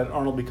off at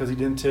Arnold because he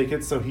didn't take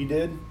it, so he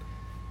did.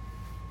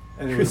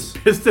 And He it was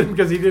was pissed at him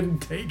because he didn't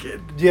take it.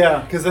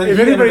 yeah, because then If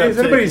he ended up has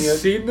anybody taking it.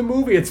 seen the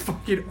movie, it's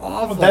fucking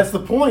awful. That's the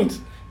point.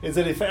 Is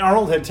that if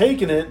Arnold had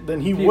taken it, then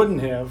he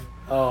wouldn't have.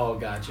 Oh,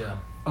 gotcha.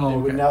 oh,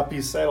 And would okay. not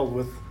be saddled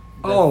with that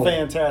Oh.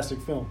 fantastic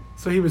film.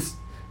 So he was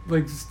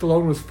like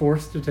Stallone was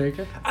forced to take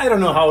it. I don't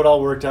know how it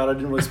all worked out. I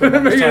didn't really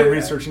spend much Yeah. time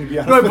researching, to be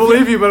honest. No, I with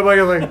believe you, but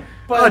I'm like,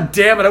 But- oh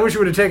damn it! I wish you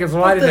would have taken,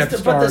 so I didn't have to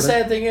But star. the in it.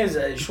 sad thing is,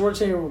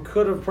 Schwarzenegger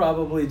could have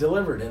probably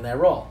delivered in that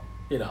role.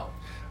 You know,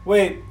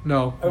 Wait,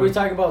 No, are we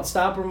talking about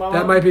Stop or Mama?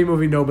 that might be a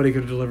movie nobody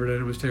could have delivered it.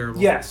 It was terrible.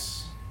 yes.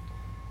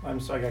 I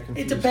got It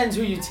confused. depends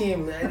who you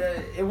team.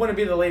 It wouldn't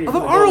be the lady. from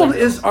Although the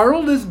Golden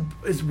Arnold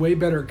Girls. is way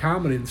better at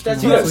comedy than Stallone.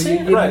 That's what I'm so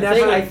saying. You right.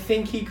 never, I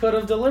think he could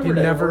have delivered you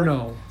it. never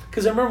know.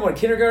 Because I remember when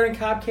Kindergarten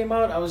Cop came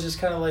out, I was just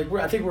kind of like,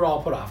 I think we're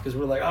all put off because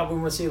we're like, oh, we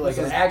want to see like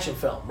This an is- action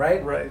film,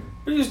 right? Right.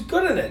 But he was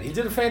good in it. He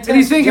did a fantastic.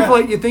 And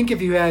you think job.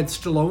 if you had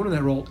Stallone in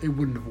that role, it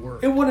wouldn't have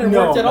worked. It wouldn't have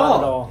No, worked at not all.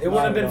 at all. It wouldn't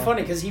Not have been at all.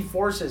 funny because he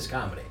forces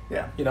comedy.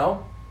 Yeah. You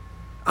know.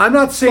 I'm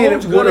not saying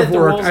Stallone's it good would at have the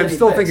worked. roles I that he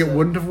still think fits, it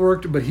wouldn't have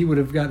worked, but he would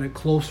have gotten it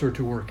closer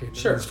to working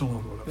Sure. than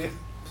Stallone would have. Yeah.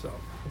 So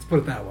let's put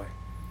it that way.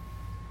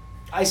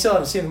 I still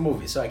haven't seen the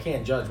movie, so I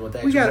can't judge what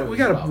that. We got movie's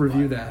to about,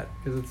 review but that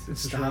because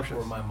it's Stop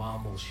atrocious. or my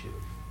mom will shoot.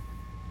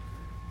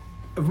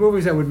 Of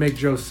movies that would make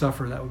Joe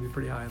suffer, that would be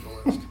pretty high on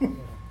the list.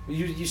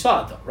 You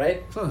saw it though,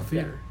 right? It's on the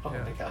theater. Oh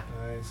Yeah. my god,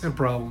 Nice. And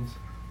problems.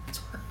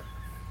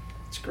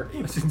 it's great.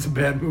 I've seen some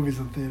bad movies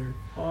in theater.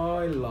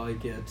 I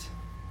like it.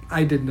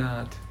 I did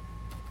not.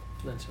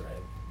 That's right.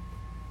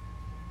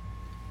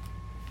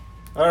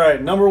 All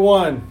right, number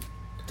one.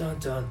 Dun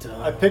dun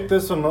dun. I picked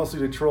this one mostly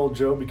to troll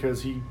Joe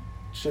because he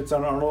shits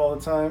on Arnold all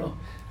the time. Oh.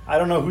 I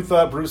don't know who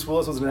thought Bruce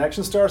Willis was an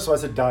action star, so I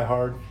said Die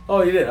Hard.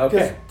 Oh, you did. 'Cause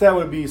Okay. that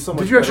would be so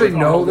much Did you better actually with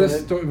know Arnold in this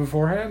it. story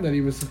beforehand that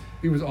he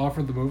was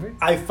offered the movie?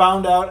 I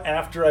found out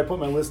after I put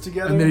my list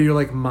together. And then you're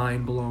like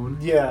mind blown.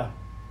 Yeah,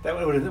 that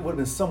would have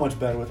been so much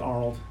better with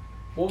Arnold.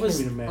 What was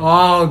Can't even imagine.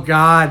 Oh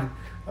God,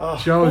 Oh,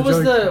 Joe. what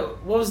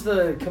was Joe,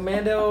 the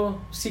Commando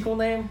sequel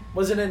name?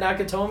 Wasn't it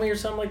Nakatomi or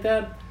something like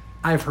that?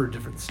 I've heard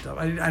different stuff.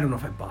 I don't know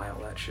if I buy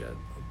all that shit.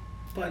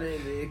 But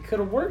it could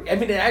have worked. I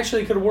mean, it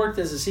actually could have worked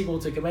as a sequel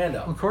to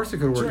Commando. Of course, it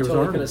could have worked. It was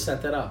Totally could Arnold. have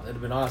set that up. It'd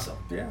have been awesome.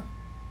 yeah.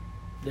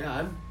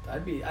 Yeah,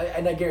 I'd be,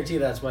 and I guarantee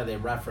that's why they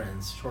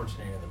reference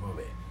Schwarzenegger in the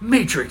movie.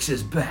 Matrix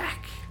is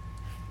back.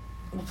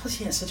 Well, plus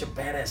he has such a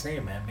badass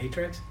name, man.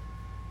 Matrix.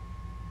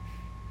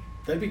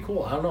 That'd be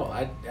cool. I don't know.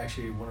 I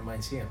actually wouldn't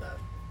mind seeing that.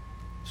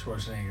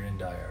 Schwarzenegger in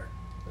Die Hard.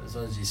 As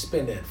long as you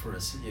spin it for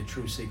a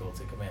true sequel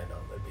to Commando,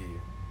 that'd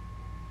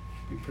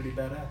be pretty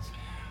badass.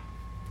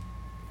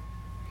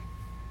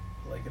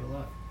 I like it a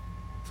lot.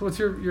 So what's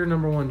your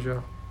number one,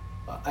 Joe?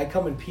 I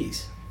Come in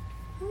Peace.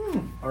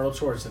 Arnold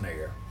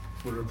Schwarzenegger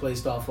would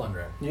replace Dolph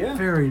Lundgren. Yeah,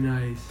 Very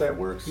nice. that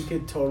works. He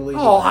could totally.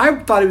 Oh, do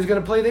I thought he was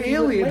going to play the He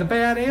would alien, play- the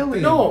bad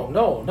alien.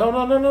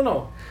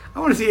 No. I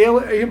want to see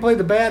him play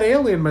the bad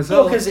alien No,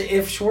 myself. because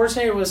if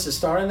Schwarzenegger was to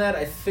star in that,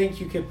 I think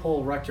you could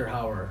pull Rutger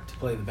Hauer to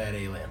play the bad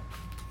alien,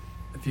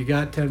 If you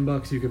got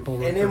 $10, you could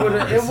pull. and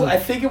Rutger Hauer. I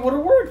think it would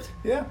have worked.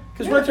 Yeah,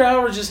 Because yeah. Rutger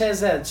Hauer just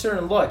has that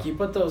certain look. You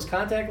put those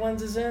contact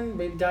lenses in,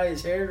 maybe dye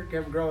his hair,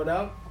 have him grow it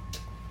out.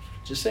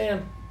 Just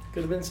saying,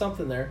 could have been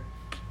something there.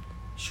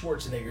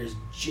 Schwarzenegger's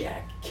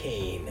Jack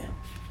Kane.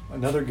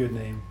 Another good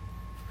name.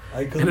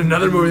 And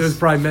another movie that's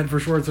probably meant for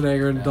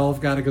Schwarzenegger, and Yeah.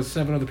 Dolph got it because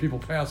 7 other people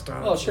passed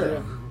on it. Oh, sure. Yeah.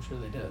 I'm sure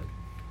they did.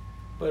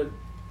 But,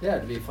 yeah,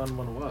 it'd be a fun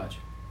one to watch.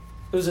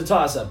 It was a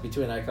toss-up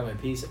between I Come in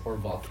Peace or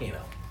Volcano.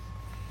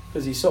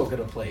 Because he so could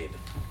have played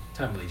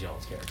Tommy Lee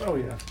Jones' character. Oh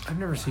yeah. I've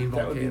never seen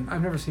That would Volcano. be-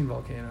 I've never seen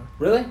Volcano.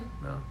 Really?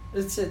 No.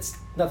 It's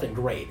nothing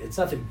great. It's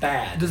nothing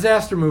bad.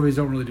 Disaster movies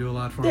don't really do a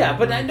lot for me. Yeah,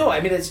 but I know. I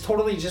mean, it's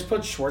totally just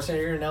put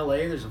Schwarzenegger in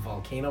L.A. There's a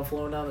volcano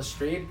flowing down the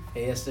street.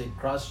 He has to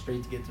cross the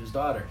street to get to his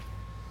daughter.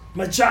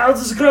 My child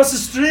is across the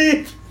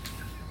street.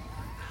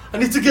 I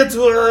need to get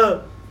to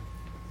her.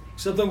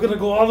 Except I'm gonna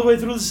go all the way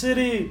through the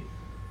city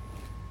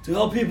to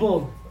help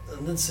people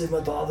and then save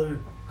my daughter.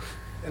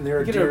 And there are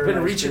You could deer have been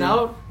on the reaching street.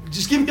 out.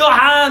 Just give me your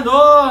hand.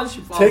 Oh, she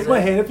falls Take my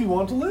in. hand if you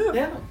want to live.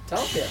 Yeah,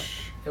 tell you.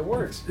 It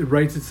works. It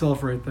writes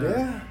itself right there.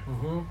 Yeah.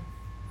 Mm-hmm. Oh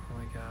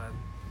my God.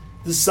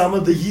 The summer,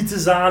 the heat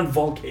is on.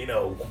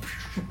 Volcano.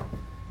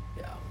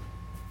 Yeah.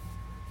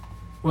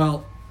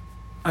 Well,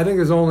 I think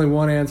there's only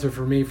one answer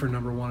for me for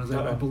number one. Is I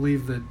Uh-oh.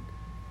 believe that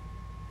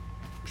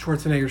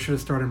Schwarzenegger should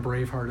have starred in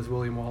Braveheart as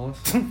William Wallace.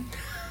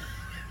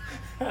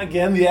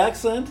 Again, the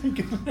accent.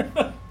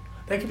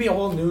 That could be a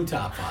whole new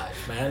top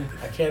 5, man.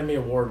 Academy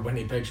Award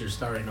winning picture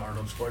starring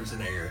Arnold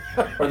Schwarzenegger.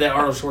 Or that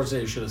Arnold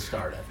Schwarzenegger should have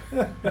starred in.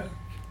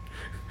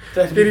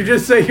 That'd Did be- he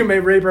just say you may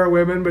rape our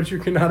women, but you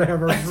cannot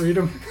have our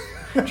freedom?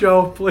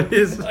 Joe,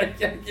 please. I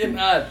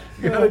cannot.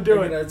 You gotta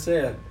do I it. cannot say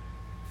it.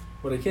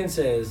 What I can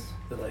say is,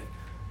 they're like,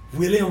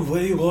 William,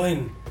 where are you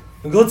going?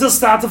 I'm going to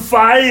start a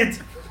fight.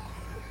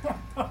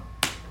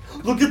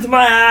 Look at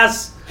my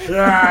ass.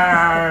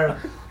 Ah,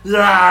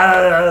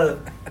 ah.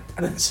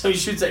 so he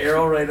shoots an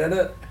arrow right in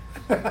it.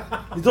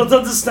 You don't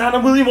understand.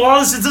 I'm William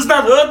Wallace. It does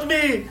not hurt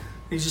me.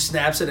 He just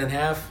snaps it in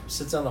half,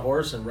 sits on the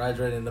horse, and rides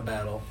right into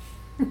battle.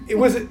 It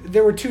was a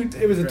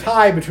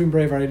tie between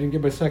Braveheart. I didn't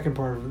get my second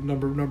part of it.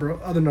 Number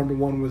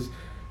one was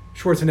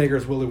Schwarzenegger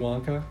as Willy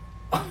Wonka.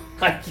 Oh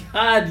my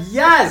God,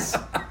 yes!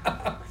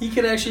 He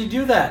could actually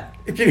do that.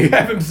 Can you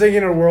have him singing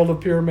in a world of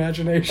pure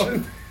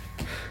imagination?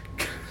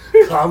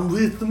 Come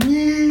with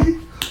me.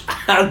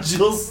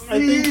 Just I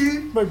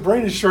think my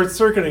brain is short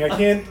circuiting.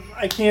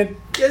 I can't.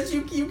 Yes,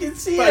 you can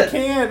see I it.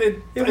 can't.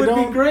 It I would be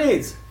don't-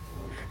 great.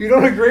 You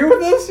don't agree with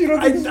this? You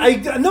don't think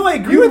No, I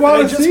agree You with it. I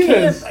wanna just see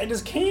can't. this. I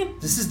just can't.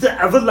 This is the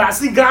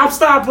everlasting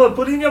gobstopper.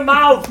 Put it in your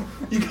mouth.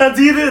 You can't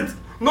eat it.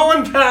 No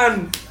one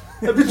can.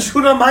 I've been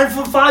chewing on mine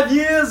for 5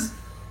 years.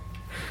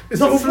 The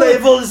Oompa-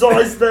 flavor is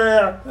always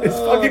there. It's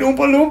fucking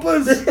Oompa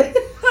Loompas.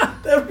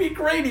 That would be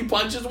great. He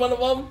punches one of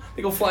them.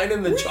 They go flying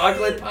in the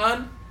chocolate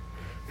pond.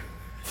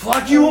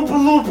 Fuck you, Oompa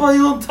Loompa.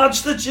 You don't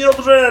touch the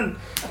children.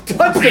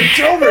 Touch the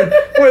children.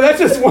 Boy, that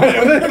just went.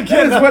 The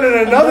kids went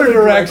in another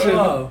direction.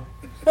 Oh.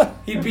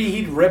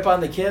 He'd rip on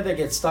the kid that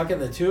gets stuck in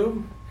the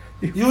tube.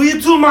 You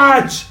eat too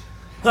much.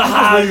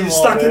 Haha, leave you them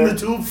stuck all in there. the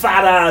tube,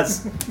 fat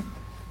ass.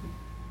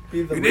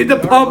 You You need the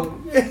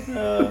pump.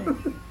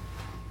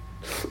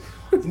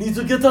 You need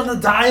to get on the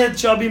diet,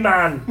 chubby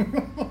man.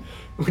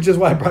 Which is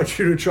why I brought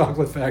you to a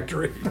chocolate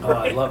factory. Oh,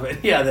 I love it.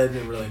 Yeah, that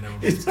didn't really never.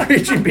 It's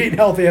preaching being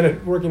healthy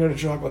and working in a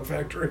chocolate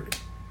factory.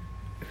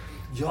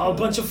 You're all a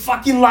bunch of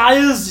fucking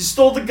liars. You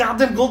stole the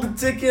goddamn golden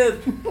ticket.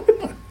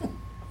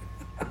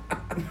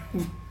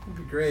 It'd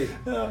be great.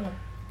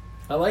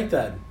 I like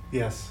that.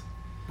 Yes.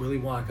 Willy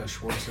Wonka.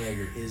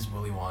 Schwarzenegger is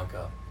Willy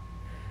Wonka.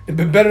 It'd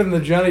been better than the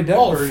Johnny Depp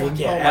Oh version. fuck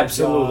yeah, Oh my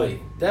absolutely.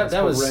 God. That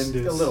That's was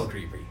horrendous. a little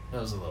creepy.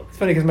 That was a little It's creepy.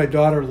 funny because my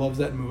daughter loves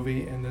that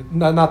movie, and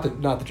not the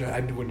Johnny. I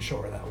wouldn't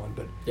show her that one,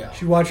 but Yeah.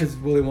 she watches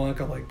Willy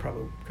Wonka like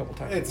probably a couple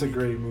times. It's a week.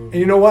 great movie. And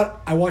you know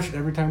what? I watch it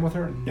every time with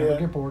her and never Yeah.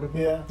 get bored of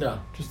it. Yeah. Yeah.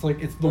 Just like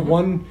it's the Mhm.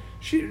 one.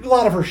 A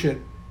lot of her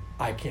shit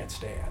I can't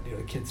stand,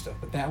 the kid stuff.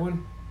 But that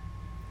one,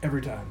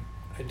 every time,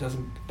 it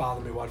doesn't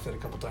bother me watching that a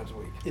couple times a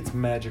week. It's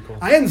magical.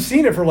 I hadn't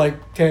seen it for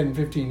like 10,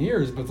 15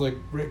 years, but it's like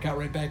got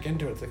right back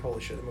into it. It's like, holy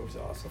shit, the movie's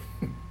awesome.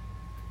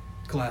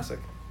 Classic.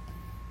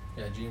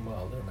 Yeah, Gene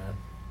Wilder, man.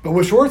 But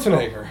with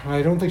Schwarzenegger,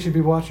 I don't think she'd be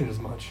watching as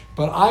much.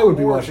 But I would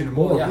be Or watching she-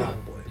 more. Yeah,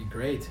 probably. it'd be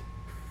great.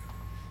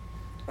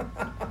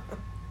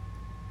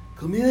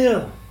 Come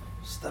here.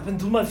 Step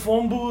into my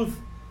phone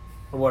booth.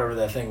 Or whatever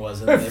that thing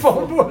was. My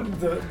phone booth.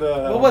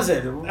 The What was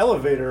it?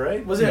 elevator,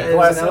 right? Was it, Yeah. it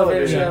was Glass an elevator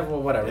elevator. shaft?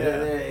 Well, whatever.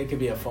 Yeah. It could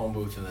be a phone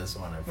booth in this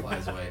one. It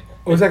flies away.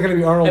 Was that going to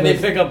be Arnold? And they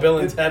pick up Bill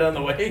and Ted on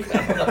the way.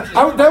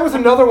 That was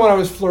another one I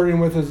was flirting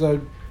with, is Oh,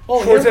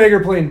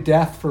 Schwarzenegger playing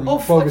Death from Oh,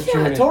 Bogus fuck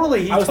yeah, Journey.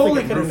 totally. He I was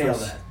totally thinking could have nailed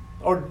Rufus. that.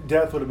 Or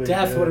Death would have been.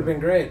 Death good. would have been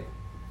great.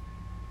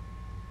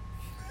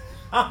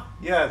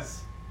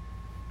 Yes.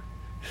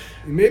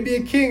 You may be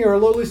a king or a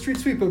lowly street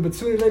sweeper, but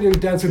sooner or later you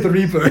dance with the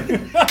Reaper.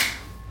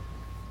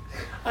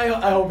 I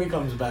hope he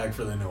comes back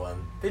for the new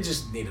one. They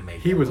just need to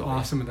make He that was movie.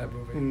 awesome in that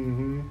movie.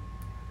 Mm-hmm.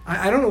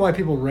 I don't know why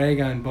people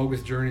rag on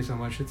Bogus Journey so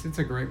much. It's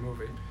a great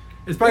movie.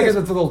 It's probably because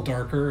it's a little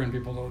darker and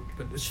people don't.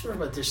 But it's, Sure,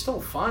 but they're still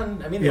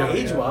fun. I mean, Yeah, they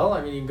age yeah. well. I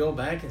mean, you can go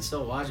back and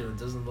still watch it. It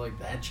doesn't look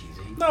that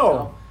cheesy.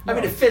 No, I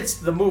mean, no. it fits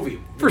the movie.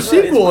 for You know,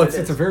 it is sequel, what it's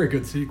it a is. very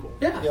good sequel.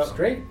 Yeah, Yep. it's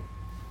great.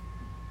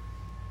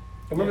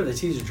 I remember the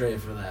teaser trailer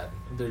for that.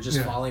 They're just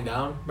Yeah. falling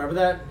down. Remember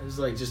that? It was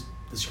like just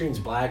the screen's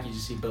black. You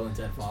just see Bill and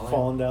Ted falling.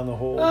 Falling down the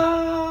hole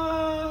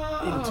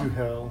Ah! into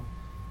hell.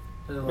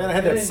 And they're Man, I like,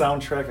 had that "Hey."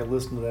 soundtrack. I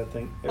listened to that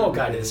thing. Oh every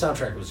god, day. the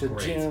soundtrack was The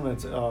great. gym.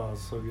 It's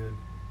so good.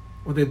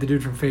 Well, they had the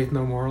dude from Faith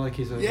No More, like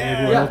he's a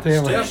Yeah, royalty.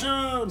 I'm like,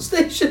 Station.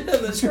 Station,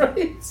 that's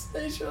right.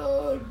 Station.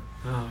 oh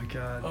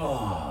god.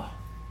 Oh.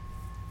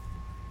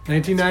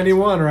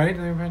 1991, right?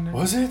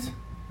 Was it?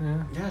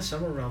 Yeah. Yeah,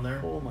 somewhere around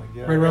there. Oh my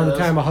god. Right around the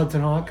that's- time of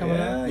Hudson Hawk coming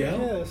Yeah, out. Yeah.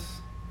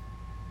 yes.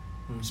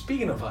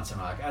 Speaking of Hudson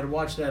Hawk, I'd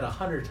watch that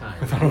 100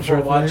 times With Arnold before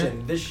Schwarzenegger?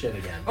 watching this shit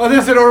again. Oh,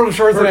 this is Arnold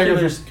Schwarzenegger.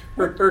 Hercules.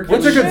 Hercules.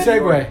 What's a good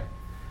shit. segue?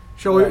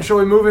 Shall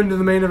we move into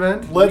the main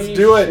event? Let's We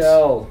do it.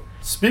 shall.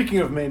 Speaking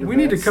of main events, We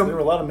need to come- there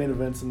were a lot of main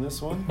events in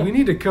this one. We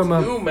need to come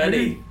up. Too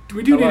many.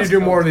 We do I need to lost do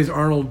more count. of these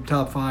Arnold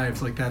top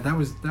fives like that. That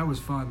was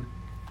fun.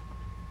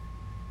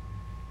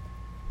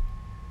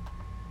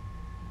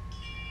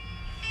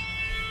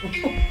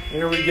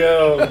 Here we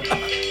go.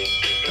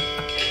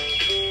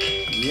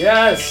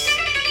 Yes.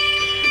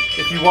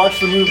 If you watch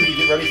the movie to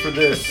get ready for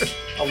this,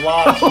 a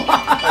lot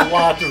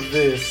of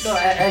this. No,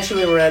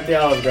 actually, we're at the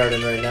Olive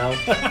Garden right now.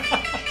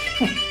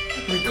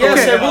 Okay,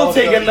 Yes, I will Olive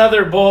take Garden.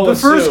 another bowl The of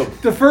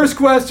soup. first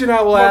question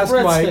I will More ask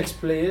Mike: breadsticks,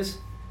 please.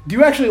 do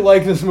you actually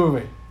like this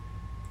movie?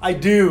 I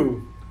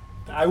do.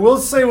 I will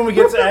say when we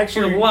get to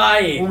actually You're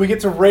lying. when we get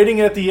to rating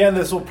it at the end,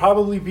 this will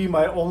probably be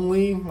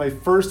my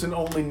first and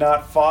only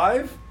not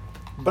 5.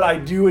 But I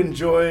do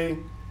enjoy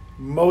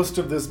most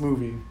of this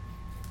movie.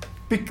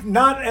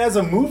 Not as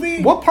a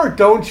movie. What part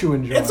don't you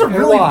enjoy? It's a And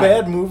really why?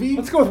 bad movie.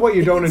 Let's go with what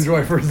you don't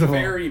enjoy first of all.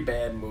 Very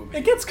bad movie.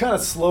 It gets kind of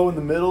slow in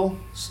the middle.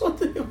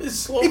 It was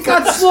slow. It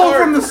got slow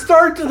from the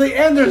start to the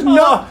end. There's no.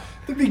 No,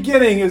 the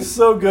beginning is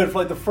so good for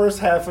like the first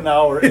half an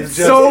hour. It's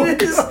just so-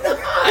 It is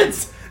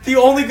not. The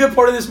only good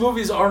part of this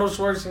movie is Arnold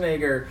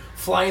Schwarzenegger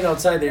flying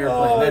outside the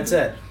airplane. That's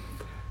it.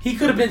 He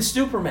could have been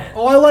Superman.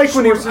 Oh, I like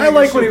when he was Superman.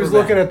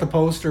 looking at the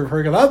poster of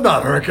Hercules. I'm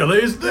not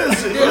Hercules.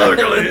 This is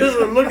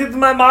Hercules. Look at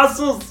my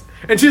muscles.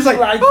 And she's like,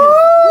 Like-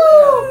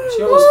 "Oh!"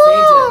 She almost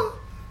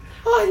fainted.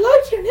 Oh, I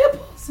like your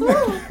nipples.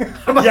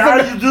 Oh.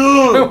 Yeah, you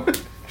do.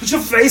 Put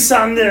your face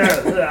on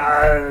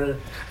there.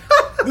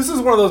 This is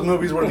one of those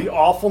movies where the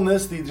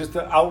awfulness,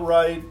 the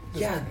outright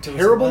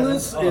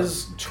terribleness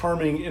is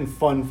charming and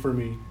fun for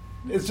me.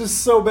 It's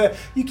just so bad.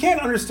 You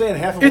can't understand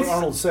half of what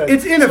Arnold said.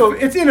 It's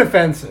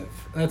inoffensive.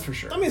 That's for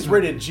sure. I mean, it's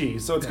rated G,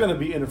 so it's going to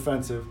be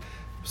inoffensive.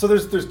 So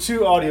there's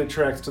 2 audio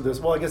tracks to this.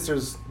 Well, I guess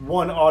there's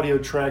 1 audio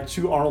track,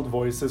 2 Arnold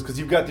voices, because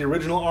you've got the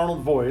original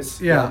Arnold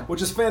voice,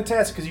 which is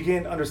fantastic because you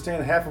can't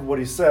understand half of what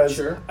he says.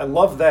 Sure. I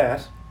love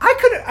that.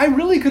 I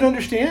really could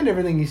understand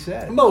everything he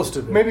said. Most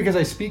of it. Maybe because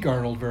I speak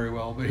Arnold very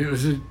well, but it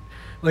was just,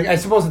 like, I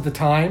suppose at the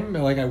time,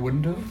 like, I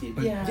wouldn't have.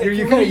 But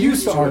you're kind of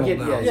used to Arnold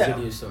now. Yeah, you get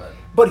used to it.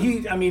 But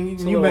you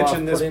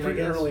mentioned this off-putting,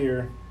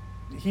 earlier.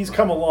 He's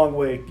come a long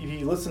way. If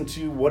you listen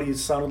to what he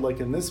sounded like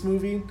in this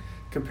movie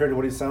compared to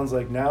what he sounds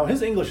like now,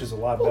 his English is a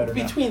lot better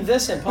now. Between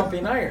this and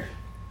Pumping Iron.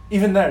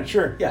 Even that,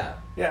 sure. Yeah.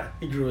 Yeah.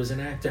 He grew as an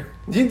actor.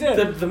 He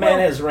did. The man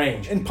has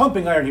range. In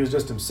Pumping Iron, he was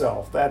just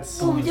himself.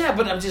 That's. Well, yeah,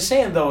 but I'm just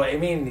saying, though, I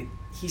mean,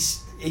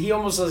 he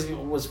almost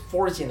was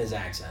forcing his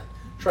accent.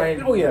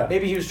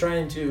 Maybe he was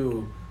trying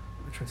to,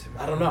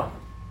 I don't know,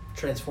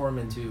 transform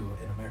into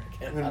an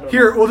American. I don't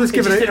Here, know. we'll just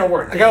give it. Didn't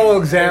work. I got a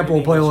little example.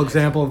 We'll play a little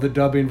example of the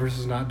dubbing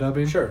versus not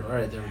dubbing. Sure. All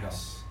right, there we go.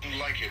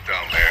 Like it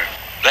down there.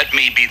 Let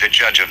me be the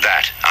judge of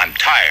that. I'm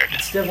tired.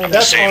 It's definitely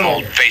The same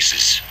old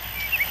faces.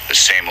 The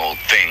same old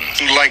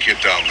things. Like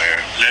it down there.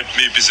 Let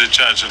me be the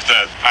judge of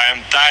that. I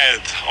am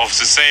tired of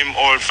the same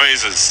old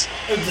faces.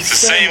 The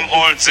same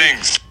old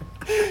things.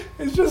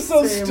 It's just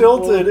so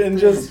stilted and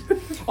just.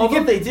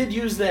 Although they did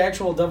use the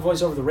actual dub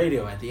voice over the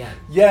radio at the end.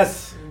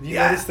 Yes. You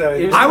noticed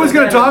that. I was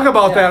going to talk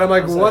about that. I'm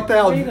like, I was what like, the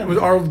hell? wait a Was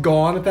minute. Arnold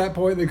gone at that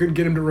point? They couldn't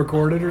get him to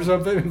record it or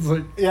something? It's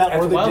like, Yeah,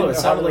 After a they while, didn't it know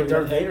sounded how like to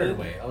Darth edit Vader in it. a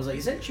way. I was like,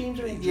 is that James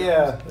Earl Jones?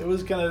 Yeah, it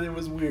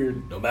was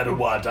weird. No matter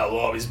what, I'll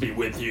always be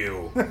with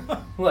you.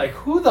 Like,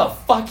 who the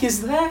fuck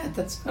is that?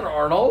 That's not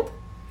Arnold.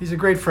 he's a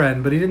great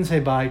friend, but he didn't say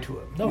bye to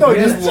him. No,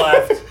 he just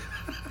left.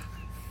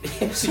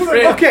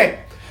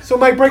 Okay, so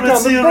Mike, break down.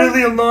 It's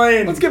really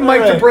annoying. Let's get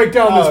Mike to break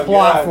down this Oh,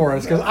 plot God. for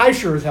us, because I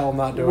sure as hell am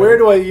not doing Where it.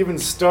 do I even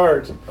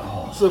start?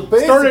 So basically,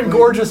 Start in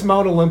gorgeous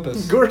Mount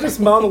Olympus. gorgeous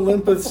Mount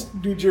Olympus,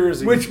 New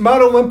Jersey. Which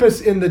Mount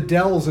Olympus in the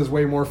Dells is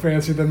way more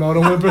fancy than Mount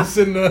Olympus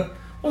in the.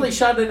 Well, they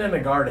shot it in a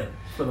garden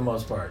for the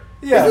most part.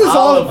 yeah, This is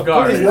all, Olive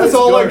Garden. isn't this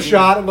all like Garden.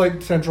 shot in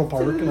like Central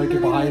Park, like you're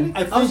behind.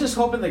 I was just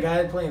hoping the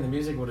guy playing the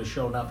music would have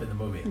shown up in the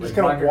movie. Just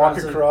kinda walk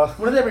across.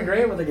 Wouldn't that have been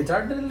great with the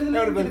guitar? That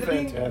would have been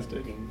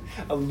fantastic.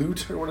 A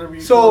lute or whatever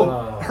you So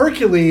call it.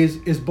 Hercules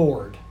is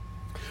bored.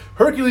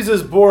 Hercules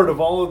is bored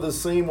of all of the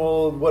same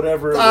old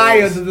whatever. it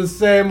Tired is. of the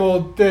same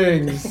old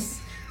things.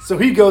 So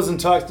he goes and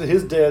talks to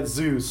his dad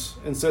Zeus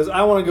and says,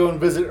 "I want to go and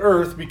visit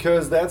Earth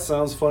because that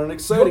sounds fun and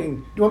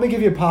exciting." You want me to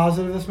give you a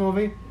positive of this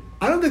movie?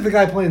 I don't think the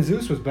guy playing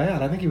Zeus was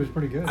bad. I think he was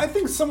pretty good. I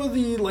think some of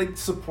the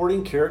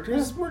supporting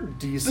characters were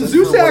decent. The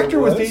Zeus for what it actor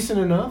was decent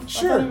enough.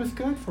 Sure. I thought he was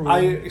good for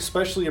I one.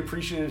 especially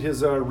appreciated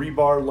his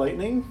rebar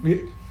lightning.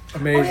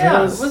 Amazing. Oh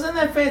yeah, wasn't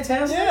that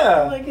fantastic?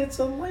 Yeah. Like it's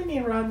a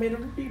lightning rod made of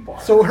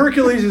rebar. So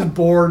Hercules is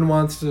bored and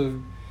wants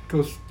to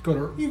go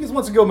to. He just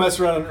wants to go mess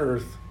around on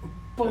Earth.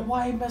 But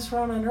why mess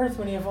around on Earth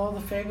when you have all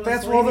the fabulous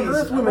That's where all the ladies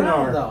Earth women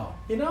around, are. though?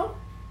 You know?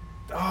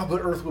 Ah,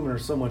 but Earth women are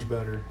so much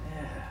better.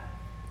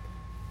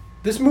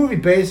 This movie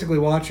basically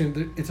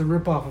it's a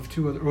ripoff of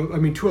two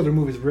other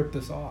movies ripped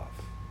this off.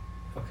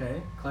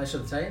 Okay. Clash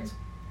of the Titans?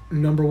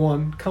 Number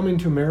one, Coming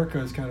to America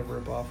is kind of a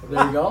ripoff of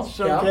There it. you go.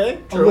 Sure,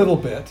 okay. A little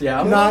bit.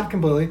 Yeah. Not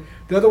completely.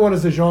 The other one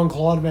is the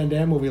Jean-Claude Van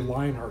Damme movie,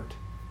 Lionheart.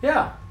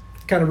 Yeah.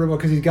 Kind of ripoff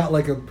because he's got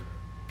like a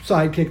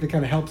sidekick that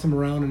kind of helps him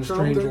around in a Sure,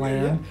 strange yeah.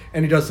 land.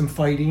 And he does some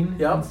fighting.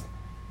 Yep.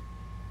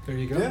 There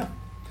you go. Yeah.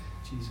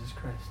 Jesus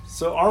Christ.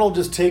 So Arnold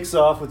just takes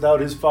off without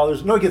his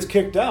father's. No, he gets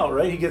kicked out,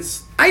 right? He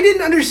gets. I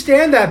didn't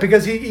understand that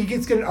because he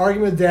gets in an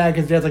argument with Dad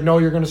because Dad's like, no,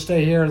 you're going to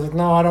stay here. And he's like,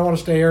 no, I don't want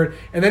to stay here.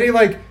 And then he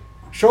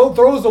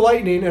throws the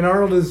lightning and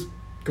Arnold is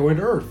going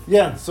to Earth.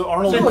 Yeah. So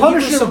Arnold. They No, he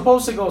punish was him-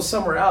 supposed to go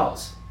somewhere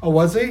else. Oh,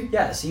 was he?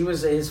 Yes, he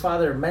was. His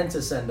father meant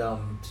to send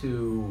him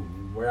to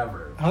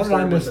wherever. How did I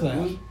Started miss with a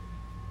that? B.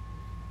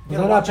 Was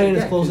gotta I not watch it paying as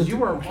again, close 'cause as you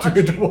weren't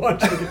to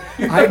watch it?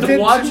 You I have to did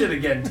watch too. it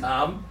again,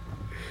 Tom.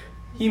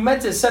 He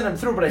meant to send him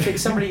through, but I think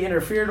somebody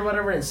interfered or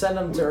whatever and sent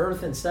him to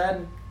Earth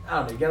instead. I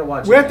don't know. You gotta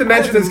watch We it have to again.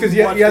 mention this because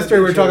Watch yesterday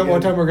we were the talking show about what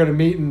again. time we are going to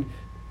meet, and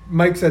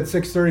Mike said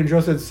 6:30 and Joe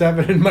said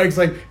 7, and Mike's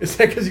like, "Is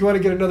that because you want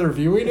to get another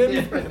viewing in?"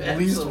 At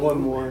least one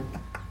more.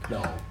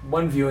 No,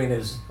 one viewing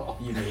is all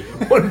you need.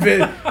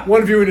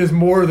 one viewing is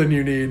more than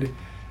you need.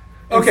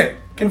 Okay,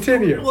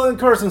 continue. Well, of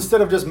course,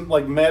 instead of just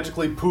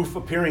magically poof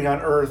appearing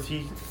on Earth,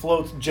 he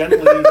floats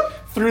gently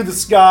through the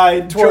sky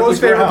toward Joe's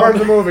the favorite part of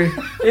the ground. movie.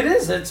 It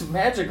is. It's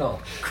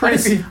magical.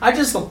 Creepy. I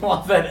just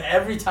love that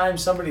every time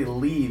somebody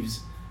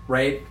leaves,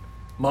 right,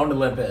 Mount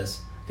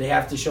Olympus, they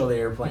have to show the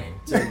airplane.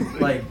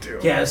 To,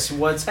 guess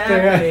what's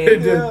happening? they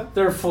do. Yeah.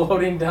 They're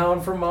floating down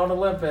from Mount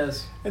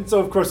Olympus. And so,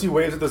 of course, he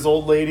waves at this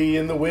old lady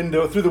in the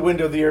window, through the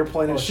window of the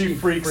airplane, and Oh, she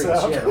freaks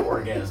out. She had an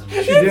orgasm. She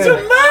did. It's a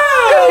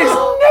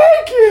mouse!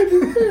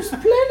 naked. There's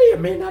plenty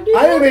of men. I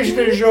think they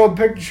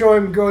should show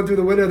him going through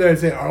the window there and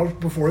say, "Oh,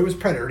 before he was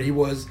predator, he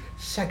was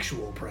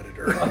sexual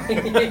predator."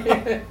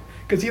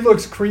 Because he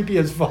looks creepy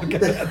as fuck. She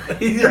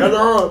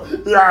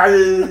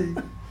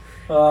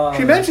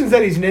mentions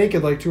that he's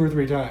naked like 2 or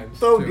 3 times.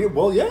 So, too.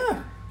 well,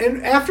 yeah.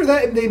 And after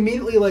that, they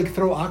immediately like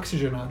throw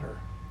oxygen on her.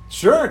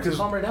 Sure, because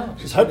calm her down.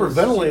 she's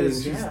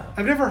hyperventilating. Yeah.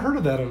 I've never heard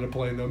of that on a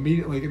plane though.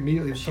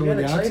 Immediately She throwing got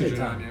the excited, oxygen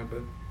Tom. on you,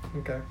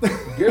 but okay.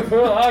 Give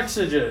her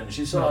oxygen.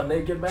 She saw a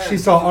naked man. She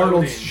saw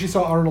Arnold. floating. She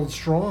saw Arnold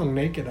Strong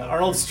naked. Out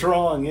Arnold there.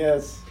 Strong,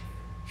 yes.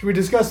 Should we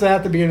discuss that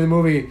at the beginning of the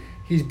movie?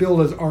 He's billed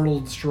as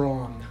Arnold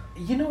Strong.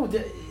 You know,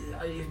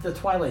 the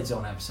Twilight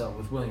Zone episode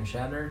with William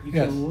Shatner, you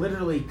Yes. can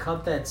literally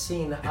cut that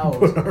scene out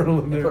Put Arnold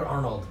in and there. put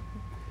Arnold.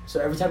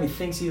 So every time he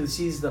thinks he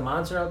sees the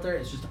monster out there,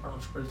 it's just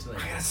Arnold Schwarzenegger.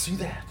 I gotta see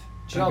that.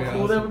 Do you know how That'd be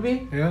cool that awesome.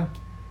 would be? Yeah,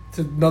 it's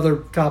another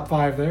top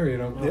 5 there. You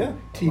know, Yeah.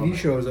 TV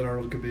shows that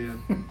Arnold could be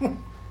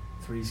in.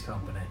 Three's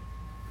Company.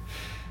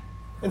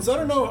 And so I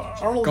don't know,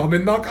 Arnold. Come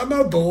and knock on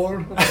the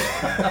door.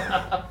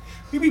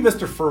 Maybe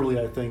Mr. Furley,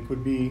 I think,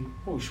 would be.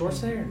 Oh,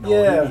 Schwarzenegger? No,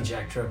 Yeah. he'd be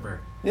Jack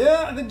Tripper.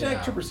 Yeah, I think Jack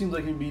Yeah. Tripper seems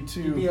like he'd be He'd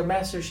too. be a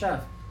master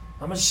chef.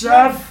 I'm a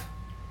chef.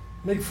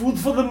 Make food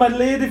for my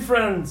lady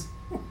friends.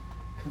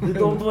 They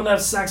don't want to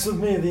have sex with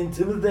me. They're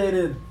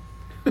intimidated.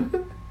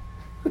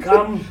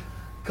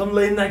 Come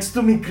lay next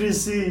to me,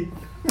 Chrissy.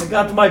 I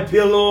got my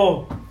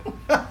pillow.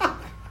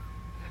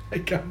 I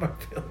got my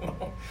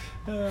pillow.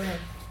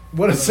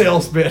 What a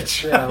sales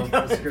bitch. Yeah,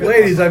 that's great.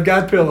 Ladies, I've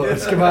got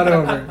pillows. Come on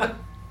over.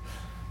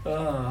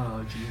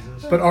 Oh,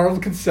 Jesus. But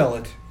Arnold can sell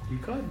it. You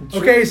could.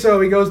 Okay, so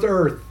he goes to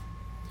Earth.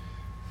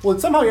 Well,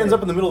 somehow he ends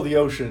up in the middle of the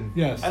ocean.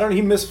 Yes. I don't know,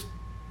 he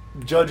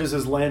misjudges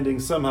his landing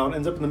somehow and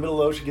ends up in the middle of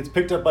the ocean, gets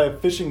picked up by a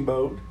fishing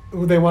boat.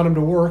 They want him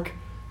to work.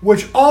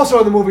 Which also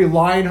in the movie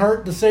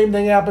Lionheart, the same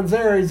thing happens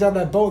there. He's on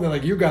that boat and they're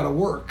like, you gotta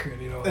work.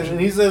 And, you know, And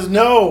he says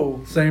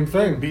no. same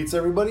thing. Beats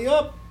everybody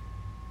up.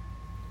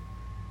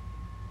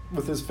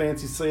 With his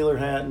fancy sailor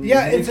hat. And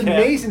Yeah, his it's cap.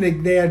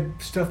 amazing they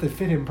had stuff that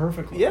fit him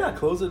perfectly. Yeah,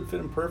 clothes that fit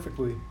him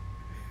perfectly.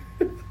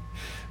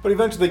 But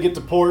eventually they get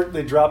to port,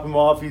 they drop him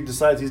off, he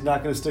decides he's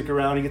not going to stick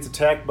around, he gets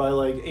attacked by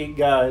like 8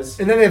 guys.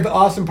 And then they have the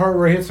awesome part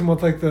where he hits him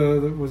with like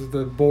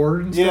the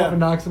board and stuff Yeah. and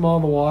knocks them all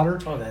in the water.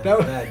 Oh, that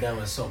was- that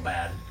was so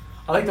bad.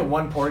 I like the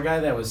one poor guy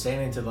that was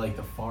standing to like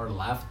the far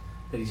left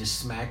that he just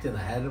smacked in the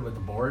head with the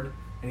board,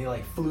 and he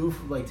like flew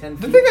for like 10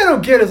 feet. The thing I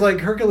don't get is like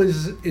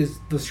Hercules is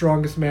the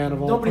strongest man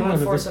of all Nobody time.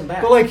 would force him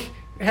back. But like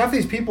half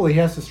these people he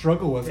has to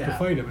struggle with to Yeah.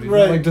 fight him. And he's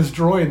Right. like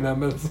destroying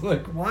them. And it's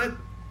like, what?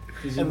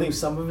 Does he And they- lose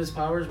some of his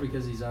powers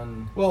because he's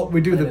on? Well, we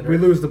Planet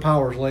Earth. lose the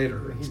powers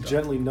later. and He stuff.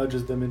 gently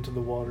nudges them into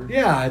the water.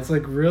 Yeah, it's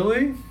like,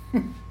 really?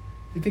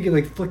 You think he'd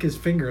like flick his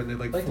finger and they'd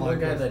like Like the fly one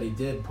guy across. that he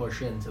did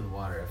push into the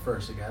water at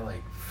first. The guy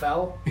like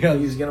fell. Yeah.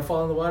 He was gonna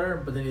fall in the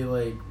water, but then he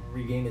like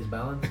regained his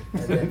balance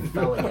and then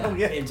fell again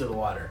Yeah. into the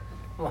water.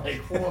 I'm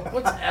like,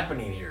 what's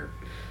happening here?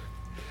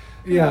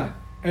 Yeah.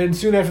 And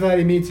soon after that,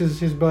 he meets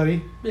his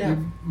buddy. Yeah.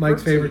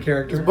 Mike's Percy. favorite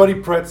character. His buddy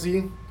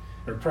Pretzi,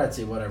 Or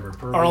Pretzi, whatever.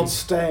 Pervy. Arnold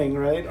Stang,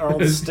 right?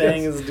 Arnold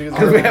Stang Yes. is the dude's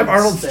Because we have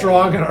Arnold Arnold Stang.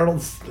 Strong and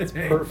Arnold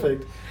Stang.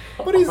 perfect.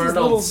 But he's this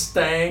Arnold little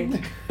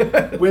Stang.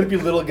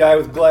 wimpy little guy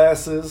with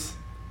glasses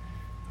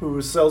who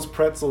sells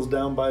pretzels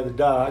down by the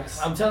docks.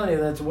 I'm telling you,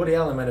 that's Woody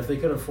Allen, man. If they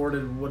could have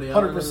afforded Woody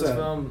Allen in this 100%.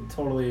 film,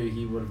 totally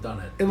he would have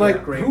done it. And like,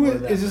 Yeah, great who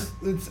Woody is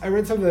Allen. this? I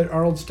read something that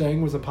Arnold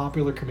Stang was a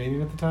popular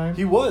comedian at the time.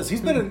 He was. He's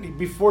been in,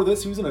 before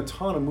this. He was in a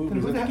ton of Then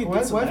movies. who I the think he heck- did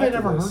why some have I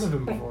never activists. heard of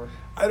him before?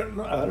 I don't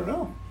know. I don't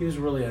know. He was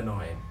really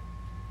annoying.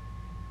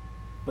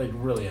 Like,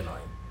 really annoying.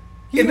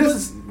 In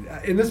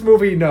this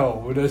movie,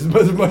 no, there's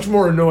much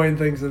more annoying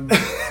things than him.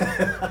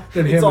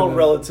 It's all in it.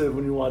 relative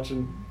when you're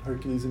watching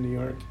Hercules in New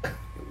York.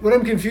 What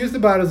I'm confused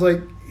about is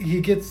like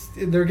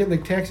they're getting the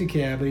taxi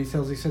cab and he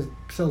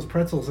sells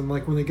pretzels and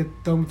like when they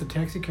get done with the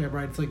taxi cab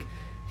ride, it's like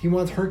he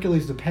wants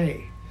Hercules to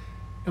pay.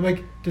 I'm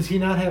like, does he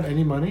not have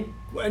any money?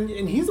 And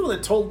he's the one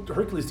that told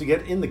Hercules to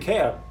get in the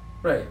cab.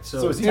 Right. So,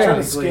 So is he trying to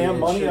technically scam it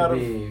money should out of-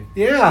 be,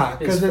 Yeah,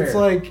 because It's it's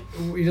fair. like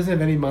he doesn't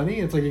have any money.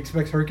 It's like he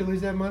expects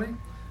Hercules to have money,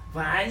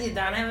 why, you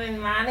don't have any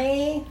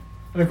money?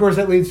 and of course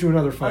that leads to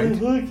another I'm fight.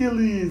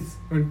 Hercules.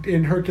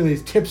 And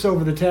Hercules tips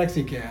over the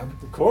taxi cab.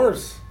 Of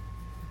course.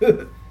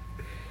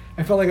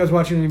 I felt like I was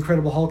watching an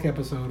Incredible Hulk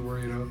episode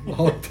where the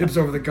Hulk tips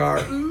over the car.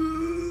 It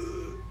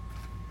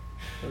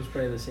was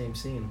probably the same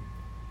scene.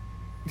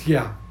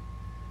 Yeah.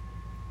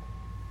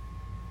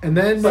 And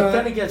then, But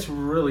then it gets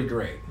really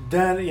great.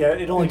 Then, yeah,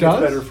 it only It gets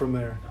does? better from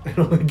there. it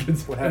only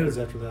gets What better. happens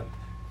after that?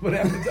 What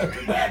happens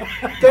after that?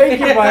 Thank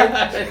you,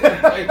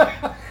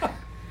 Mike.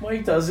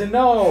 Mike doesn't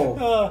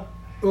know.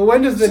 Well,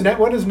 when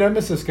does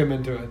Nemesis come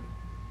into it?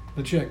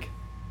 The chick.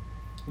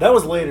 That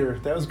was later.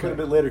 That was quite a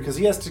Okay. bit later because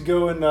he has to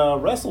go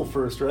and wrestle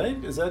first,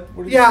 right? Is that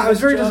what his Yeah, I was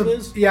very job disappointed.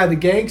 is? Yeah, the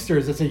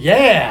gangsters that say,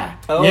 yeah,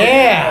 Oh,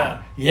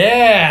 yeah,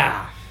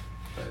 yeah.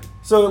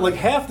 So, like,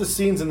 half the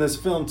scenes in this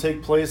film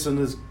take place in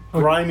this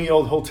grimy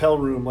old hotel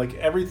room. Like,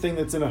 everything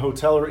that's in a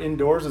hotel or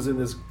indoors is in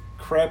this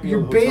crappy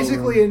You're old hotel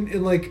basically room.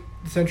 in like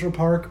Central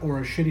Park or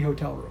a shitty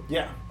hotel room.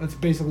 Yeah, That's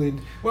basically.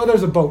 Well,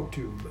 there's a boat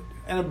too. But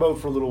and a boat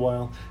for a little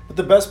while. But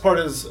the best part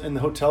is in the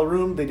hotel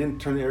room, they didn't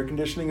turn the air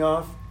conditioning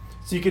off.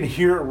 So you can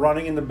hear it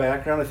running in the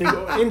background. I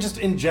think,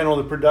 in general,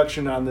 the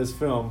production on this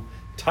film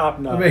top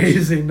notch.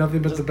 Amazing,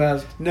 nothing but the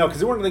best. No,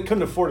 because they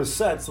couldn't afford a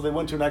set, so they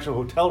went to an actual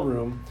hotel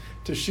room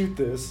to shoot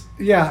this.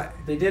 Yeah,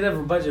 They did have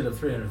a budget of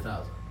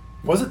 $300,000.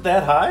 Was it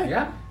that high?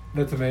 Yeah,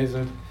 that's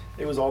amazing.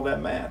 It was all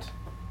that matte.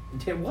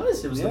 it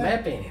was. It was the Yeah.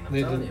 matte painting. I'm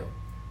They telling did. you.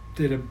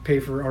 They had to pay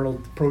for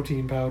Arnold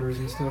protein powders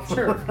and stuff.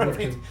 Sure. Enough to- Right.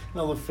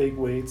 And all the fake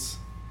weights.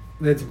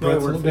 They had some No, they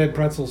pretzels. weren't They had fake.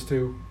 pretzels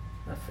too.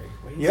 Not fake.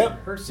 Wait,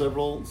 Yep. hurts.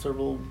 Several.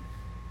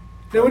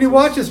 Now, when you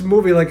watch this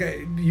movie,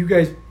 like you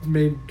guys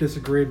may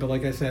disagree, but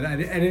like I said, at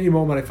any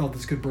moment I felt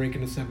this could break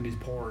into '70s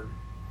porn.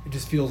 It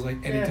just feels like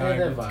any Yeah, time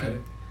that it's vibe. gonna.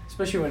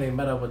 Especially when he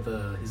met up with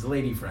his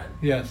lady friend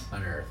Yes.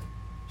 on Earth.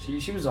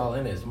 She was all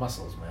in his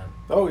muscles, man.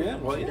 Oh yeah.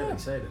 Well, She got yeah.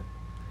 excited.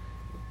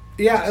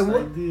 Yeah. Yes, and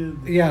I did.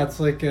 yeah. It's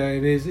like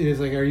it is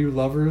like, are you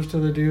lovers to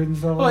the dude and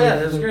stuff? Oh like yeah,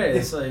 that? that's great.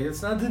 It's like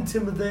it's not Not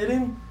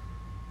intimidating.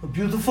 A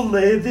beautiful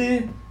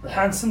lady, a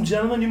handsome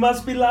gentleman. You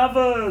must be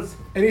lovers.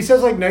 And he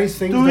says like nice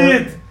things. Do to her.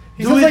 it.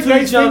 He Do says it like to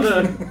nice each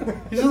other. things.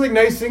 He says like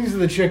nice things to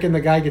the chick, and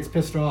the guy gets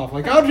pissed off.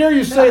 Like, how dare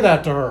you say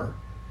that to her?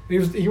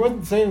 He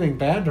wasn't saying anything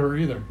bad to her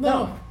either.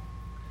 no.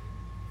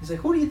 He's like,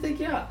 who do you think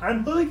you are?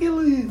 I'm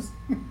Hercules.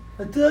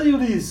 I tell you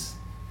this.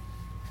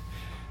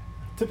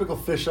 Typical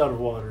fish out of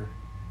water,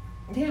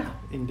 Yeah.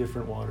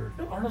 indifferent water.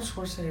 No, Arnold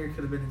Schwarzenegger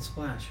could have been in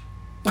Splash.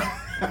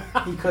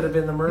 He could have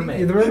been the mermaid.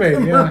 Yeah, the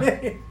mermaid.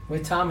 Yeah.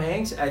 With Tom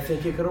Hanks, I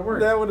think it could have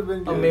worked. That would have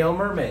been good. A male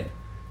mermaid.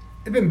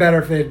 It'd been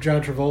better if they had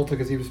John Travolta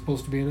because he was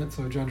supposed to be in it,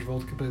 so John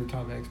Travolta could play the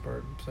Tom Hanks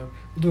part. So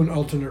we'll do an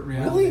alternate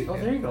reality. Really? Oh,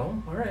 there you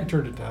go. All I right.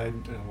 turned it I,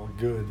 down. well,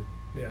 good.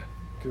 Yeah.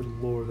 Good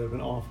lord, that'd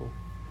been awful.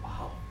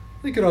 Wow.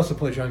 They could also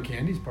play John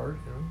Candy's part.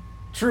 You know.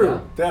 True.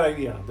 Yeah. That I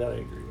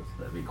agree with.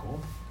 That'd be cool.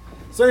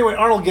 So anyway,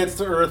 Arnold gets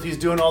to Earth. He's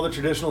doing all the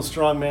traditional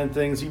strongman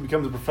things. He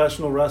becomes a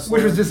professional wrestler.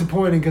 Which was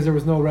disappointing because there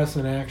was no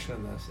wrestling action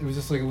in this. It was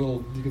just like a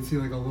little. You can see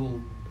like a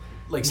little.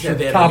 Like Sure,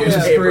 they had top a of the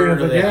newspaper screen,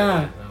 under but there.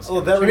 yeah.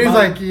 Oh, that And he's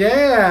remind- like,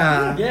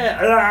 yeah.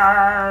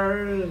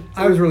 Yeah.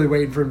 I was really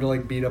waiting for him to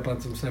like beat up on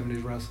some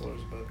 '70s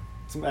wrestlers, but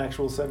some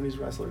actual 70s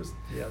wrestlers.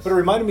 yes. But it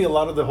reminded me a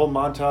lot of the whole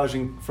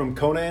montage from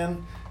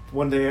Conan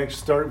when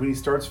he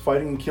starts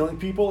fighting and killing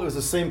people. It was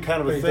the same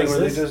kind of a Wait, thing does where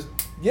this? they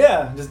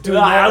just doing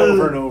that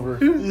over and over.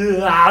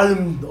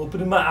 I'm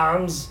opening my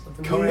arms.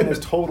 Conan has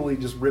totally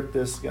just ripped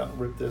this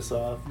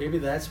off. Maybe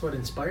that's what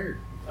inspired.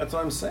 That's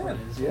what I'm saying. What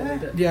he Yeah.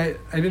 did. Yeah,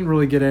 I didn't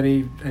really get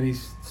any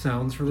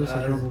sounds for this.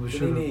 I probably should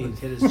Didn't he have.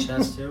 hit his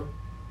chest too?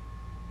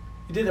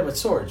 He did that with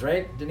swords,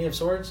 right? Didn't he have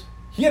swords?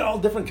 He had all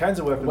different kinds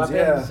of weapons.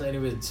 Weapons, and he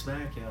would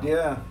smack.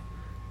 Yeah.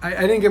 I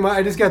didn't get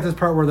I just got this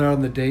part where they're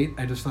on the date.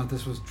 I just thought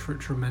this was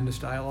tremendous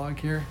dialogue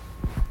here.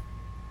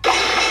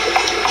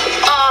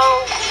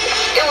 Oh,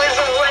 it was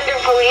a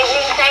wonderful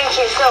evening. Thank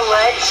you so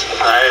much.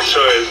 I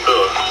enjoy it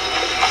too.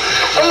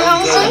 Are you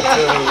homesick?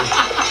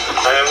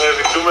 I am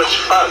having too much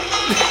fun.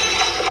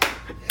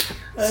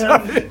 I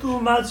have too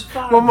much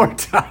fun. One more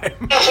time.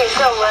 Thank you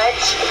so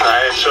much.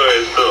 I enjoy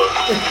it too.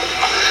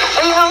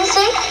 Are you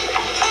homesick?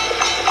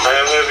 I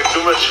am having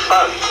too much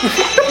fun.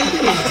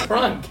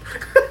 Drunk.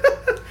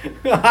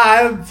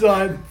 I'm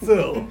done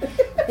too.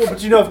 Well,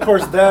 but you know, of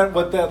course,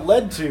 what that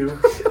led to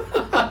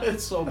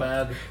It's so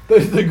bad.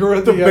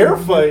 The bear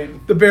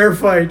fight. The bear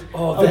fight.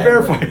 Oh, the that bear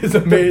one. fight is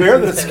The amazing. bear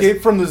that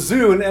escaped from the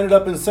zoo and ended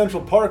up in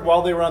Central Park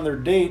while they were on their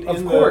date Of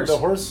in course. the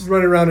horse.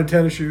 running around in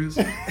tennis shoes.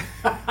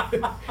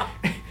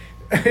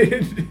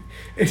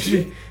 And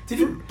she, Did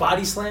he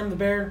body slam the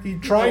bear? He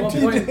tried At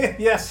to. one point?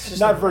 Yes,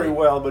 Just not a- very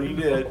well, but he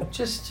did.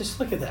 Just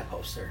look at that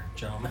poster,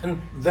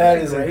 gentlemen. That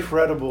Isn't is great?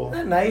 incredible. Isn't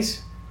that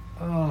nice?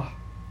 oh,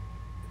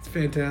 it's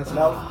fantastic.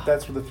 Now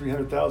that's where the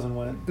 300,000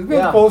 went. Isn't that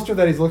Yeah. the poster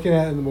that he's looking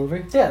at in the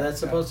movie? Yeah,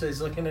 that's the poster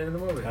he's looking at in the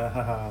movie.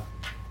 Uh-huh.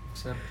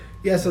 Except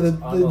Yeah, so the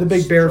Arnold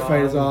big bear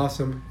fight is Strong.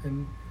 awesome.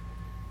 And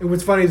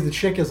what's funny is the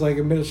chick is like,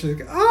 a minute, she's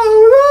like,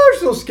 oh no,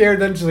 she's so scared.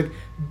 Then she's like,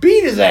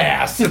 beat his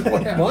ass. I'm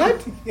like,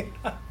 what?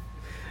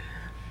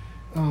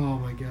 Oh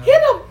my god.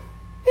 hit him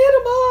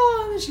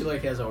on. And she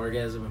like has an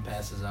orgasm and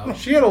passes out.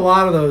 She had a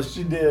lot of those.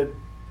 She did.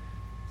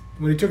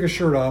 When he took his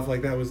shirt off,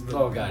 like that was the.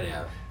 Oh god,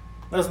 yeah.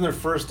 That was in their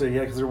first day, yeah,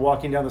 because they're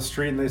walking down the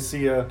street and they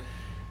see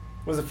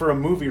was it for a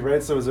movie,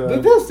 right? So it was a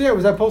It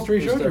was that poster he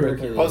It was showed the you right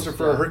there. Hercules. poster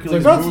for a It's Hercules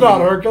like, that's movie.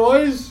 not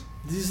Hercules.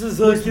 This is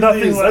Looks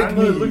Hercules. nothing like Arnold,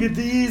 me. Look at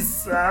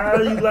this. Ah,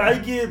 you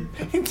like it?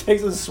 He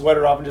takes his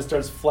sweater off and just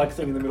starts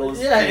flexing in the middle of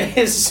the Yeah,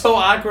 street. it's so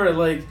awkward.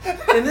 Like,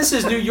 and this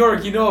is New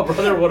York. You know, a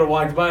brother would have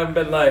walked by and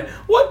been like,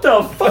 "What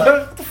the fuck?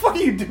 What the fuck are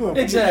you doing? Put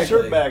Exactly.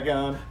 your shirt back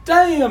on.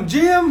 Damn,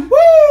 Jim!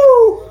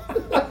 Woo!"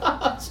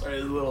 Sorry,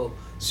 a little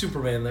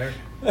Superman there.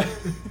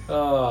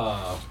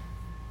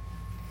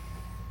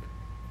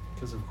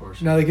 Because of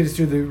course. Now they could just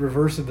do the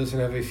reverse of this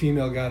and have a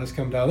female goddess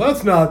come down.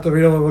 That's not the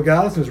real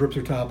goddess. And just rips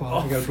her top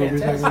off. Oh, You got a movie thing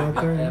fantastic. out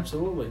there.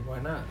 Absolutely. Why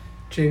not?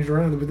 Changed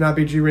around. It would not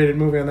be a G-rated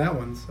movie on that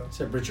one. So.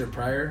 Except Richard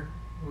Pryor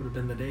would have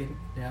been the date.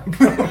 Yeah.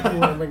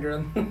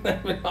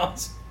 That'd been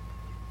awesome.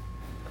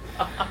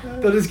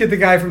 They'll just get the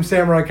guy from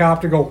Samurai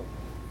Cop to go.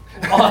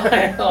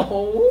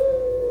 Oh.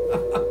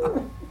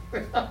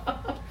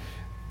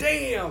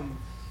 Damn.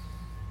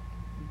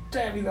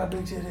 Damn, you got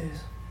big titties.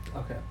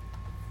 Okay.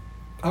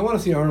 I want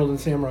to see Arnold in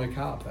Samurai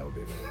Cop. That would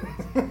be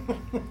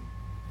amazing.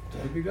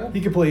 He'd be good.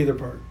 He could play either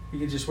part. He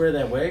could just wear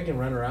that wig and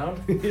run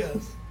around.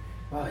 Yes.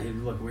 Wow, he'd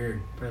look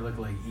weird. Probably look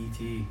like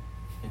E.T.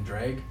 in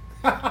drag.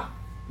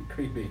 Be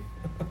creepy.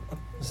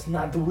 It's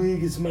not the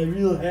wig, it's my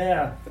real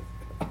hair.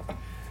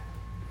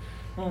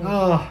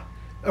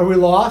 Are we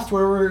lost?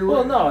 Where were we?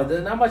 Well, no,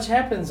 not much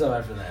happens though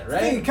after that, He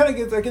right? kind of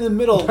gets like in the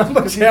middle. Not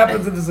much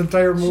happens in this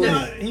entire movie.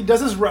 Yeah, he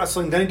does his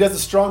wrestling, then he does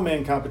the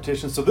strongman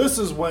competition. So this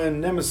is when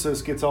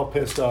Nemesis gets all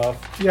pissed off.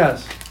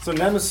 Yes. So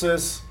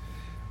Nemesis,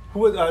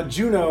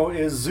 Juno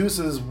is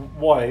Zeus's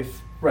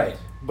wife, Right.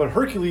 but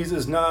Hercules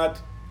is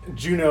not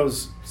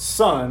Juno's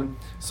son.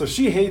 So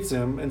she hates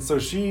him, and so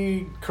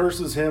she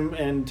curses him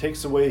and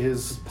takes away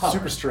his Power.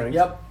 super strength.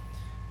 Yep.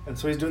 And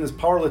so he's doing this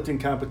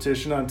powerlifting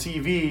competition on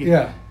TV.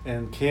 Yeah.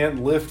 And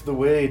can't lift the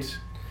weight.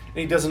 And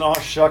he does an aw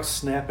shucks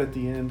snap at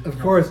the end. Of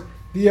course.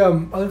 The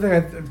other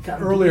thing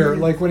earlier,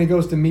 like when he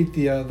goes to meet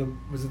the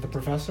was it the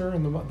professor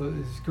and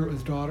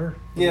his daughter?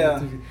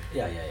 Yeah.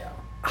 Yeah.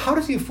 How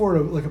does he afford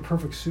a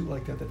perfect suit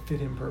like that fit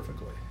him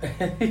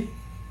perfectly?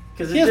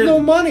 Because He has no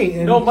money.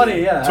 And No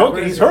money, yeah.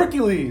 He's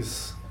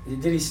Hercules.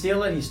 Did he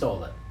steal it? He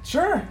stole it.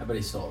 Sure. I bet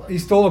he stole He it.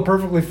 stole a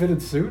perfectly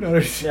fitted suit.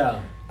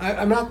 Yeah.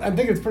 I'm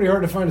thinking it's pretty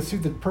hard to find a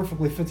suit that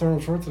perfectly fits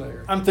Arnold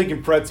Schwarzenegger. I'm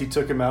thinking Pretzi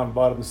took him out and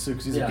bought him the suit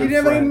because he's Yeah. a He good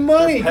didn't have any friend.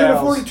 money. He They're couldn't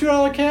pals. afford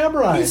a $2 cab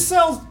ride. He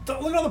sells.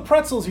 Look at all the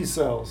pretzels he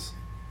sells.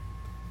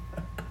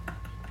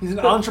 He's an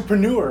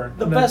entrepreneur.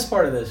 The best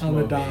part of this on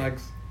movie the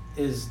dogs.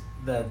 is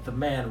that the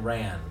man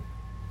ran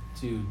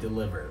to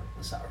deliver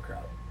the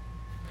sauerkraut.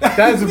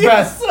 That is the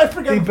Yes, best. I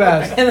forgot The about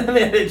best. And then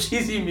they had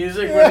cheesy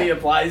music when he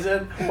applies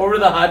it over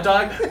the hot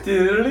dog.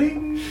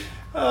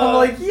 I'm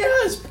like,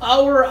 yes,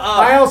 power up.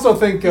 I also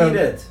think Eat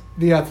it.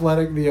 the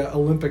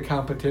Olympic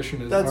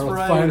competition is That's Arnold's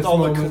right. finest With all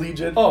the moment.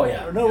 collegiate. Oh,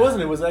 yeah. Or no, it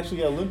wasn't. It was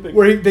actually Olympic.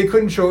 Where they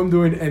couldn't show him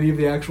doing any of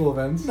the actual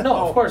events. No,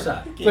 of course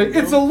not. Like,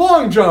 it's a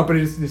long jump, and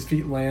his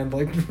feet land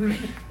like.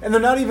 And they're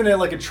not even at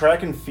like a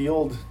track and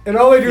field. And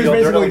all they do is They're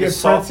basically like a get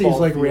Pretzi's softball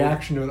like field.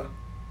 reaction to it.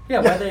 Yeah,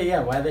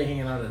 why are they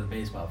hanging out at the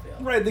baseball field?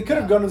 Right. They could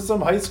have gone to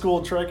some high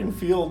school track and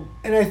field.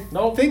 And I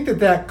Nope. think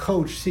that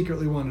coach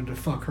secretly wanted to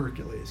fuck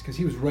Hercules because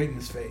he was right in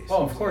his face.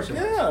 Oh, of course it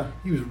was. Yeah.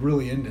 He was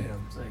really into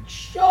him. It's like,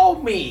 show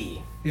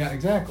me. Yeah,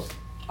 exactly.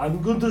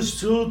 I'm going to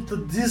shoot the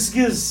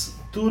discus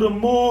to the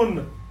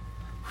moon.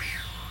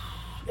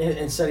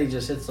 Instead, he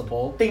just hits the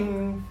pole.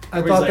 Ding. I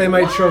Everybody's thought they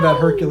like, might show that "Wow."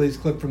 Hercules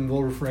clip from the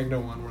Little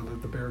Fragno one where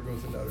the bear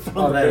goes into outer space.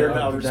 Oh, The bear in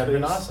that'd outer have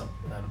been space. awesome.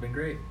 That'd have been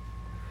great.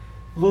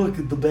 Look,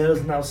 the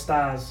bears now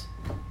stars.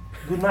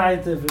 Good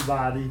night,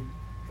 everybody.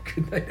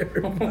 Good night,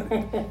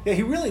 everybody. Yeah,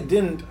 he really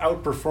didn't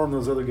outperform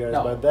those other guys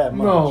No. by that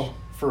much. No.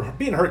 For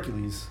being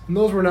Hercules. And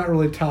those were not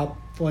really top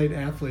flight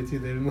athletes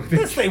either. They didn't look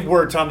Yes, they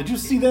were, Tom. Did you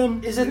see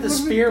them? Is it the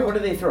spear? What do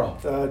they throw?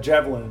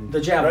 Javelin. The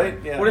javelin.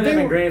 Right? Yeah. Wouldn't it have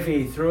They been were- great if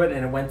he threw it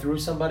and it went through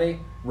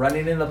somebody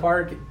running in the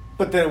park?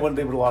 But then when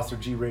they would have lost their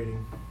G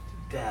rating.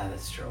 Yeah,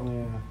 that's true.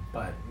 Yeah.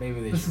 But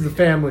maybe they This should is a redo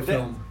family it.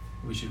 film.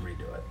 We should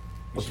redo it.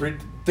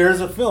 There's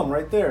a film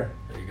right there.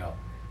 There you go.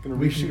 Gonna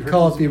We reshoot should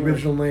call it Hercules the in New York.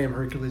 original name,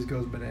 Hercules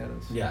Goes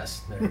Bananas.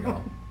 Yes, there you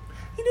go.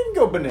 He didn't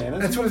go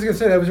bananas. That's what I was going to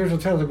say. That was the original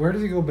title. Like, where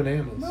does he go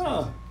bananas?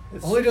 No.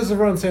 It's, All he does is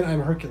run saying,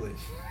 I'm Hercules.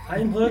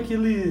 I'm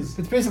Hercules.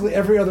 It's basically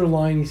every other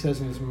line he says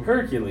in this movie.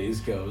 Hercules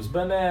goes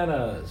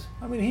bananas.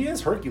 I mean, he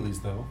is Hercules,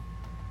 though.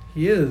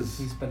 He is.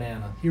 He's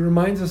banana. He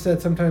reminds us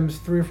that sometimes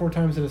 3 or 4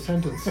 times in a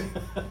sentence.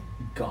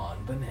 Gone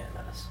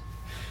bananas.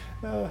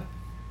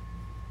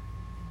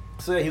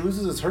 So yeah, he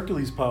loses his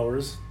Hercules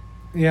powers.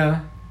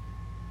 Yeah.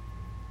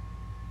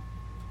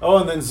 Oh,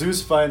 and then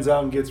Zeus finds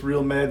out and gets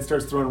real mad,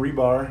 starts throwing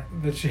rebar.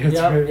 That she hits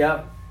Yep, her.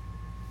 yep.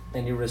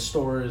 And he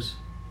restores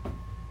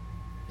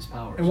his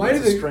powers. And why Gets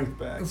did his they? strength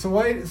back. So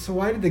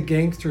why did the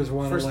gangsters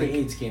want to First like? the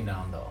AIDS came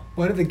down though.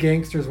 Why did the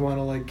gangsters want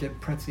to like get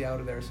Pretzi out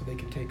of there so they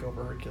can take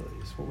over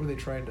Hercules? What were they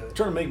trying to?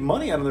 Trying to make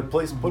money out of their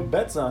place and put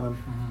bets on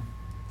him.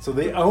 So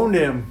they owned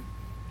him.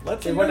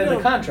 Let's They see wanted what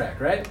the contract,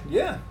 right?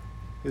 Yeah.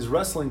 His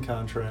wrestling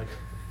contract.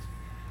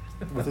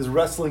 With his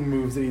wrestling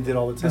moves that he did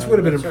all the time. This would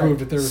have been That's improved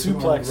right. if there was some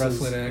Arnold Suplexes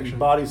wrestling and action.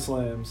 body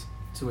slams.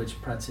 To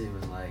which Pretzi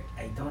was like,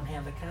 I don't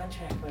have a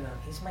contract with him.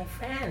 He's my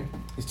friend.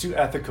 He's too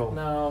ethical.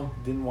 No.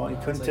 Didn't want. No,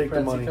 He couldn't it's take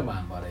like, the Pretzi, money. Come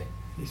on, buddy.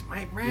 He's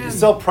my You friend.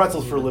 sell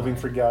pretzels for a Need the living,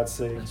 money. for God's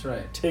sake. That's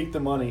right. Take the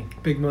money.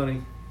 Big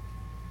money.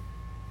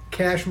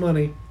 Cash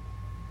money.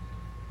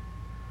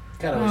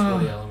 God, I wish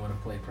Woody Allen would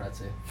have played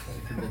Pretzi. It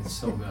would have been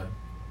so good.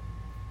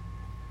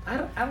 I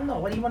don't know.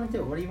 What do you want to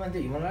do? What do you want to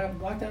do? You want to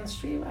walk down the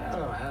street? I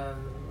don't know.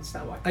 Let's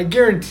not walk. I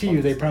guarantee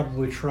you they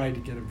probably tried to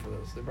get him for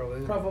this. They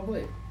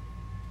probably.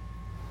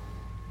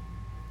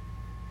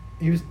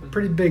 He was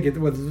pretty big at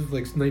what, this was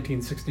like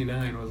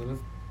 1969, wasn't it?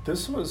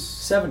 This was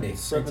 70.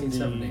 70.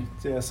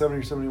 1970. Yeah, 70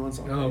 or 71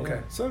 something. Oh, like that.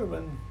 okay. So it would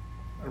have been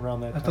around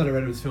that I time. thought I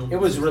read it was filmed. It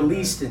was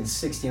released in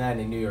 '69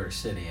 in New York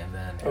City, and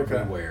then Okay.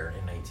 everywhere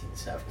in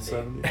 1970.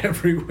 70.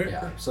 everywhere.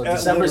 Yeah. So Yeah,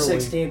 December literally.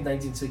 16th,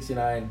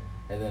 1969,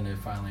 and then it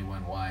finally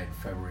went wide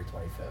February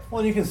 25th. Well,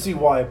 and you can see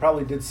why it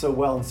probably did so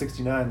well in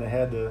 69. They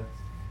had to.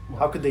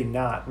 How could they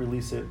not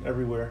release it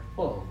everywhere?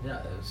 Well, yeah,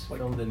 it was Like-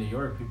 filmed in New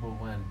York. People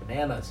went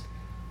bananas.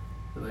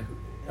 Like,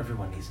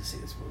 everyone needs to see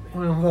this movie.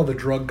 Well, with all the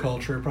drug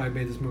culture, it probably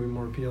made this movie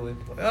more appealing.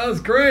 Oh, it's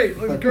great.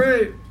 Looks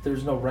great.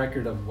 There's no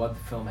record of what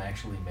the film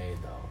actually made,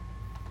 though.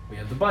 We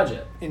have the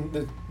budget.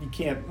 You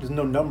can't. There's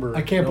no number.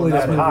 I can't believe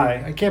this movie.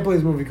 I can't believe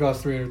this movie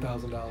cost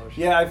 $300,000.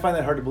 Yeah, I find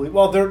that hard to believe.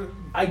 Well,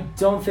 I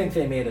don't think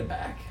they made it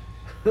back.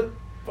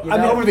 I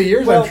mean, over the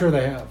years, I'm sure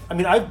they have. I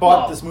mean, I've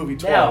bought this movie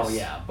twice. Now,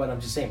 yeah, but I'm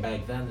just saying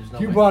back then, there's no.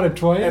 You bought it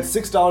twice? At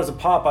 $6 a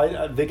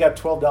pop, they got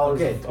 $12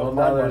 okay, of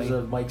my money.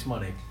 of Mike's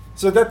money.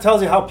 So that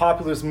tells you how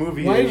popular this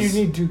movie is. Why do you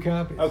need 2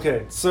 copies?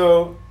 Okay,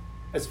 so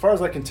as far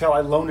as I can tell,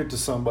 I loaned it to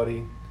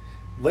somebody.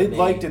 They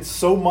liked it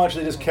so much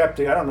they just kept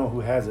it. I don't know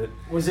who has it.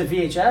 Was it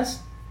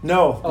VHS?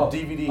 No, the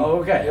DVD. Oh,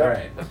 okay, Yep. all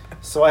right.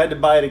 So I had to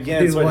buy it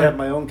again so I'd have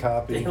my own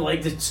copy. They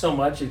liked it so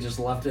much, they just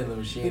left it in the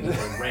machine and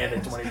they ran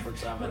it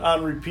 24/7.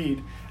 On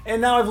repeat.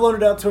 And now I've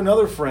loaned it out to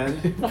another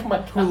friend Oh my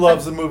God. who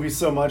loves the movie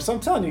so much. So I'm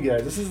telling you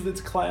guys,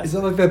 it's classic. Is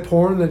that like that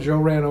porn that Joe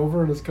ran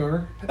over in his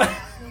car?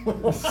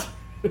 That's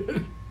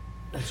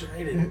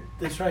right.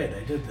 That's right.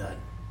 I did that.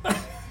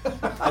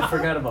 I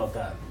forgot about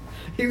that.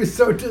 He was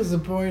so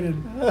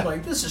disappointed.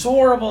 Like, this is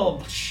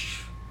horrible.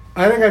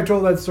 I think I've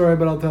told that story,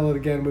 but I'll tell it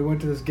again. We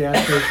went to this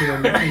gas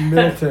station in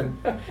Middleton,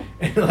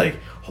 and like,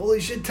 holy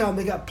shit, Tom,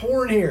 they got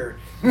porn here.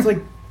 It's like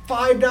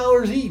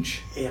 $5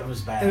 each. Yeah, it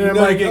was bad. And You I'm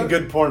know like, you're getting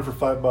good porn for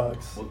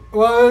 $5.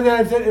 Well, and then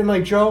I said, and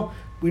like, Joe,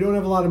 we don't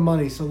have a lot of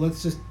money, so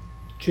let's just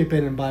chip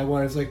in and buy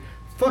one. It's like,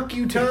 fuck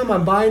you, Tom,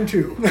 I'm buying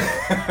 2.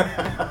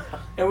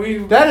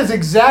 And that is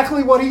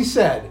exactly what he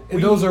said.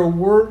 And those are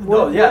word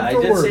I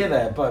for did word. say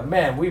that, but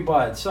man, we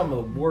bought some of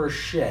the worst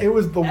shit. It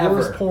was the ever.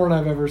 worst porn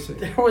I've ever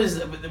seen.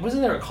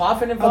 Wasn't there a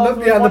coffin On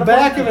involved? the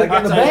back of it, Like,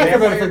 on the back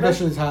of it, I think there's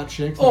these hot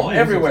chicks. Oh, Like,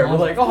 everywhere. We're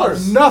like, oh,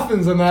 there's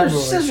nothing's in that There's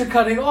movie. scissor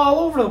cutting all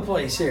over the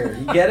place here.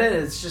 You get it?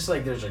 It's just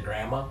like there's a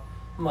grandma.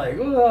 I'm like,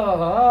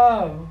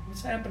 oh,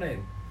 what's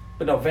happening?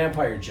 But no,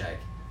 vampire chick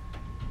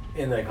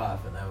in the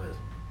coffin. That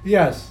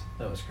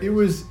was crazy. It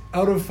was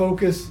out of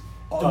focus,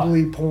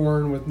 ugly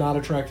porn with not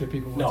attractive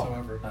people No,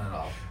 whatsoever. not at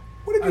all.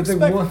 What did you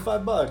expect for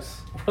 $5?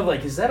 We're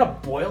like, is that a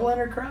boil in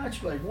her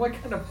crotch? Like, what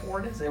kind of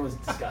porn is it? It was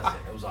disgusting.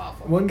 It was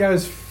awful. One guy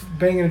was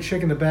banging a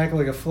chick in the back of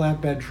like a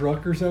flatbed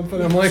truck or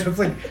something. I'm like, it's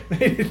like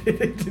they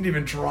didn't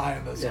even try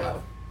on this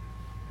one.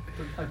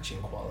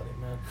 Production quality,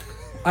 man.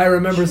 I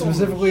remember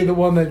specifically the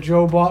one that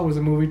Joe bought was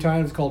a movie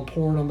time. It's called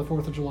Porn on the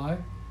 4th of July.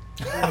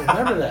 I don't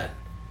remember that.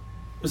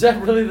 Was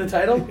that really the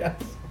title?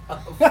 Yes.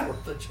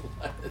 4th of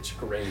July. That's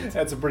great.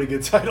 That's a pretty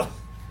good title.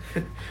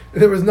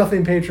 There was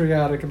nothing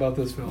patriotic about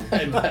this film.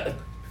 I bet.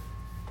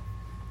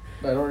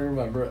 I don't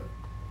remember it.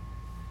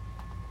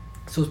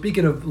 So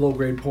speaking of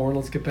low-grade porn,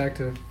 let's get back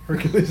to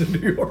Hercules in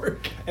New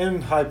York.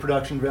 And high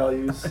production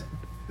values.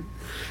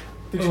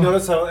 Did you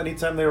notice how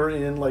anytime they were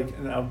in like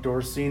an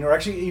outdoor scene, or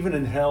actually even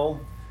in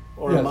Hell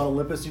or Mount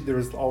Olympus, there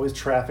was always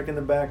traffic in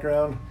the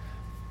background?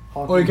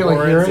 Oh, you can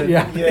like hear it?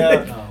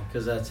 Yeah. No,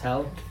 because that's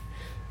hell.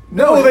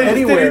 No, they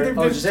anywhere.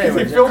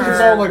 They filmed this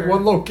all in like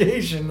one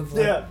location. It's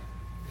like, Yeah.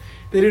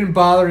 They didn't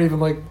bother to even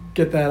like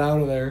get that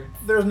out of there.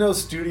 There's no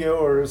studio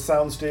or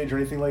sound stage or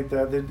anything like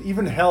that.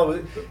 Even Hell,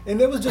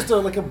 and it was just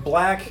like a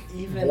black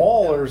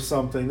wall or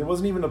something. It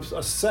wasn't even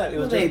a set. It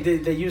was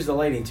they used the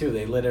lighting too.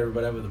 They lit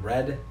everybody up with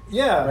red.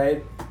 Yeah.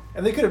 Right.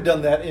 And they could have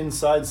done that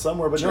inside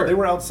somewhere, but no, they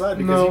were outside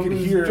because you could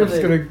hear.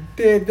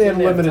 They had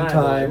limited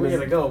time. We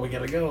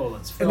gotta go.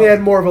 Let's film. And they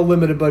had more of a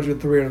limited budget,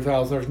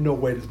 $300,000. There's no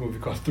way this movie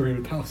cost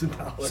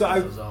 $300,000. So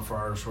it was all for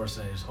Arnold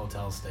Schwarzenegger's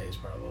hotel stays,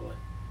 probably.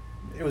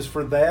 It was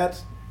for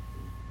that.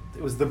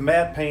 It was the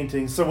matte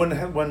painting. So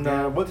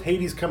when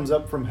Hades comes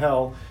up from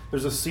Hell,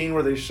 there's a scene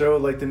where they show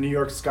like the New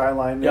York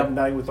skyline at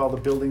night with all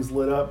the buildings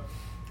lit up,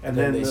 and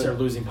then they start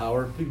losing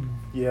power.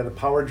 Yeah, the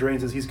power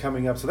drains as he's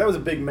coming up. So that was a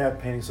big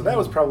matte painting. So that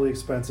was probably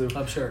expensive.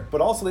 I'm sure.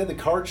 But also they had the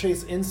car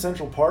chase in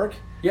Central Park.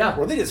 Yeah.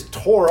 Where they just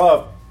tore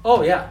up.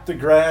 Oh yeah. The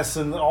grass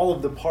and all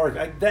of the park.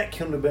 That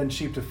couldn't have been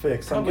cheap to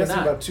fix. Probably I'm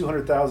guessing not. about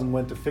 $200,000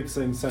 went to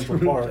fixing Central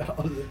Park.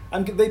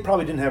 They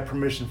probably didn't have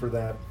permission for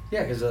that.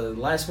 Yeah, because the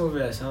last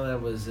movie I saw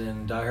that was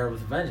in Die Hard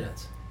with a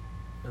Vengeance,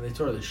 and they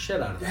tore the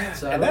shit out of that.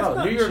 So I don't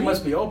know. New York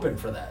must be open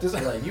for that.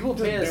 Like, you will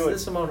pay us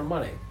this amount of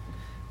money.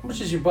 How much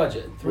is your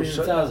budget?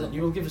 $300,000.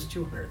 You will give us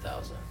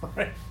 $200,000.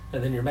 Right.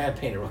 And then your matte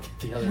painter will get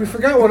the other. We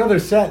forgot one other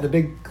set. The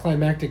big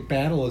climactic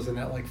battle is in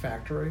that like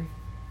factory.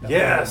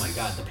 Yes. Oh my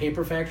god, the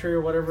paper factory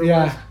or whatever. It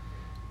was.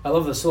 I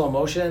love the slow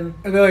motion.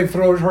 And they like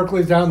throw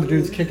Hercules down. The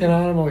dude's kicking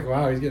on him. I'm like,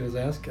 wow, he's getting his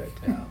ass kicked.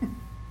 Yeah.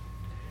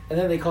 And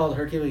then they called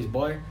Hercules,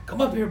 boy.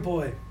 Come up here,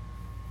 boy.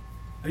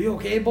 Are you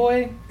okay,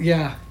 boy?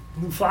 Yeah.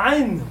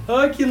 Fine,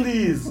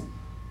 Hercules.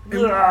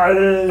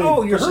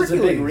 Oh, you're Hercules. The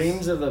big Hercules.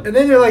 reams of the. And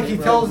then they're like, he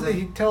tells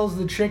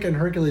the chick and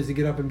Hercules to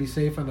get up and be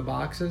safe on the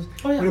boxes.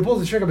 Oh yeah. When he pulls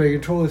the chick up, you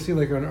can totally see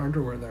like her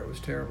underwear there. It was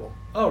terrible.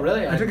 Oh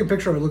really? I took a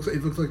picture of it.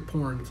 It looks like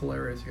porn. It's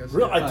hilarious. You guys.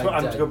 Really?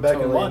 I have to go back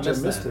and watch. I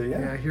missed missed it. Yeah.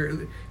 Yeah.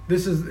 Here,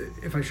 this is.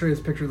 If I show you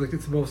this picture, like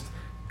it's the most.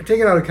 Take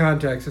it out of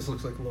context. This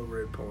looks like low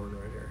grade porn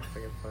right here. If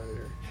I can find it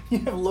here. You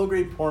have low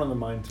grade porn on the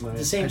mind tonight.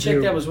 The same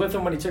chick that was with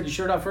him when he took his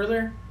shirt off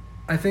earlier.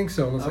 I think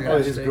so.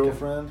 Unless his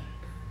girlfriend.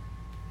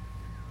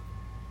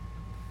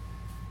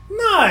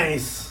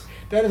 Nice.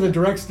 That is a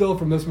direct still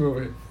from this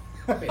movie.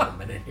 Wait a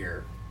minute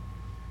here.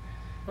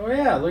 Oh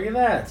yeah, look at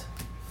that.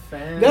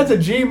 That's a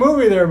G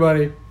movie there,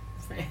 buddy.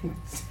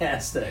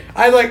 Fantastic.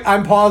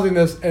 I'm pausing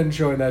this and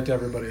showing that to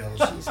everybody else.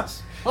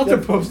 Jesus. I'll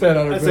have to post that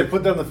on our I say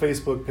put that on the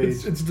Facebook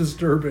page. It's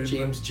disturbing.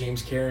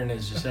 James Karen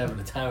is just having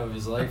the time of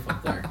his life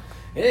up there.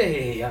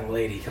 Hey, young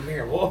lady, come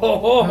here. Whoa,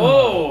 whoa,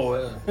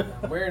 whoa.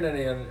 Wearing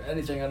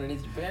anything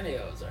underneath your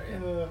pantyhose,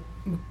 are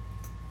you?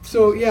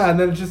 So, yeah, and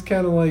then it's just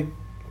kind of like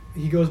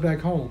he goes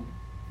back home.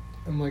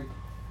 I'm like,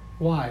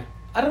 why?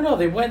 I don't know.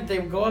 They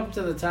go up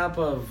to the top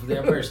of the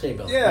Empire State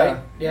Building. Yeah,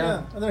 right?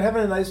 yeah. And they're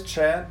having a nice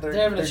chat. They're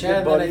having a chat,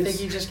 and then I think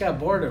he just got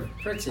bored of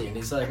Fritzy, and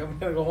he's like, I'm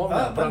going to go home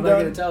now, but I'm not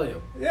going to tell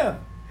you. Yeah.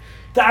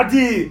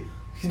 Daddy,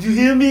 did you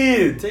hear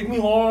me? Take me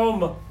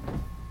home.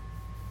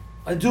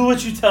 I do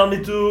what you tell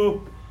me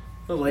to.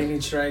 The lightning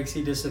strikes,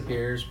 he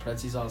disappears,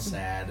 Pretzy's all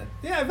sad.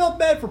 Yeah, I felt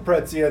bad for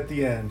Pretzy at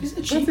the end. He's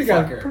a cheap Pretzy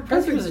fucker.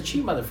 Pretzy was a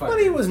cheap motherfucker. But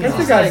he was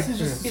He's nice.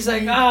 he's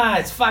like,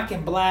 it's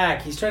fucking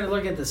black. He's trying to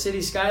look at the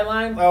city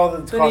skyline. Oh,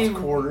 that Then cost a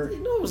quarter.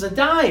 No, it was a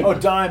dime. Oh,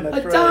 dime, that's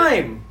a right.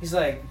 dime. He's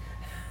like,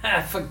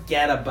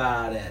 forget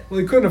about it.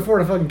 Well, he couldn't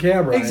afford a fucking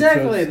cab ride.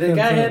 Exactly. The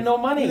guy had no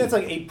money. That's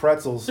like 8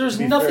 pretzels. There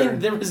was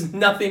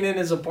nothing in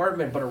his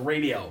apartment but a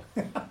radio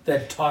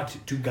that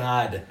talked to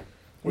God.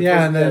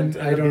 Yeah, and then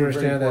I don't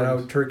understand that how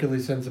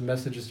Hercules sends some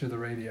messages through the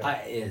radio.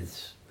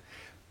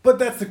 But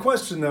that's the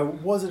question, though.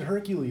 Was it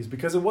Hercules?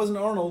 Because it wasn't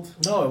Arnold.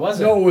 No, it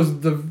wasn't. No, it was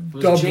the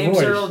dubbed James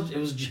voice. It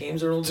was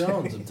James Earl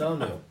Jones. I'm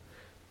telling you.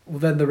 Well,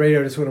 then the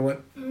radio just would have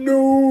went,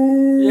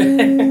 no.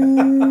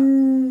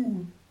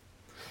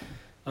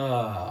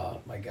 Oh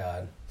my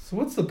God. So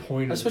what's the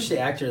point I of just wish the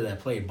actor that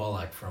played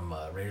Bullock from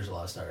Raiders of the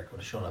Lost Ark would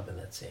have shown up in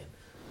that scene.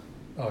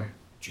 Oh,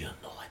 Do you know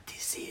what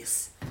this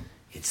is?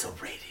 It's a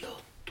radio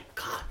to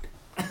God.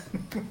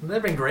 Wouldn't that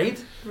have been great?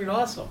 It would have been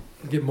awesome.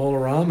 Get Mola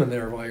Ram in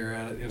there while you're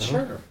at it, you know?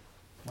 Sure.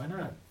 Why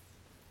not?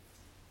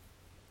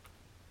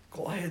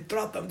 Quiet,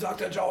 drop them,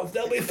 Dr. Jones.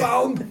 They'll be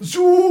found.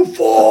 Zoo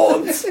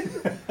phones.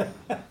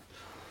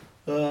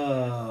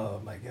 Oh,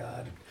 my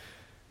God.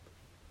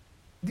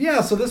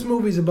 Yeah, so this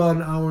movie's about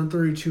an hour and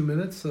 32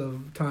 minutes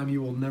of time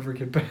you will never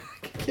get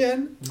back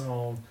again.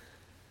 No.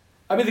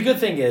 I mean, the good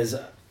thing is,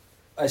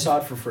 I saw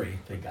it for free,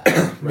 thank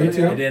God. Me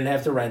too. I didn't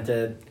have to rent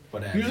it.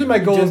 Whatever. Usually my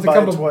goal is to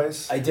come up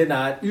twice. I did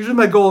not. Usually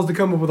my goal is to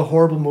come up with a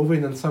horrible movie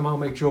and then somehow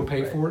make Joe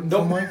pay for it in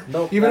some way.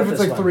 Nope, even not if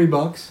it's this like one.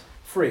 $3.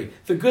 Free.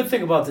 The good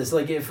thing about this,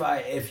 like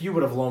if you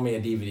would have loaned me a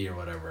DVD or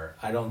whatever,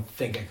 I don't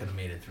think I could have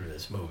made it through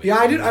this movie. Yeah,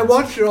 I did. I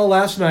watched it all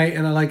last night,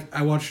 and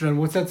I watched it on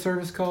what's that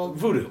service called?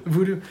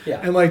 Vudu. Yeah.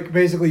 And like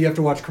basically, you have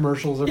to watch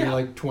commercials every Yeah.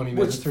 like 20 Which,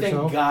 minutes or thank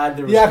so. God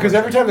there was Yeah, because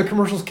every commercials. time the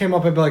commercials came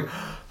up, I'd be like,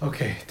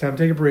 okay, time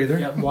to take a breather,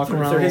 Yep. walk For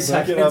around. 30 a little bit.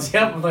 seconds.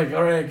 Yep. I'm like,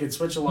 all right, I can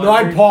switch along. No,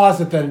 I'd pause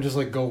it then and just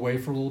like go away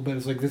for a little bit.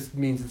 It's like this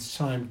means it's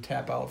time to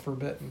tap out for a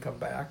bit and come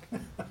back.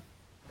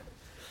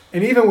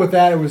 And even with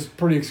that, it was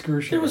pretty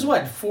excruciating. There was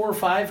what 4 or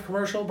 5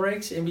 commercial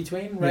breaks in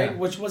between, right? Yeah.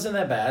 Which wasn't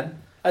that bad.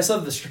 I saw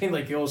the screen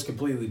like goes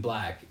completely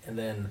black, and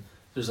then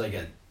there's like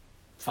a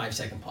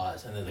 5-second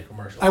pause, and then the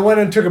commercial. I went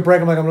and took a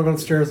break. I'm like, I'm gonna go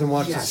upstairs and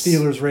watch Yes. the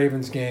Steelers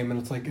Ravens game, and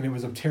it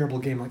was a terrible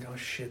game. I'm like, oh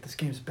shit, this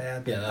game's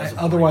bad. Yeah, that was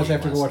a Otherwise, I boring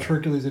have to game go watch last night.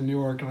 Hercules in New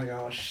York. I'm like,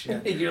 oh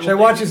shit. You're Should I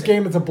like- watch this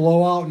game? It's a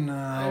blowout. No.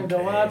 I have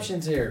no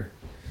options here.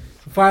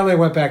 Finally, I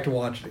went back to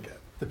watch it again.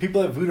 The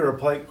people at Voodoo are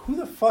like, who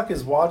the fuck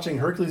is watching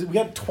Hercules? We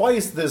got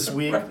twice this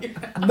week.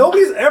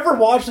 Nobody's ever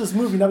watched this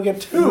movie. Now we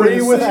got 2.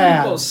 Free with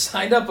ads. People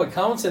signed up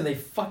accounts and they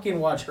fucking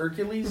watch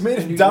Hercules. Made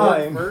a in New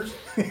dime. York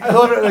first. I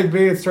love it. Like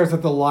me, it starts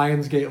with the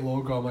Lionsgate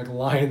logo. I'm like,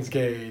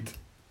 Lionsgate.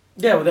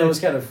 Yeah, well, that was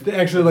kind of. They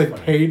actually like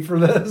funny. paid for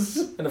this.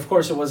 And of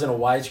course, it wasn't a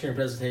widescreen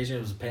presentation;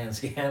 it was a pan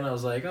scan. I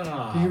was like,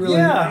 oh, You really-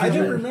 Yeah, I did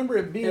didn't you- remember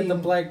it being. and the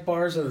black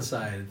bars on the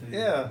side.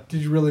 Yeah.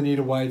 Did you really need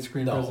a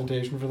widescreen No.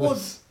 presentation for Well,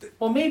 this?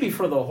 Well, maybe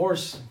for the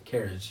horse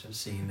carriage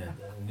scene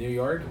in New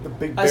York. The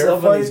big I bear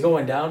love when fight. he's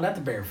going down. Not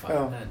the bear fight.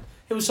 Oh.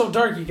 It was so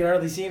dark you could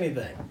hardly see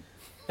anything.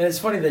 And it's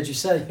funny that you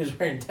said he was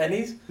wearing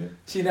tennies.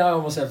 See, now I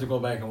almost have to go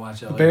back and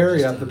watch it. The later bear,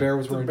 just yeah, to- the bear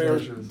was wearing bear-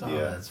 tennis shoes. Oh,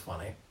 Yeah. that's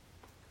funny.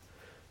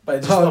 But I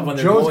just love when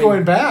they're Joe's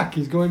going back.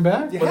 He's going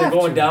back. Yeah. when they're have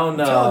going to. down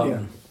I'm telling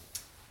you.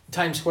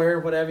 Times Square,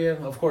 what have you.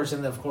 Of course,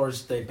 and of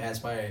course they pass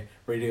by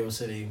Radio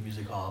City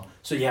Music Hall,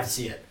 so you have to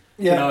see it.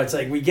 Yeah. You know, it's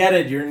like we get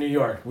it. You're in New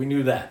York. We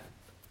knew that.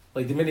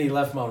 Like the minute he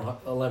left Mount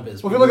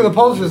Olympus. Well, if you look at the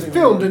posters, it's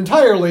filmed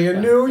entirely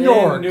in New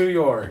York. In New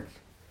York.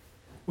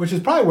 Which is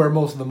probably where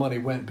most of the money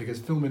went, because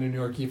filming in New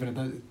York, even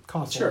at it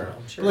costs Sure, a lot.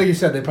 I'm sure. But like you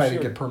said, they probably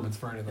Sure. didn't get permits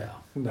for anything. Yeah.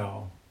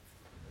 No.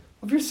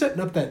 Well, if you're setting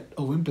up that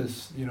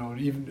Olympus, you know,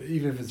 even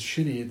if it's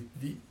shitty,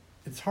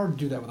 it's hard to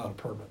do that without a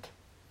permit.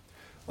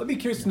 I'd be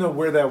curious to know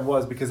where that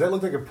was because that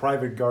looked like a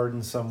private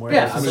garden somewhere.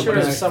 Yeah, I'm Somebody's sure it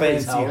was nice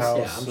somebody's fancy house.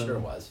 Yeah, house I'm sure it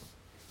and- was.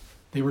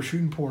 They were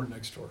shooting porn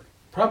next door.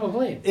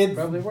 Probably. It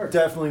probably worked.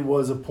 definitely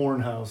was a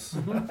porn house.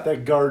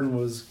 That garden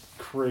was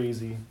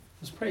crazy. It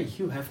was probably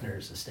Hugh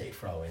Hefner's estate,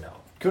 for all we know.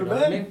 Could You have know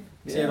what been. I mean?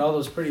 He had all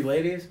those pretty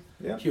ladies.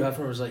 Yeah. Hugh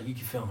Hefner was like, "You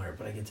can film her,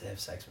 but I get to have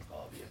sex with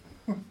all of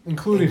you."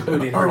 Including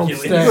Hercules. Arnold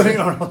Including Stagg.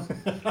 Arnold.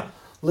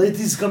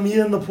 Ladies, come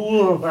here in the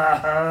pool.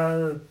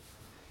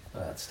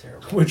 That's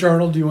terrible. Which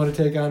Arnold do you want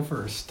to take on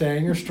first,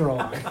 Stang or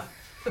Strong?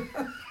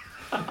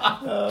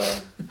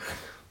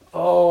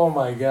 Oh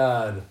my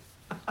God.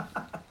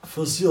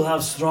 First you'll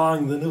have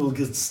strong, then it will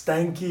get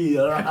stanky.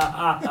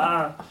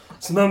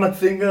 Smell my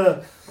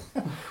finger.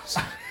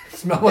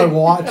 Smell my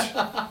watch.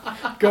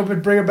 Go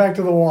and bring it back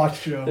to the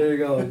watch, Joe. There you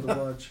go, the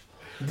watch.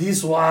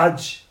 This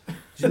watch. Do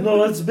you know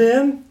what it's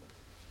been?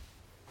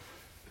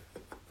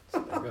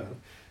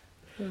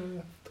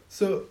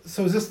 So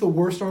is this the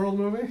worst Arnold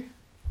movie?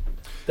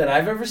 That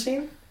I've ever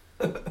seen?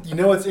 You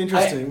know what's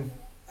interesting?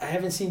 I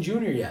haven't seen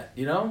Junior yet,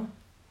 you know?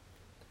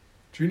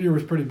 Junior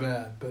was pretty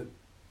bad, but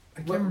I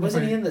can't remember.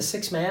 Wasn't he in The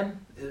Sixth Man?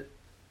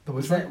 The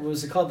which What one?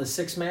 was it called? The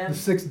Sixth Man? The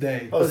Sixth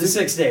Day. Oh, The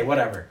Sixth Day,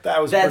 whatever.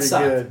 That was That pretty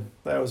sucked. good.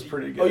 That was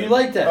pretty good. Oh, you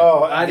liked that?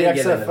 Oh, I the didn't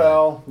get into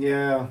XFL.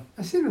 Yeah.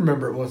 I seem to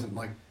remember it wasn't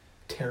like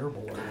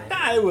terrible. Or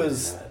anything. It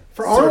was.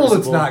 For Arnold, it's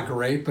serviceable. not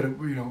great, but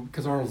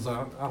because Arnold's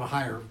on a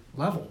higher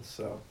level.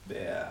 So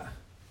Yeah.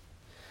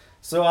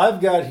 So I've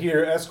got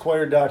here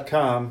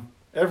Esquire.com.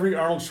 Every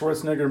Arnold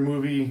Schwarzenegger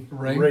movie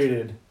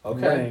rated.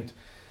 Okay. Ranked.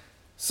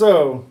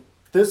 So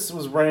this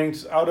was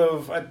ranked out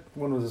of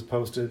when was this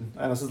posted?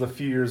 I know this is a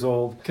few years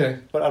old. okay,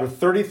 But out of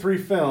 33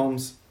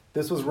 films,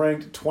 this was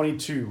ranked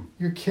 22.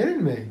 you're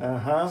kidding me.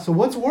 Uh-huh. So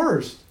what's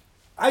worse?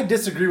 I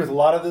disagree with a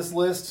lot of this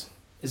list.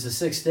 Is The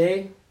Sixth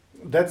Day?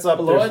 That's up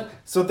Below there. it?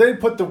 So they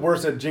put the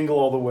worst at Jingle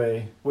All the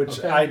Way, which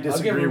Okay. I I'll give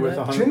disagree them with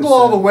that. 100%. Jingle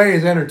All the Way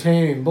is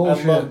entertaining. I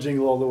Bullshit. love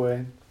Jingle All the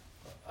Way.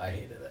 I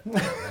hated it.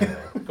 Anyway,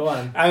 go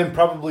on. I am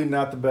probably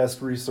not the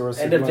best resource.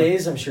 End of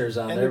Days, I'm sure, is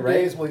on End there, of right?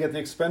 Days, we'll get the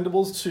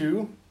Expendables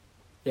 2.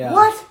 Yeah.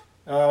 What?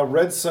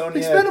 Red Sonja.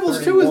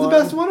 Expendables 2 is the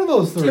best one of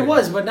those three. It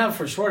was, but not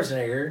for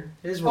Schwarzenegger.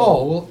 His Oh,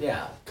 role. well-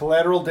 Yeah.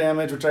 Collateral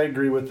Damage, which I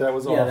agree with. That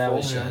was awful. Yeah, that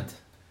was shit. Yeah.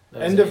 That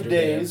was End of Andrew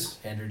Days. Davis.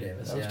 Andrew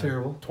Davis. That was yeah.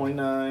 terrible.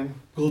 29.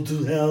 Go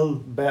to hell.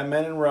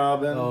 Batman and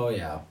Robin. Oh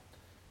yeah.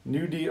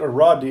 New Deal or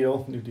Raw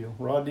Deal. New Deal.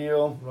 Raw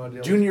Deal. Raw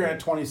Deal. Junior at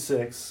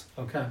 26.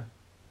 Okay.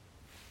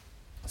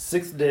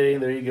 Sixth Day.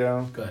 There you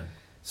go. Good.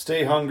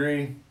 Stay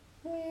Hungry.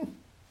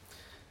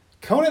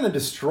 Conan the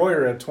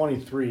Destroyer at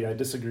 23. I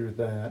disagree with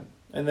that.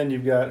 And then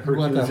you've got You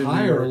want Hercules that in New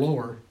higher or York.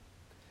 lower?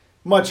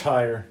 Much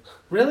higher.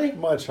 Really?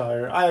 Much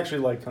higher. I actually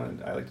like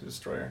Conan. I like the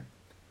Destroyer.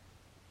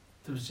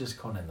 It was just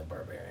Conan the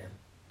Barbarian.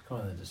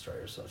 Conan the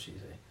Destroyer was so cheesy.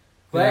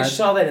 Well, Yeah, I actually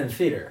saw that in the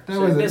theater. That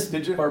So was I a- missed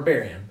did you?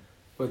 Barbarian,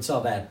 but saw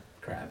that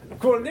crap.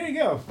 Cool. There you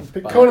go.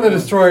 Pick Conan the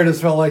Destroyer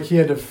just felt like he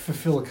had to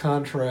fulfill a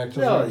contract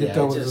to Oh, get yeah,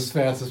 done it with it just- as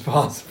fast as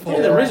possible.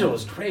 Yeah, the original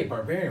was great.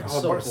 Barbarian was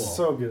Oh, so cool.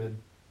 so good.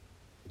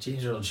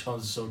 James Earl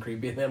Jones is so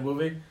creepy in that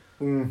movie.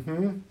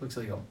 Mm-hmm. Looks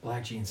like a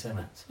black Gene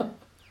Simmons.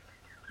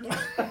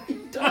 He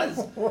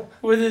does.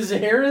 With his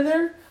hair in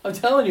there? I'm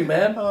telling you,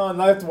 man. Oh,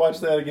 and I have to watch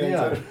that again.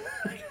 Yeah.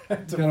 To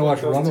You gotta watch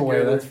put those Runaway.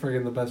 together. That's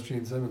friggin' the best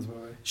Gene Simmons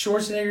movie.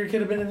 Schwarzenegger could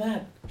have been in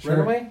that. Sure.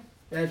 Runaway?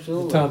 The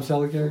Absolutely. Tom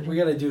Selleck character. We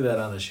got to do that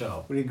on the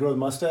show. When you grow the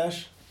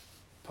mustache?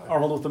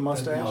 Arnold with the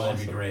mustache? Oh,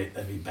 that'd be great.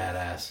 That'd be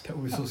badass. That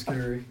was so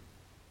scary.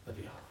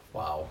 That'd be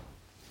wow.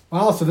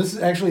 Wow, so this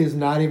is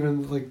not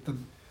even like the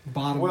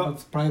bottom. Well-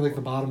 It's probably like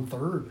the bottom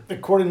third.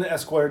 According to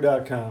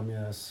Esquire.com,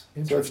 yes. So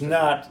it's Interesting.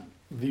 not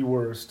the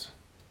worst.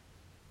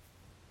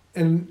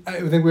 And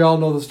I think we all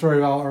know the story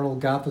of how Arnold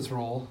got this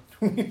role.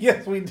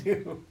 Yes, we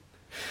do.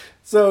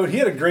 So he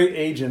had a great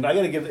agent. I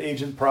got to give the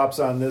agent props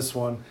on this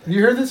one. Have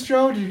you heard this,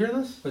 Joe? Did you hear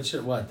this? What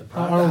should what? The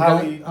How problem? How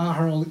Arnold he- got,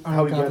 Arnold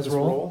How he got this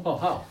role. Oh,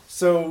 how?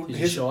 So Did you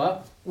his show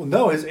up? well,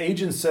 no, his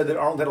agent said that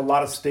Arnold had a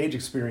lot of stage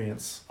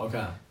experience,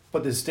 Okay.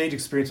 but his stage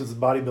experience was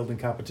bodybuilding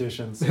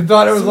competitions. They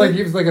thought it was So like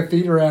he was like a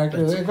theater actor.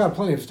 That's- They got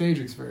plenty of stage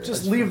experience.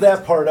 Just leave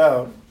that part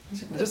out.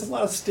 Just a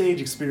lot of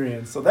stage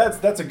experience. So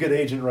that's a good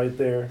agent right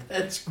there.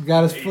 It's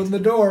Got his foot in the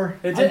door.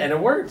 it did, and it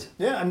worked.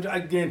 Yeah, I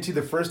guarantee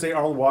the first day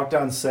Arnold walked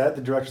on set,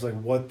 the director's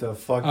like, "What the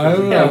fuck? I did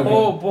you don't Yeah. know. do?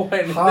 Oh boy!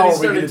 And How then are he we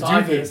started going to do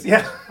talking. this?"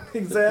 Yeah,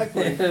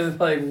 exactly. And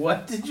like,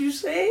 what did you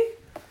say?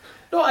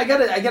 No, I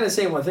gotta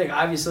say one thing.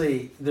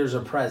 Obviously, there's a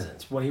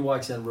presence when he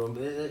walks in the room.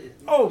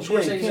 Oh, yeah, you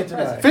Schwarzenegger's can't a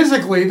deny. presence.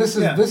 Physically, this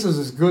is Yeah. this is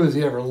as good as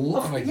he ever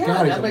looked. Oh, Like, yeah,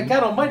 God, he's I mean,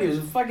 God Almighty, he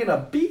was fucking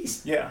a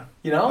beast. Yeah.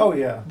 You know? Oh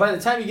yeah. By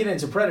the time you get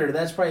into Predator,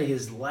 that's probably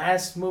his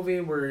last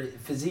movie where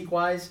physique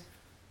wise,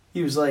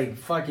 he was like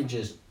fucking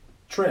just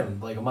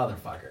trimmed like a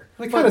motherfucker.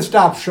 They kind of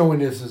stopped showing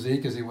his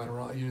physique as he went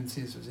around. You didn't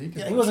see his physique.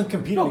 Yeah, he wasn't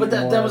competing. No, but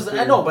that anymore, was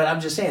I know, but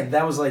I'm just saying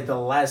that was like the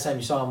last time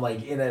you saw him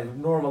like in a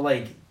normal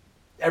like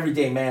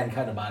everyday man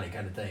kind of body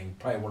kind of thing.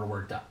 Probably would have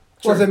worked out.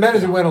 Well, as it meant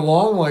as he went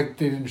along, like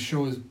they didn't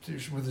show his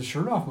with his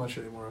shirt off much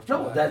anymore. After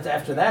No, that. that's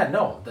after that.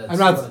 No, that's I'm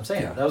not- what I'm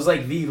saying. yeah. That was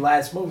like the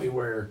last movie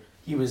where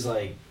he was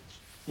like,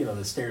 you know,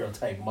 the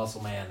stereotype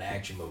muscle man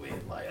action movie,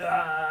 like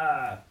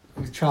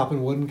He's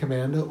chopping wood in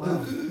Commando.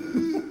 Wow.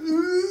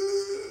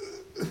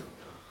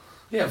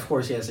 Yeah, of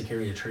course he has to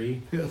carry a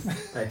tree Yes.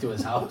 back to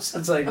his house.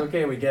 It's like,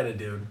 okay, we get it,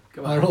 dude.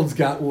 Come on. Arnold's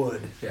got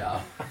wood,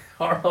 Yeah,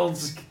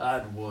 Arnold's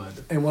got wood.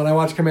 and when I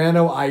watch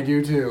Commando, I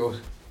do too.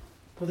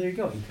 Well, there you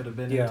go. He could have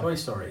been Yeah. in Toy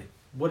Story.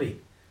 Woody.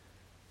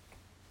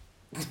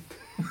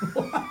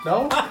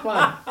 No, come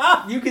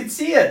on. You can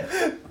see it.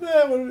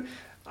 That would-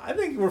 I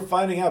think we're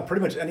finding out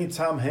pretty much any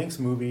Tom Hanks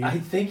movie I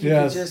think you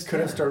Yes. could just could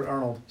have starred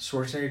Arnold.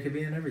 Schwarzenegger could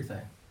be in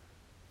everything.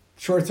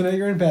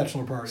 Schwarzenegger and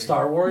Bachelor Party.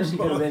 Star Wars, he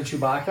could have been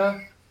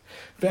Chewbacca.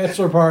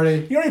 Bachelor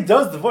Party. He already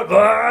does the voice.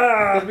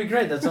 That'd be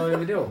great. That's all he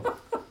would do.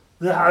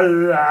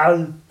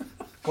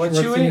 What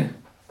Chewie?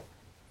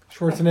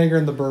 Schwarzenegger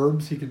and the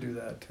Burbs. He could do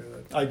that too.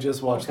 I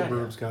just watched Okay. The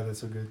Burbs. God, that's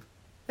so good.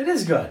 It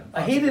is good.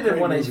 I It's hated a it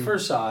great when movie. I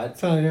first saw it,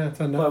 It's on, yeah,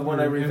 it's on but when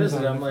I Netflix,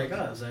 revisit it, Amazon I'm like,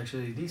 Netflix. oh, it's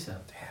actually decent.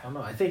 I don't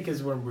know. I think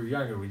because when we were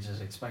younger, we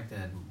just expected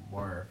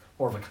more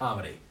of a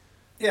comedy.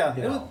 Yeah.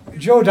 You know?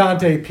 Joe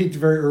Dante peaked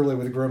very early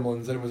with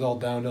Gremlins, and it was all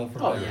downhill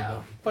from Oh there.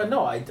 yeah, but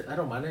no, I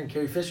don't mind it. And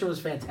Carrie Fisher was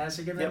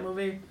fantastic in that Yep.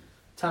 movie.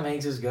 Tom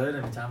Hanks is good.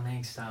 I mean, Tom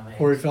Hanks.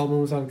 Corey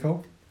Feldman was on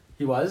coke.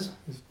 He was.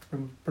 He's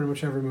from pretty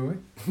much every movie.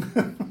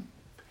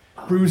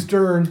 Bruce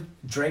Dern.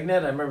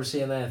 Dragnet. I remember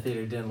seeing that in the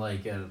theater. Didn't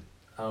like it.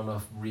 I don't know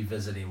if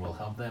revisiting will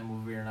help that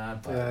movie or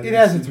not, but Yeah, I It didn't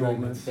has see its Dragnet.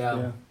 moments.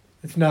 yeah,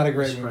 It's not a we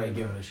great should probably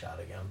movie. give it a shot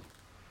again.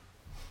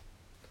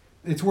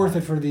 It's worth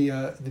it for the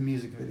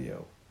music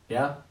video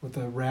Yeah, with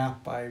the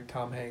rap by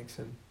Tom Hanks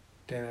and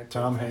Dan Aykroyd.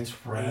 Tom Hanks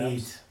right.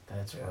 raps.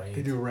 That's right.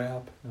 They do a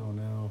rap. Oh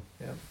no.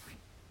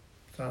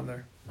 It's on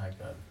there. Not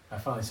good. I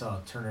finally saw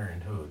Turner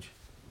and Hooch.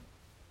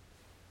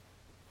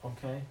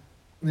 Okay,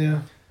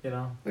 Yeah. you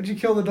know, Why'd you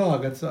kill the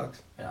dog? That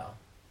sucks. yeah.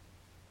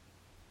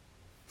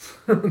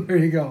 There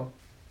you go.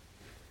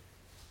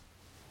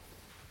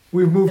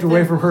 We've moved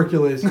away from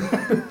Hercules.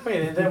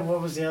 Wait, and then what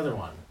was the other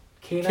one?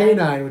 K9?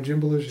 K9 with Jim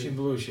Belushi. Jim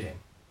Belushi.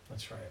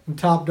 That's right. And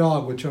Top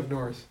Dog with Chuck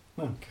Norris.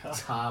 Oh god.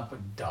 Top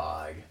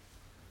Dog.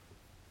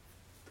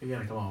 They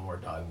gotta come on with more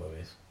dog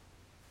movies.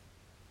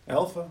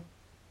 Alpha.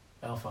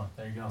 Alpha.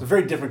 There you go. It's a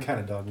very different kind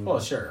of dog movie. Well,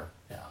 sure.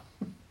 Yeah.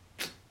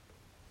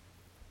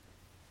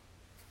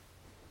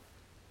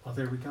 Well,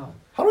 there we go.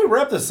 How do we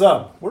wrap this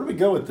up? Where do we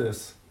go with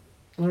this?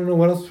 I don't know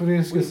what else. What are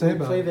you going We to say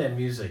about play it? that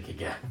music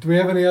again. Do we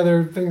have any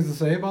other things to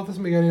say about this?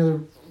 We got any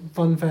other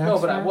fun facts? No,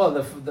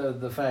 but for us?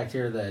 the fact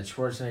here that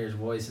Schwarzenegger's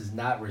voice is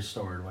not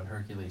restored when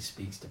Hercules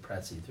speaks to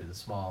Pretzi through the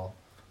small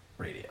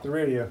radio. The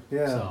radio.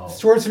 Yeah.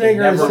 So Schwarzenegger they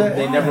never, has said-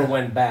 they never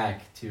went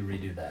back to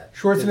redo that.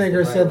 Schwarzenegger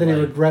Because they said that he were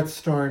like, regrets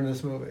starring in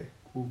this movie.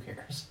 Who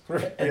cares?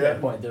 Right, At yeah.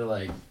 that point, they're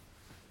like,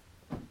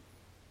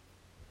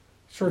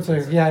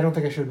 Schwarzenegger, yeah, I don't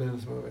think I should have been in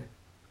this movie.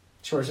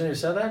 Schwarzenegger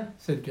said that?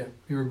 Said, yeah,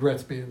 he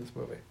regrets being in this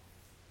movie.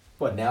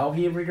 What, now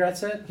he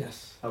regrets it?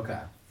 Yes. Okay.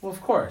 Well,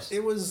 of course.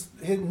 It was.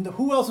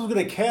 Who else was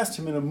going to cast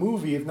him in a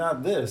movie if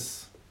not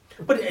this?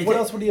 But What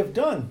else would he have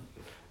done?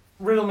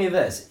 riddle me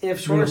this: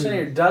 if Riddle me.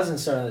 Schwarzenegger doesn't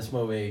star in this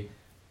movie,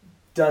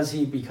 does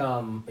he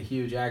become a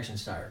huge action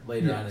star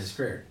later on in Yes. his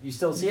career? You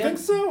still see You it? think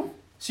so?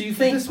 So you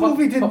think This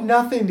movie did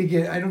nothing to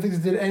get. I don't think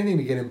it did anything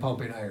to get him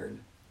pumping iron.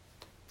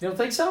 You don't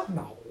think so?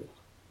 No.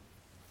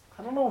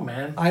 I don't know,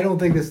 man. I don't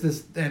think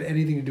this had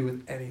anything to do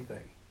with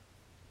anything.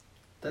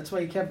 That's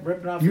why he kept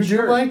ripping off You his do,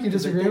 shirt. Mike? You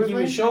 'Cause I disagree think with he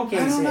me? was showcasing.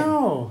 I don't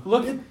know.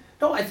 Look,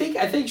 no, I think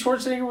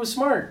Schwarzenegger was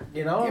smart.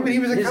 You know, Yeah, but he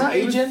was a his guy-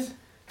 he was- agent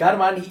got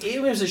him on.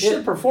 It was a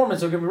shit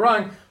performance. Don't get me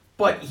wrong,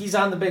 but he's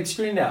on the big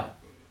screen now,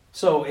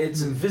 so it's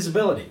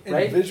visibility, And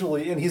right?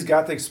 visually, and he's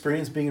got the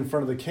experience being in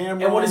front of the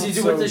camera. And what does he do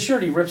so with the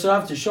shirt? He rips it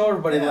off to show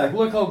everybody, Yeah. like,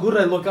 look how good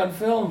I look on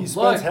film. He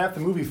Look. spends half the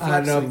movie I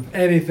don't know flexing.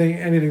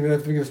 anything that I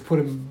think just put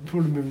him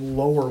in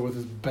lower with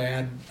his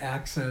bad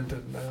accent,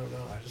 and I don't know.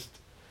 I just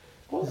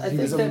Well, I He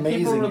think was that people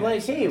amazing were like,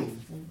 accent. hey,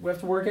 we have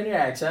to work on your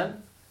accent,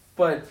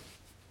 but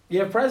you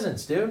have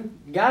presence, dude.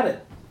 You got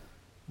it.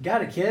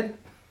 Got it, kid.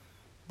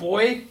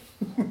 Boy.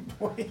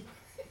 Boy.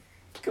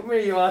 Come here,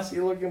 you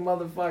Aussie looking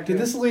motherfucker. did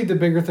this lead to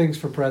bigger things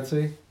for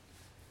Pretzi?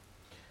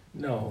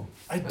 No.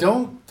 I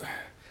don't.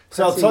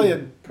 So I'll tell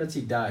you,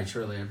 Pretzi died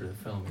shortly after the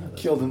film.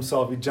 killed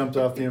himself. He jumped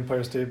off the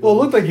Empire State Well, it Building.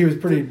 looked like he was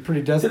pretty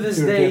To desperate. this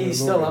do it at the day, end of he's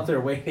the still movie. up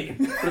there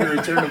waiting for the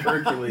return of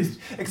Hercules.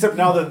 Except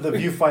now that the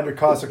viewfinder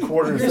costs a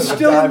quarter You're instead of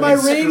still a in dime, my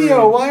he's radio.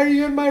 screwed. Why are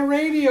you in my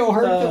radio,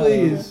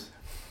 Hercules?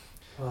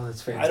 Oh,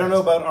 that's fantastic. I don't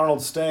know about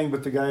Arnold Stang,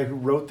 but the guy who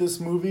wrote this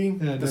movie,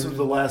 Yeah, this never was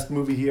the did. last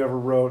movie he ever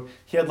wrote.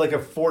 He had like a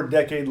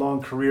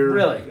 4-decade-long career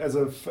Really? as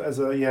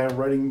a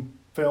writing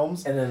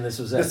films. And then this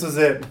was it. This is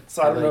it.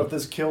 So I don't know Really? if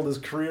this killed his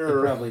It career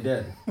or probably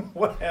did.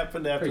 what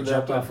happened after He that.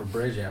 jumped but off a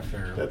bridge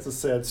after. That's a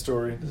sad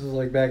story. This is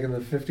like back in the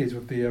 50s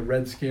with the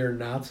Red Scare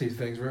Nazi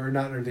things, or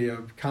the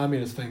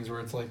communist things, where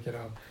it's like,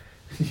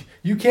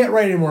 you can't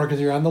write anymore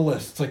because you're on the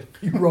list. It's like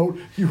you wrote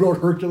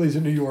Hercules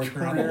in New York.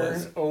 You're on the Career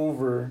list.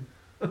 over.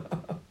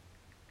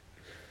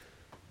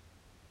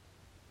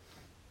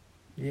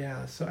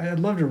 Yeah, so I'd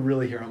love to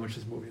really hear how much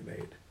this movie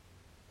made,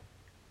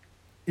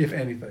 if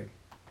anything.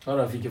 I don't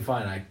know if you can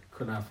find. I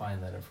could not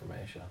find that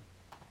information.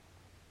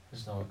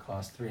 Just know it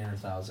cost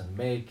 $300,000 to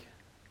make.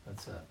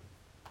 That's it.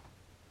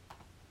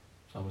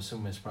 So I'm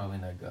assuming it's probably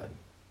not good.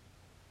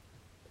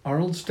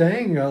 Arnold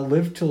Stang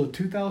lived till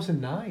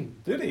 2009.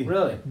 Did he?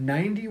 Really?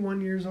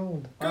 91 years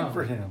old. Good Wow.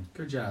 for him.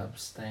 Good job,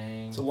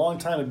 Stang. It's a long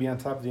time to be on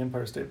top of the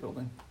Empire State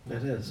Building.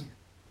 It is.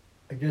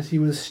 I guess he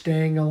was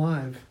staying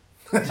alive.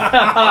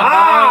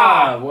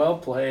 Well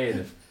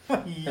played.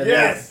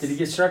 Yes. Did he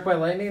get struck by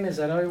lightning? Is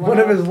that how he went One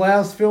of out? his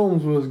last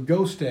films was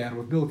Ghost Dad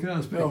with Bill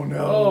Cosby. Oh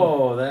no.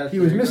 Oh, that. He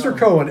was there you Mr.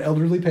 go. Cohen,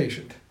 elderly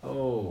patient.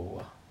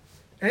 Oh,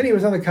 And he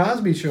was on the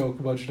Cosby Show a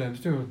bunch of times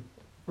too.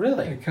 A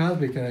really?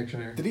 Cosby connection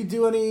there. Did he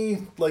do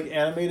any like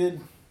animated?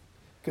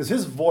 Because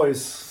his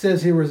voice.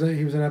 Says he was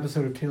an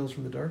episode of Tales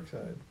from the Dark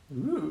Side.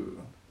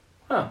 Ooh.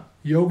 Huh.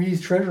 Yogi's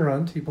Treasure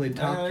Hunt. He played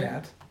Top Alright.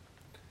 Cat.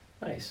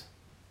 Nice.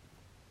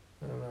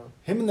 I don't know.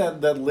 Him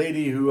and that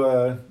lady who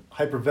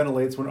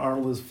hyperventilates when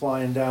Arnold is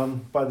flying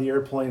down by the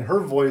airplane. Her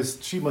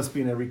voice, she must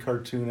be in every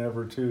cartoon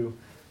ever too.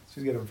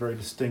 She's got a very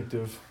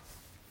distinctive.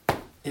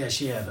 Yeah,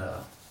 she had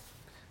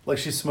Like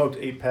she smoked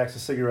 8 packs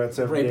of cigarettes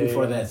every right day.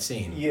 before that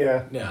scene.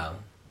 Yeah. Yeah.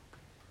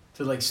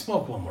 To like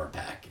smoke one more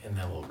pack and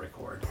then we'll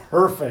record.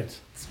 Perfect.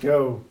 Let's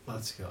go.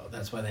 Let's go.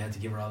 That's why they had to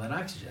give her all that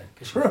oxygen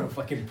because she True. was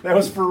fucking. That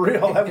was for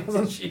real. That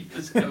wasn't. she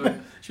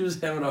was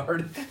having a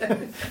heart attack.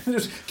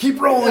 Just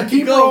keep rolling.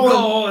 Keep go, rolling.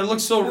 go. It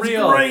looks so It's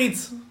real.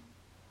 great.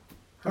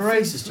 All right.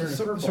 face is turning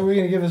So purple. are we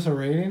gonna give this a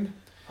rating?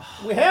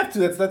 We have to.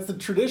 That's the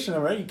tradition,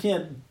 right? You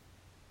can't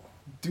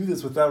do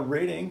this without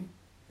rating.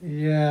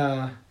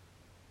 Yeah.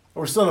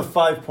 We're still on a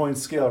 5-point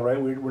scale,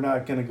 right? We're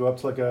not going to go up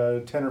to like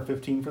a 10 or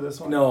 15 for this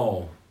one?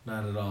 No,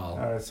 not at all.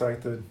 All right, so I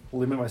have to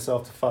limit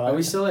myself to 5. Are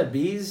we still at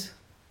B's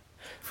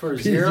for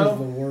Peas is the 0?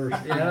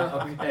 worst.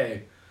 Yeah.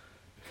 Okay.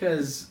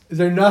 Because Is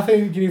there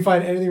nothing? Can you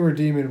find anything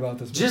redeeming about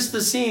this movie? just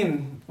the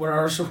scene where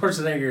Arnold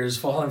Schwarzenegger is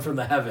falling from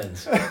the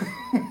heavens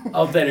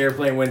out that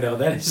airplane window,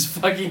 that is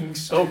fucking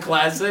so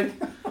classic.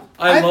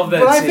 I love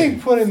that But scene. I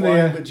think putting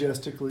Flying the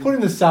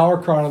majestically.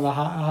 sauerkraut on the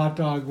hot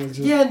dog was just.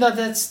 yeah, no,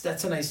 that's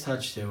a nice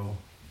touch too.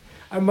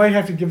 I might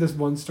have to give this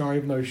 1 star,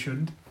 even though I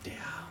shouldn't, Yeah.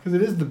 because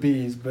it is the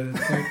bees. But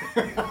it's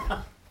like.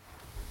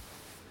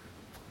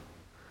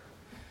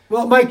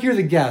 Well, Mike, you're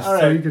the guest, All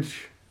so right. you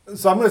could.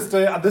 So I'm going to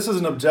say this is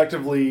an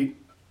objectively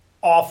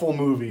awful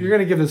movie. You're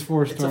gonna give this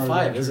 4 It's stars. a 5,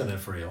 aren't you? isn't it,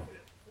 for you?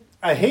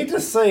 I hate to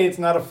say it's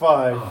not a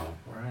 5. Oh,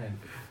 right.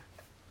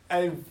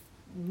 I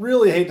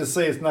really hate to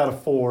say it's not a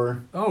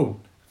 4. Oh,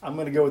 I'm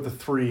going to go with the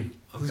 3.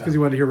 just because you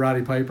wanted to hear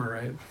Roddy Piper,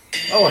 right?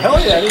 Oh, hell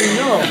yeah. I didn't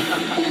know.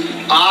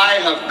 I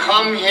have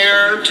come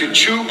here to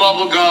chew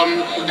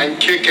bubblegum and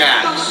kick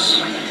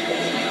ass.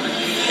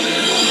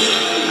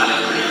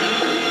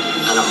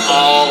 And I'm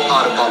all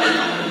out of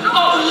bubblegum.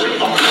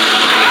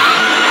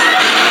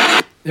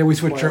 Yeah, we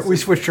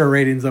switched our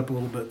ratings up a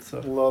little bit.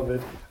 So Love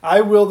it.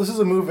 This is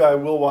a movie I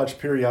will watch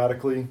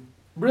periodically.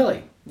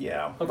 Really?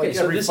 Yeah. Okay, like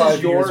so every this 5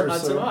 is your years or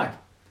Hudson so. Hawk.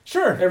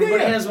 Sure.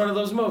 Everybody yeah. has one of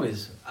those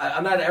movies. I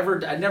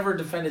never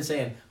defended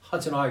saying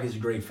Hudson Hawk is a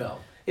great film.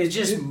 It's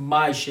just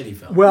my shitty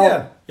film.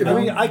 well, Yeah. I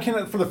mean, I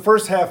can, for the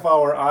first half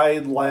hour, I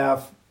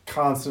laugh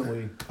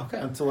constantly Okay.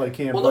 until I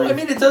can't Well, no, breathe. I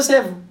mean, it does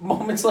have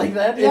moments like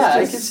that. It's Yeah,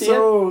 I just can see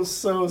it.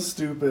 so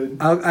stupid.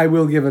 I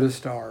will give it a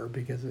star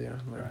because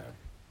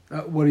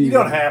what do you? You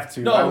don't have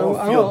to. No, I won't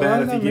I feel will- bad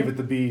I if you know, give man. it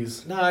the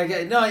B's. No,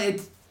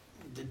 it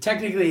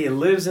technically it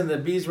lives in the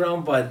bees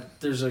realm, but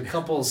there's a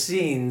couple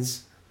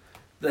scenes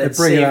that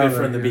bring it save out it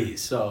from of the it, yeah.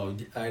 bees. So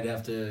I'd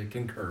have to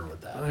concur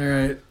with that. All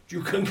right.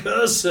 You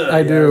concur, sir?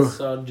 I do.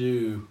 Yes, I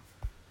do.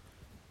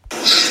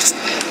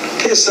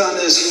 Piss on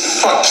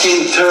this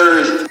fucking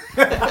turd.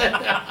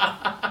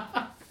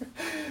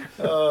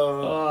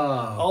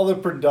 All the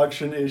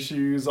production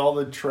issues, all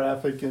the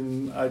traffic,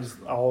 and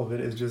all of it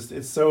is just,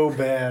 it's so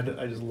bad.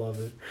 I just love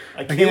it.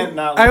 I can't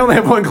not. I only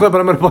have 1 clip, but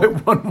I'm gonna play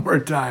it 1 more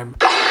time.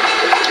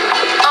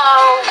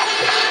 Oh,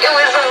 it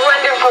was a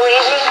wonderful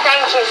evening.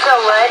 Thank you so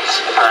much.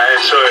 I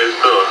enjoy it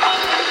too.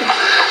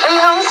 Are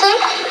you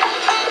homesick?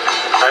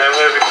 I am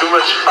having too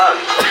much fun.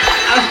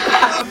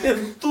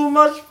 It's too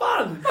much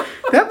fun.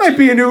 That might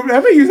be a new. I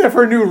might use that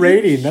for a new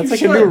rating. That's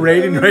like a new should.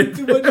 rating right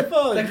Too there. much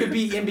fun. That could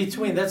be in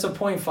between. That's a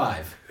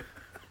 0.5.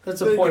 That's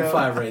a There you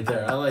 0.5 right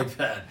there. I like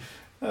that.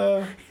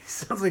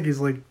 Sounds like he's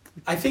like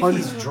I think punch,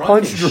 he's drunk.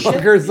 punch as drunk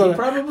shit. or He something.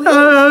 probably.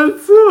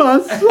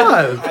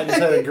 I just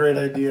had a great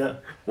idea.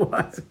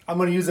 What? I'm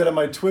going to use that on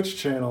my Twitch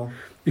channel.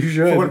 You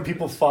For when should.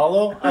 people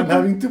follow, I'm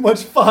having too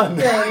much fun.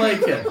 Yeah, I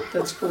like it.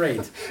 That's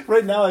great.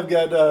 Right now, I've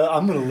got.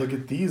 I'm going to look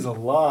at these a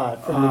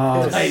lot. From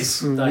Oh, the Nice,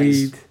 sweet.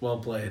 nice. Well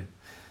played.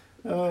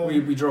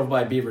 We drove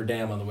by Beaver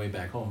Dam on the way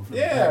back home from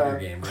the Packer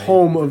game, right?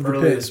 Home of the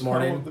Early pit. this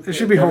morning. Home of the It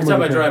should be home Every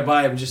time of I the drive pit.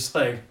 by, I'm just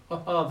like,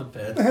 oh, the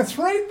pit. That's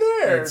right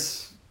there.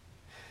 It's,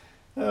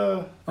 I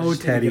Oh, just need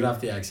to Teddy. get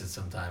off the exit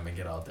sometime and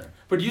get out there.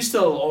 But you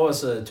still owe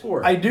us a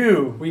tour. I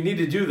do. We need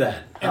to do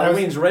that. And I was-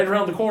 Halloween's right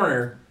around the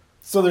corner.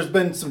 So there's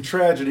been some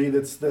tragedy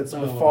that's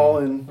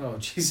befallen Oh,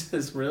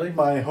 Jesus, really?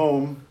 my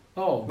home.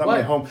 Oh, Not what?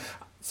 my home.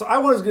 So I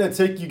was going to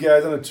take you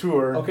guys on a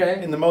tour.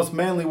 Okay. In the most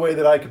manly way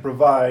that I could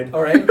provide.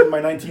 All right. In my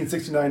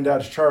 1969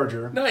 Dodge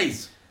Charger.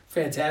 Nice. It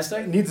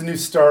Fantastic. needs a new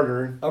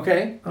starter.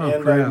 Okay. Oh,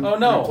 and crap. I'm Oh,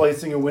 no.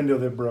 replacing a window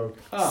that broke.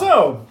 Oh.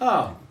 So,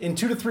 Oh, in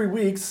 2 to 3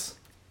 weeks,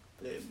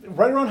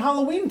 right around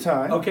Halloween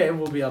time, okay.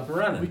 We'll be up and we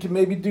running. can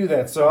maybe do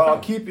that. So I'll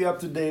keep you up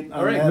to date on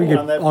All right. that. We get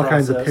on that all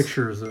kinds of process.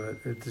 pictures of it.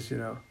 It's just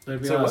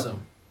That'd be So what?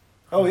 awesome.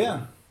 Oh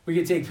yeah. We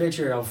could take a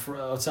picture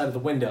outside of the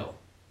window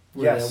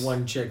where Yes. that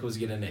one chick was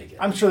getting naked.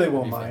 I'm sure they That'd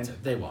won't be mind.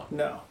 fantastic. They won't.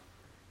 No.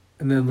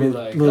 And then Be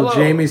little, like, little "Hello."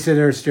 Jamie sitting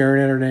there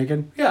staring at her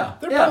naked. Yeah,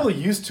 They're yeah. probably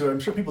used to it. I'm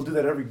sure people do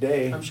that every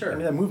day. I'm sure. I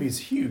mean, that movie is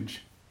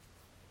huge.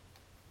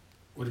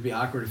 Would it be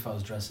awkward if I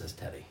was dressed as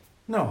Teddy?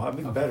 No, I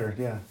mean better.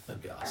 Yeah.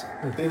 That'd be awesome.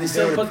 They, They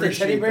still would put the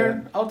teddy appreciate bear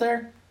that. out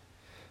there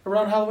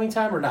around Halloween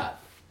time or not?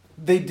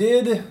 They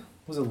did.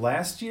 Was it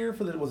last year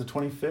for the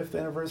 25th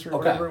anniversary or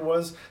Okay. whatever it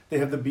was? They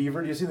have the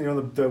beaver. Do you see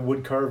the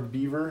wood carved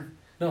beaver?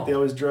 No. They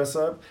always dress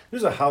up.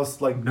 There's a house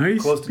like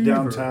Nice close to beaver.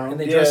 downtown. And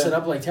they Yeah. dress it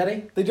up like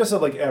Teddy? They dress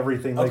up like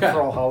everything, like Okay. for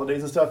all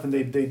holidays and stuff. And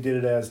they did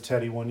it as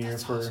Teddy one year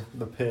That's for awesome.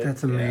 the pit.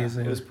 That's Yeah,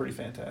 amazing. it was pretty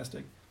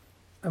fantastic.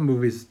 That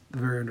movie's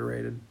very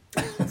underrated.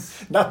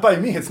 Not by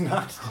me. It's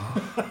not.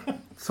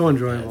 So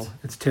enjoyable.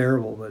 It's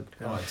terrible, but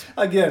Oh, it's,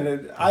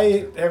 Again,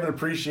 I have an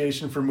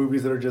appreciation for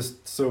movies that are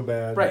just so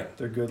bad. Right.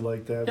 They're good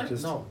like that. yeah,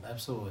 just no,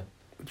 absolutely.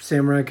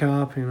 Samurai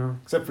Cop, you know.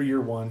 except for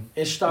year one.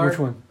 Ishtar? Which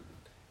one?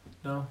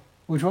 No.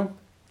 Which one?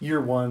 Year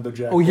one, the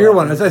Jack. Oh, year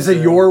Black one. I say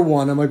yeah. your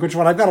one. I'm like, which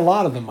one? I've got a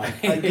lot of them, Mike.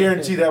 I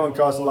guarantee that one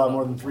cost a lot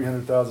more than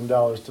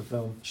 $300,000 to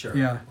film. Sure.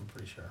 Yeah. I'm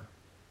pretty sure.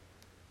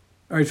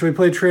 All right, should we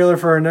play trailer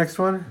for our next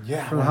one?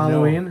 Yeah, For why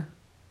Halloween?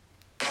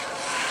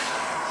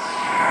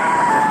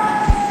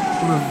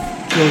 One of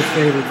Joe's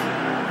favorites.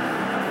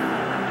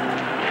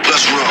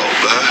 Let's roll,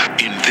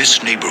 In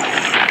this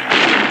neighborhood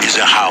is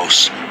a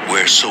house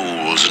where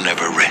souls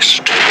never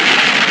rest.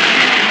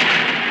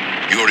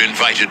 You're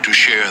invited to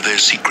share their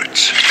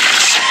secrets.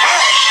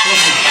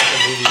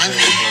 I've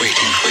been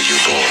waiting for you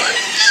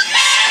boys.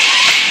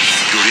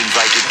 You're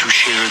invited to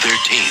share their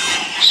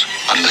tales.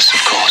 Unless,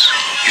 of course,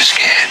 you're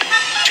scared.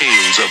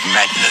 Tales of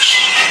madness.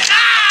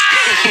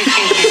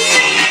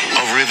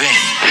 Of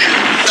revenge.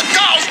 The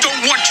dolls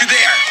don't want you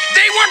there.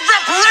 They want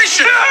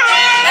reparation.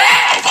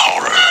 Of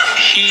horror.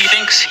 He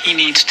thinks he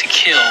needs to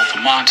kill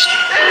the monster.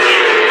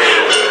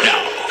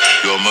 Now,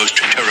 your most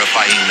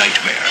terrifying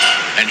nightmare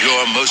and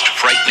your most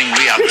frightening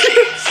reality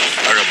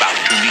are about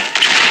to meet.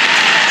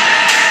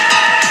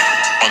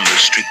 On the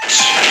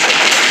streets.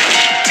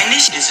 And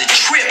this is a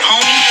trip,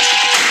 homie.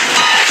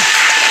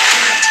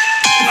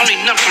 I don't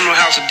need nothing from no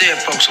house of dead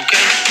folks,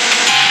 okay?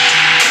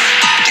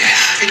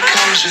 Death. It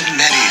comes in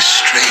many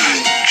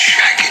strange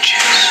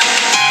packages.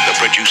 The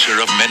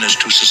producer of Menace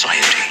to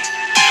Society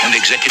and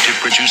executive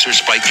producer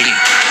Spike Lee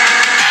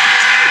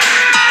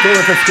Don't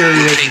let that scare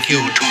you. will take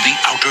you to the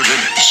outer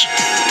limits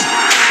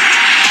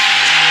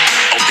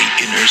of the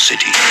inner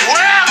city.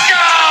 Welcome to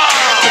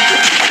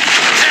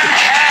hell.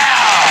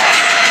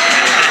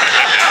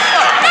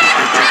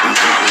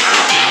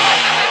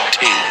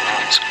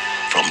 Tales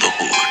from the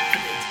hood.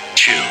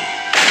 Chew.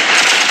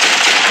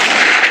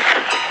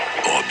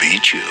 Or be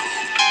chewed.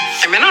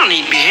 Hey, man, I don't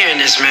need to be hearing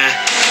this, man.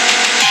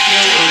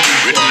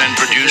 Written and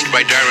produced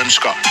by Darren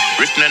Scott.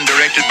 Written and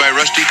directed by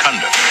Rusty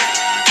Condom.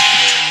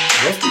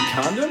 Rusty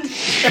Condom?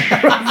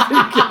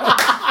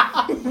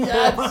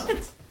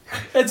 Yes.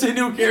 That's a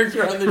new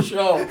character on the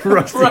show.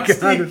 Rusty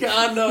Condom.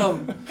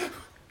 Condom.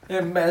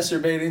 And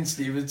masturbating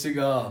Steven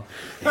Seagal.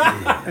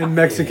 And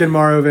Mexican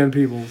Mario Van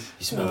Peebles.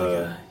 You smell like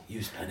a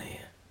used penny.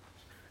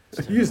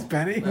 Used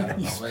Benny. I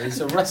don't know. He's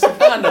a rusty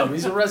condom.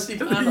 He's a rusty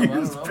condom. I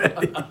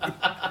don't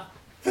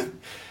know.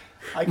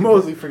 I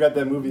completely forgot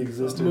that movie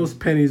existed. Most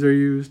pennies are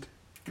used.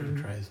 Good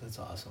tries. That's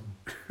awesome.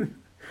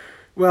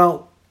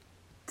 Well,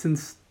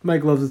 since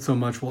Mike loves it so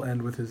much, we'll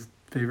end with his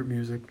favorite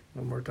music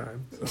one more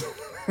time. So.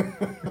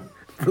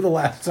 For the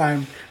last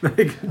time.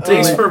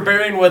 Thanks for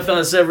bearing with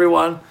us,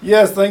 everyone.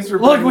 Yes, thanks for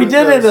Look, being we with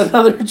did it. us.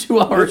 Another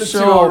 2-hour It's a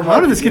show. 2-hour How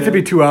did this get to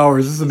be 2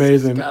 hours? This is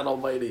amazing. God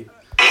Almighty.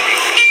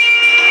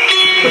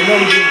 I know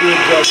we didn't do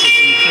it justice,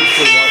 and you should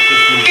still watch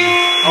this movie.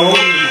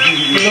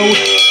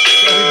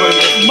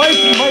 Mike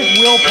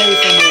will pay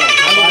for more.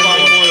 I will buy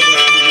more of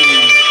this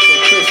movie for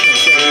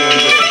Christmas. Everyone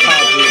gets a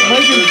copy.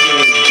 Mike is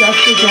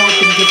desperate to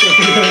help him get their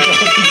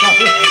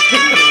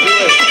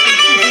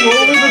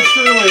Slowly but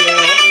surely,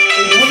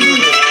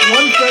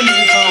 one friend at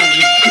a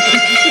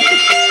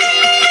time.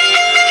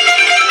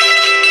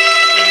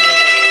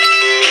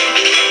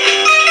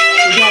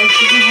 Guys,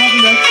 did you have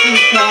an extra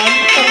time?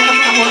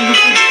 A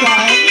wonderful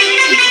time?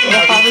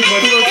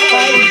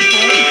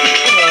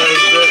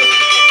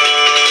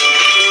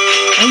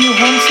 Are you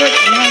homesick?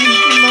 Now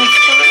you've been less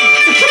time.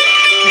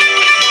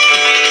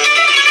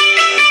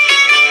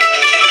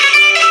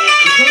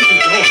 Where's he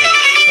going?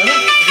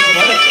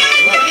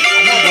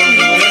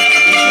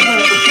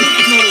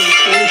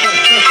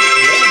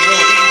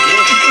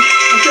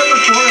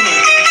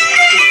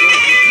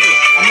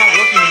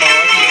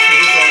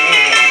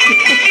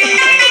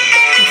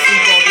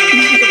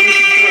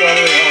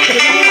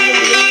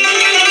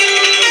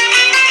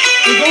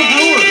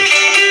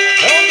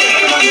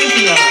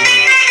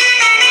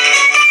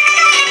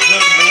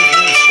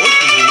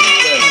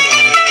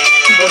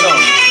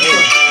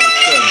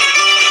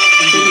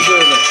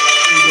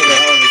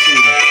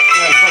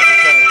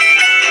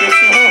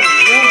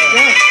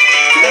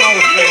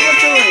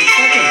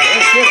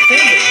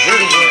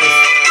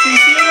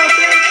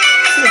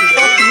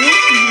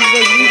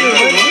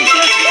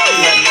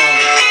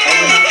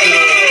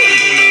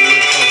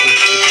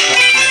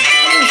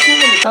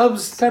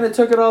 kind of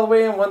took it all the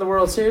way and won the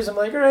World Series. I'm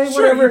like, all right,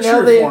 Sure, whatever. you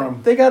Now cheer for 'em.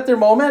 they got their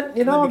moment.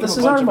 You know, They this become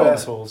is a our bunch of moment.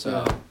 assholes.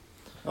 So.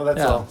 Oh, that's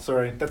Yeah. all.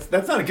 Sorry,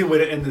 that's not a good way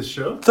to end this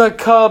show. The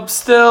Cubs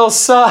still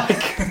suck.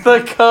 The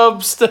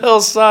Cubs still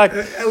suck.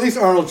 At least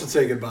Arnold should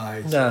say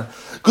goodbye. Yeah.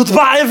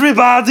 Goodbye,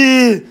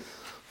 everybody.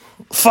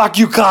 Fuck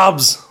you,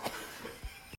 Cubs.